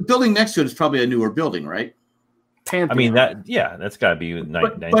 the building next to it is probably a newer building, right? Pantheon. I mean that's got to be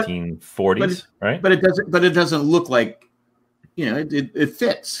 1940s, right? But it doesn't look like, it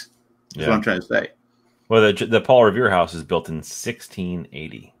fits. That's what I'm trying to say. Well, the Paul Revere house is built in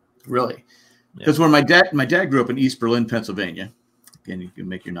 1680. Really? Because when my dad grew up in East Berlin, Pennsylvania. Again, you can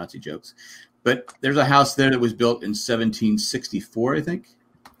make your Nazi jokes, but there's a house there that was built in 1764, I think.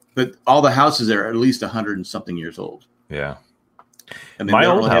 But all the houses there are at least 100 and something years old. Yeah. And my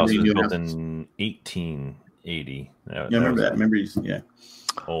old house was built in 1880. I remember that. I remember,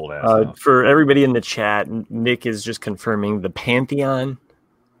 old ass. For everybody in the chat, Nick is just confirming the Pantheon,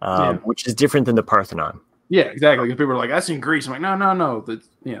 which is different than the Parthenon. Yeah, exactly. Because people are like, "That's in Greece." I'm like, no. The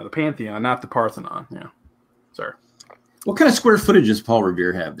Pantheon, not the Parthenon. Yeah, sorry. What kind of square footage does Paul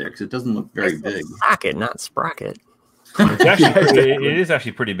Revere have there? Because it doesn't look very big. Socket, not sprocket. It's actually it is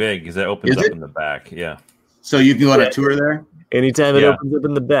actually pretty big because it opens up in the back. Yeah. So you can go on a tour there? Anytime it opens up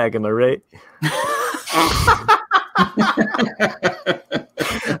in the back, am I right? I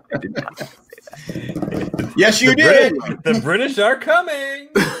did not say that. Yes, you did. The British are coming.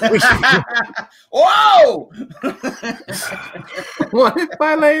 Whoa! What if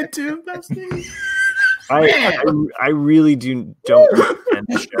I lay it to investing? I really don't understand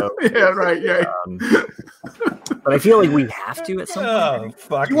the show. Yeah, right. Yeah. But I feel like we have to at some point. Oh,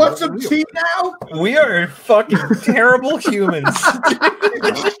 fuck. You want some tea now? We are fucking terrible humans.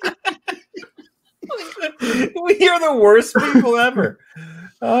 We are the worst people ever.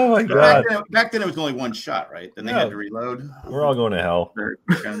 Oh my god! Back then it was only one shot, right? Then they had to reload. We're all going to hell.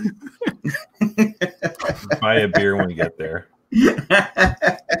 Buy a beer when we get there.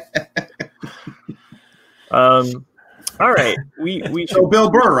 All right. We should. So Bill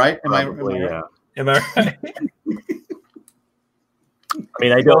Burr, right? Am I right? Am I right? I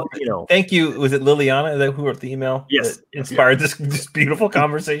mean, I don't. Thank you. Was it Liliana? Is that who wrote the email? Yes. That inspired this beautiful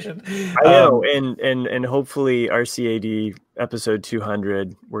conversation. I know, and hopefully RCAD episode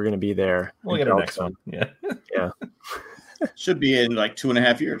 200, we're going to be there. We'll get our next one. Yeah. Yeah. Should be in like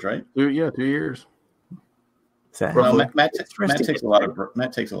 2.5 years, right? 2 years. Well, Matt takes a lot of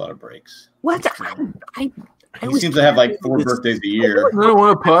breaks. What? He seems to have like 4 birthdays a year. I don't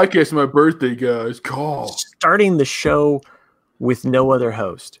want a podcast my birthday, guys. Call. Starting the show with no other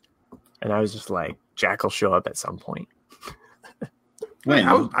host. And I was just like, Jack will show up at some point. When?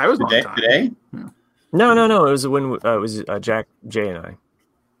 I was today? No. It was when it was Jack, Jay, and I.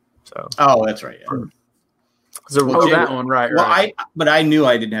 So. Oh, that's right. Yeah. So Jay, that one, right? Well, right. But I knew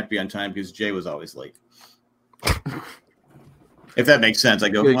I didn't have to be on time because Jay was always late. If that makes sense, I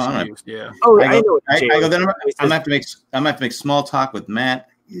go. Yeah. Oh, I know. I go. Then I'm gonna have to make small talk with Matt.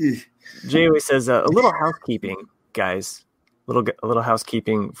 Jay always says a little housekeeping, guys. A little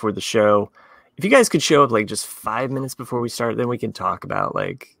housekeeping for the show. If you guys could show up like just 5 minutes before we start, then we can talk about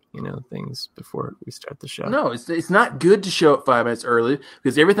things before we start the show. No, it's not good to show up 5 minutes early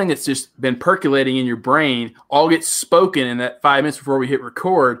because everything that's just been percolating in your brain all gets spoken in that 5 minutes before we hit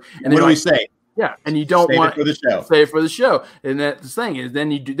record. And what do we say? Yeah, and you don't want to say it for the show. And that's the thing is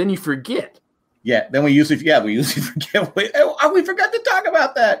then you forget. Yeah, then we usually forget. We forgot to talk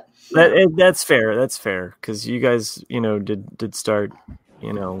about that. That's fair. That's fair because you guys, did start.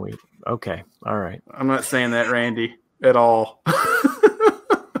 Okay, all right. I'm not saying that, Randy, at all. What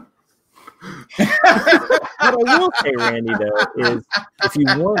I will say, Randy, though, is if you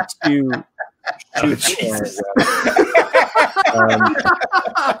want to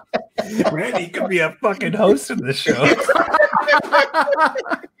Randy could be a fucking host of the show.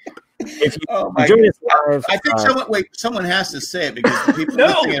 If you join us live, I think someone has to say it because the people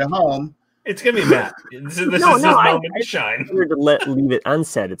listening at home It's gonna be Matt. This is his moment to shine. To leave it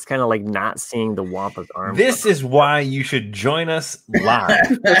unsaid. It's kind of like not seeing the Wampa's arm. This is why you should join us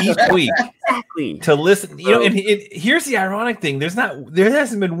live each week. Exactly. To listen. You know, and here's the ironic thing: there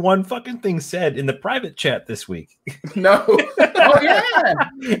hasn't been one fucking thing said in the private chat this week. No. Oh yeah,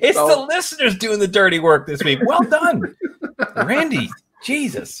 it's the listeners doing the dirty work this week. Well done, Randy.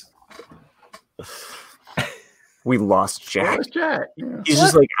 Jesus. We lost Jack. Yeah. He's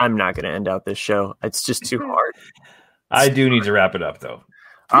just like, I'm not going to end out this show. It's just too hard. I do need to wrap it up, though.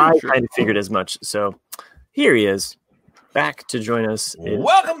 I kind of figured as much. So here he is, back to join us.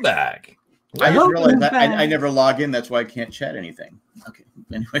 Welcome back. I just realized that I never log in. That's why I can't chat anything. Okay.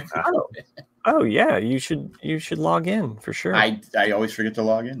 Anyway. Oh yeah, you should log in for sure. I always forget to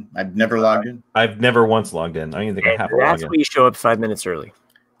log in. I've never logged in. I've never once logged in. I don't even think I have to log in. That's where you show up 5 minutes early.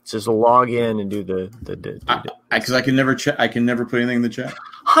 Just log in and do the because I can never check. I can never put anything in the chat.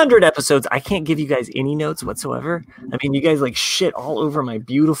 100 episodes. I can't give you guys any notes whatsoever. I mean, you guys like shit all over my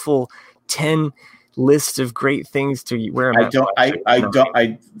beautiful 10 list of great things to wear. I don't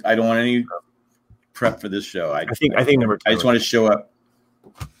want any prep for this show. I think number 2. I just want to show up.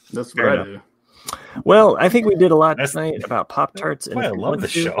 That's what I do. Well, I think we did a lot tonight about Pop-Tarts. And I love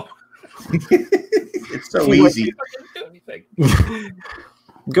this show. It's so easy.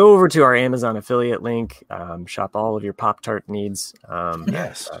 Go over to our Amazon affiliate link. Shop all of your Pop-Tart needs.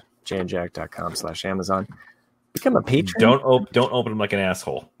 Yes. janjack.com/Amazon. Become a patron. Don't open them like an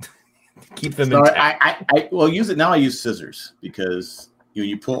asshole. Keep them So intact. I use it now. I use scissors because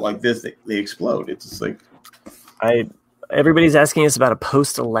you pull it like this, they explode. It's just like everybody's asking us about a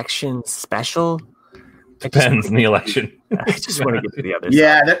post-election special. Depends on the election. I just want to get to the other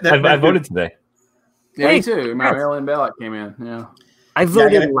side. Yeah, I voted today. Yeah, me too. My mail-in ballot came in. Yeah. I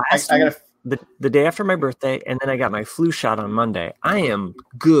voted last week, the day after my birthday, and then I got my flu shot on Monday. I am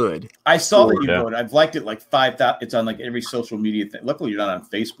good. I saw that you voted. I've liked it like 5,000. It's on like every social media thing. Luckily, you're not on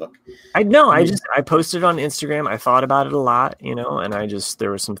Facebook. I know. I posted on Instagram. I thought about it a lot, and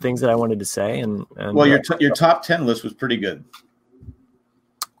there were some things that I wanted to say. And well, your top 10 list was pretty good.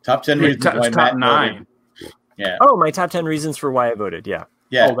 Top 10 reasons why top Matt 9. Voted. Yeah. Oh, my top 10 reasons for why I voted. Yeah.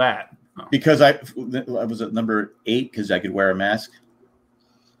 Yeah. Oh, that. Oh. Because I was at number 8 because I could wear a mask.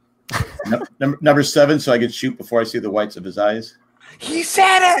 Number 7, so I could shoot before I see the whites of his eyes. He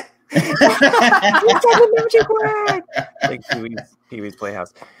said it. He said the magic word. Like Pee-wee's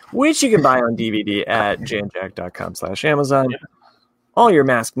Playhouse, which you can buy on DVD at janjack.com/Amazon. Yeah. All your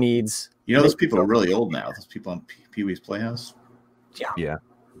mask needs. You know, those people are really old now. Those people on Pee-wee's Playhouse. Yeah.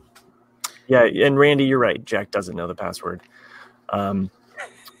 Yeah, and Randy, you're right. Jack doesn't know the password.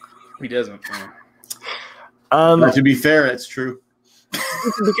 He doesn't. To be fair, it's true.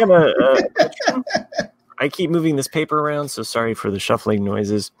 Become I keep moving this paper around, so sorry for the shuffling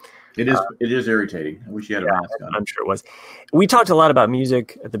noises. It is irritating. I wish you had a mask on. I'm sure it was. We talked a lot about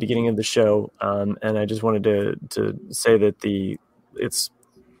music at the beginning of the show, and I just wanted to say that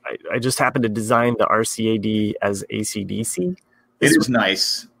I just happened to design the RCAD as AC/DC. It is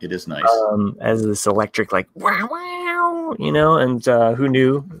nice. It is nice. As this electric, like wow, wow, and who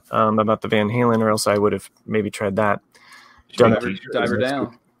knew about the Van Halen, or else I would have maybe tried that. Dive her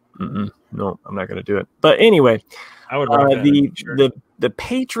down. No, I'm not going to do it. But anyway, I would the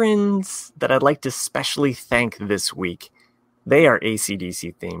patrons that I'd like to specially thank this week, they are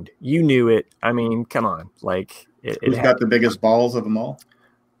AC/DC themed. You knew it. I mean, come on. Like, who's got the biggest balls of them all?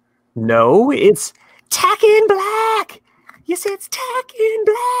 No, it's Tack in Black. Yes, it's Tack in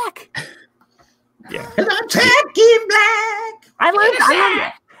Black. Yeah, and I'm Tack in Black. I love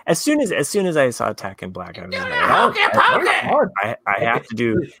that. As soon as I saw Tack in Black, I was like, I have to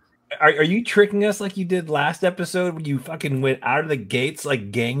do. Are you tricking us like you did last episode when you fucking went out of the gates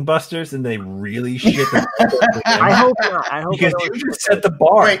like gangbusters and they really shit? I hope not. I hope because you just set the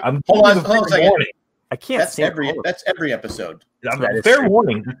bar. Wait, I'm hold on a second. I can't. That's every episode. Fair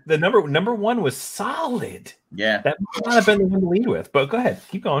warning. The number 1 was solid. Yeah, that might not have been the one to lead with, but go ahead,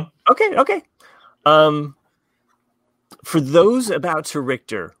 keep going. Okay. For those about to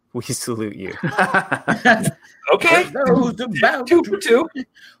Richter, we salute you. Okay. For those about 2 for 2.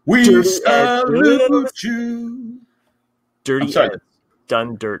 We salute you. Dirty Ed,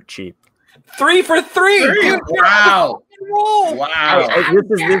 done dirt cheap. 3 for 3. Wow.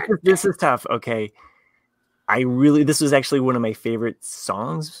 This is tough. Okay. This was actually one of my favorite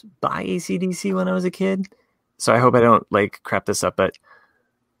songs by AC/DC when I was a kid. So I hope I don't crap this up, but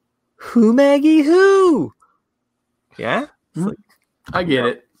Who Maggie Who? Yeah? I get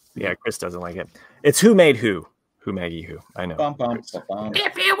it. Yeah, Chris doesn't like it. It's Who Made Who. Who Maggie Who. I know. Bum, bum, bum.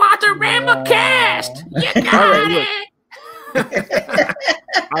 If you want the Ramble cast, you got it.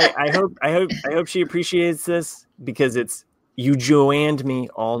 I hope she appreciates this because it's you Joanned me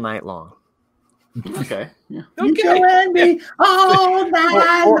all night long. Okay. Yeah. You Joanned me all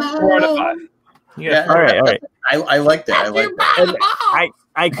night long. 4 out of 5. Yeah. All right. I like that. I like that. And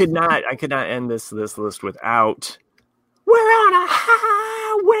I could not end this list without we're on a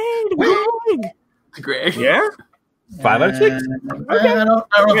highway to Greg. Yeah. 5 out of 6. Okay. I don't know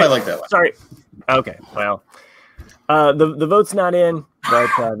if I like that one. Sorry. Okay. Well, the vote's not in, but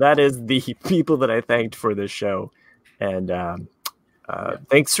that is the people that I thanked for this show, and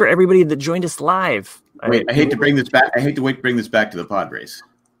thanks for everybody that joined us live. Wait, I hate to bring this back. I hate to bring this back to the Padres,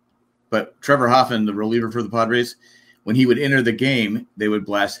 but Trevor Hoffman, the reliever for the Padres, when he would enter the game, they would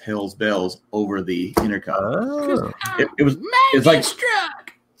blast Hell's Bells over the intercom. Oh. It's like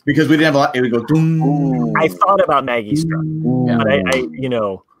struck because we didn't have a lot. It would go. Doom. I thought about Maggie Struck, but I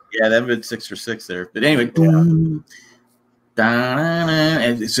yeah, that would have been 6 for 6 there. But anyway,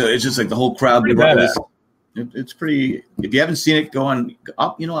 and so it's just like the whole crowd. It's pretty. If you haven't seen it, go on.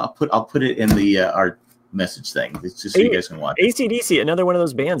 I'll put it in the our message thing. It's just so you guys can watch. AC/DC, another one of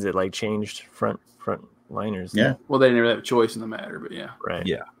those bands that like changed front liners. Yeah. Well, they never have a choice in the matter, but yeah. Right.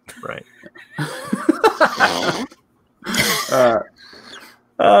 Yeah. Right.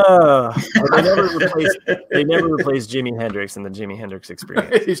 They never replaced Jimi Hendrix in the Jimi Hendrix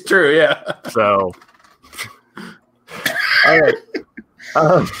Experience. It's true, yeah. So, all right.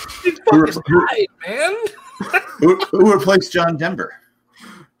 Man. Who replaced John Denver?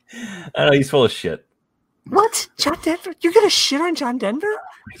 I know he's full of shit. What? John Denver? You're gonna shit on John Denver? Oh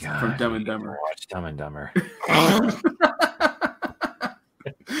my God. From Dumb and Dumber. Watch Dumb and Dumber.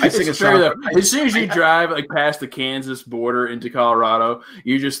 It's true though. As soon as you drive like past the Kansas border into Colorado,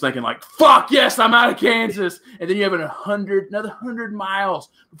 you're just thinking like, "Fuck yes, I'm out of Kansas," and then you have another 100 miles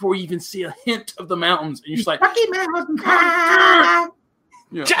before you even see a hint of the mountains, and you're just like, "Fucking mountains!"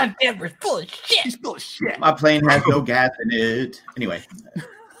 Yeah. John Denver's full of shit. He's full of shit. My plane has no gas in it. Anyway,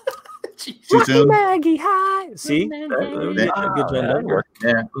 too soon. Maggie High. See, good John Denver.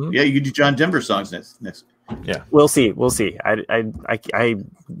 Yeah, yeah. You can do John Denver songs next. Yeah, we'll see. I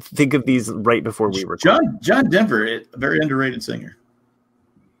think of these right before we record. John Denver, a very underrated singer.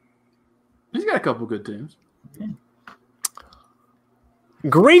 He's got a couple good tunes. Yeah.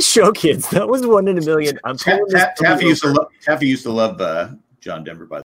 Great show, kids. That was 1 in a million. I'm Taffy used to love John Denver, by the way.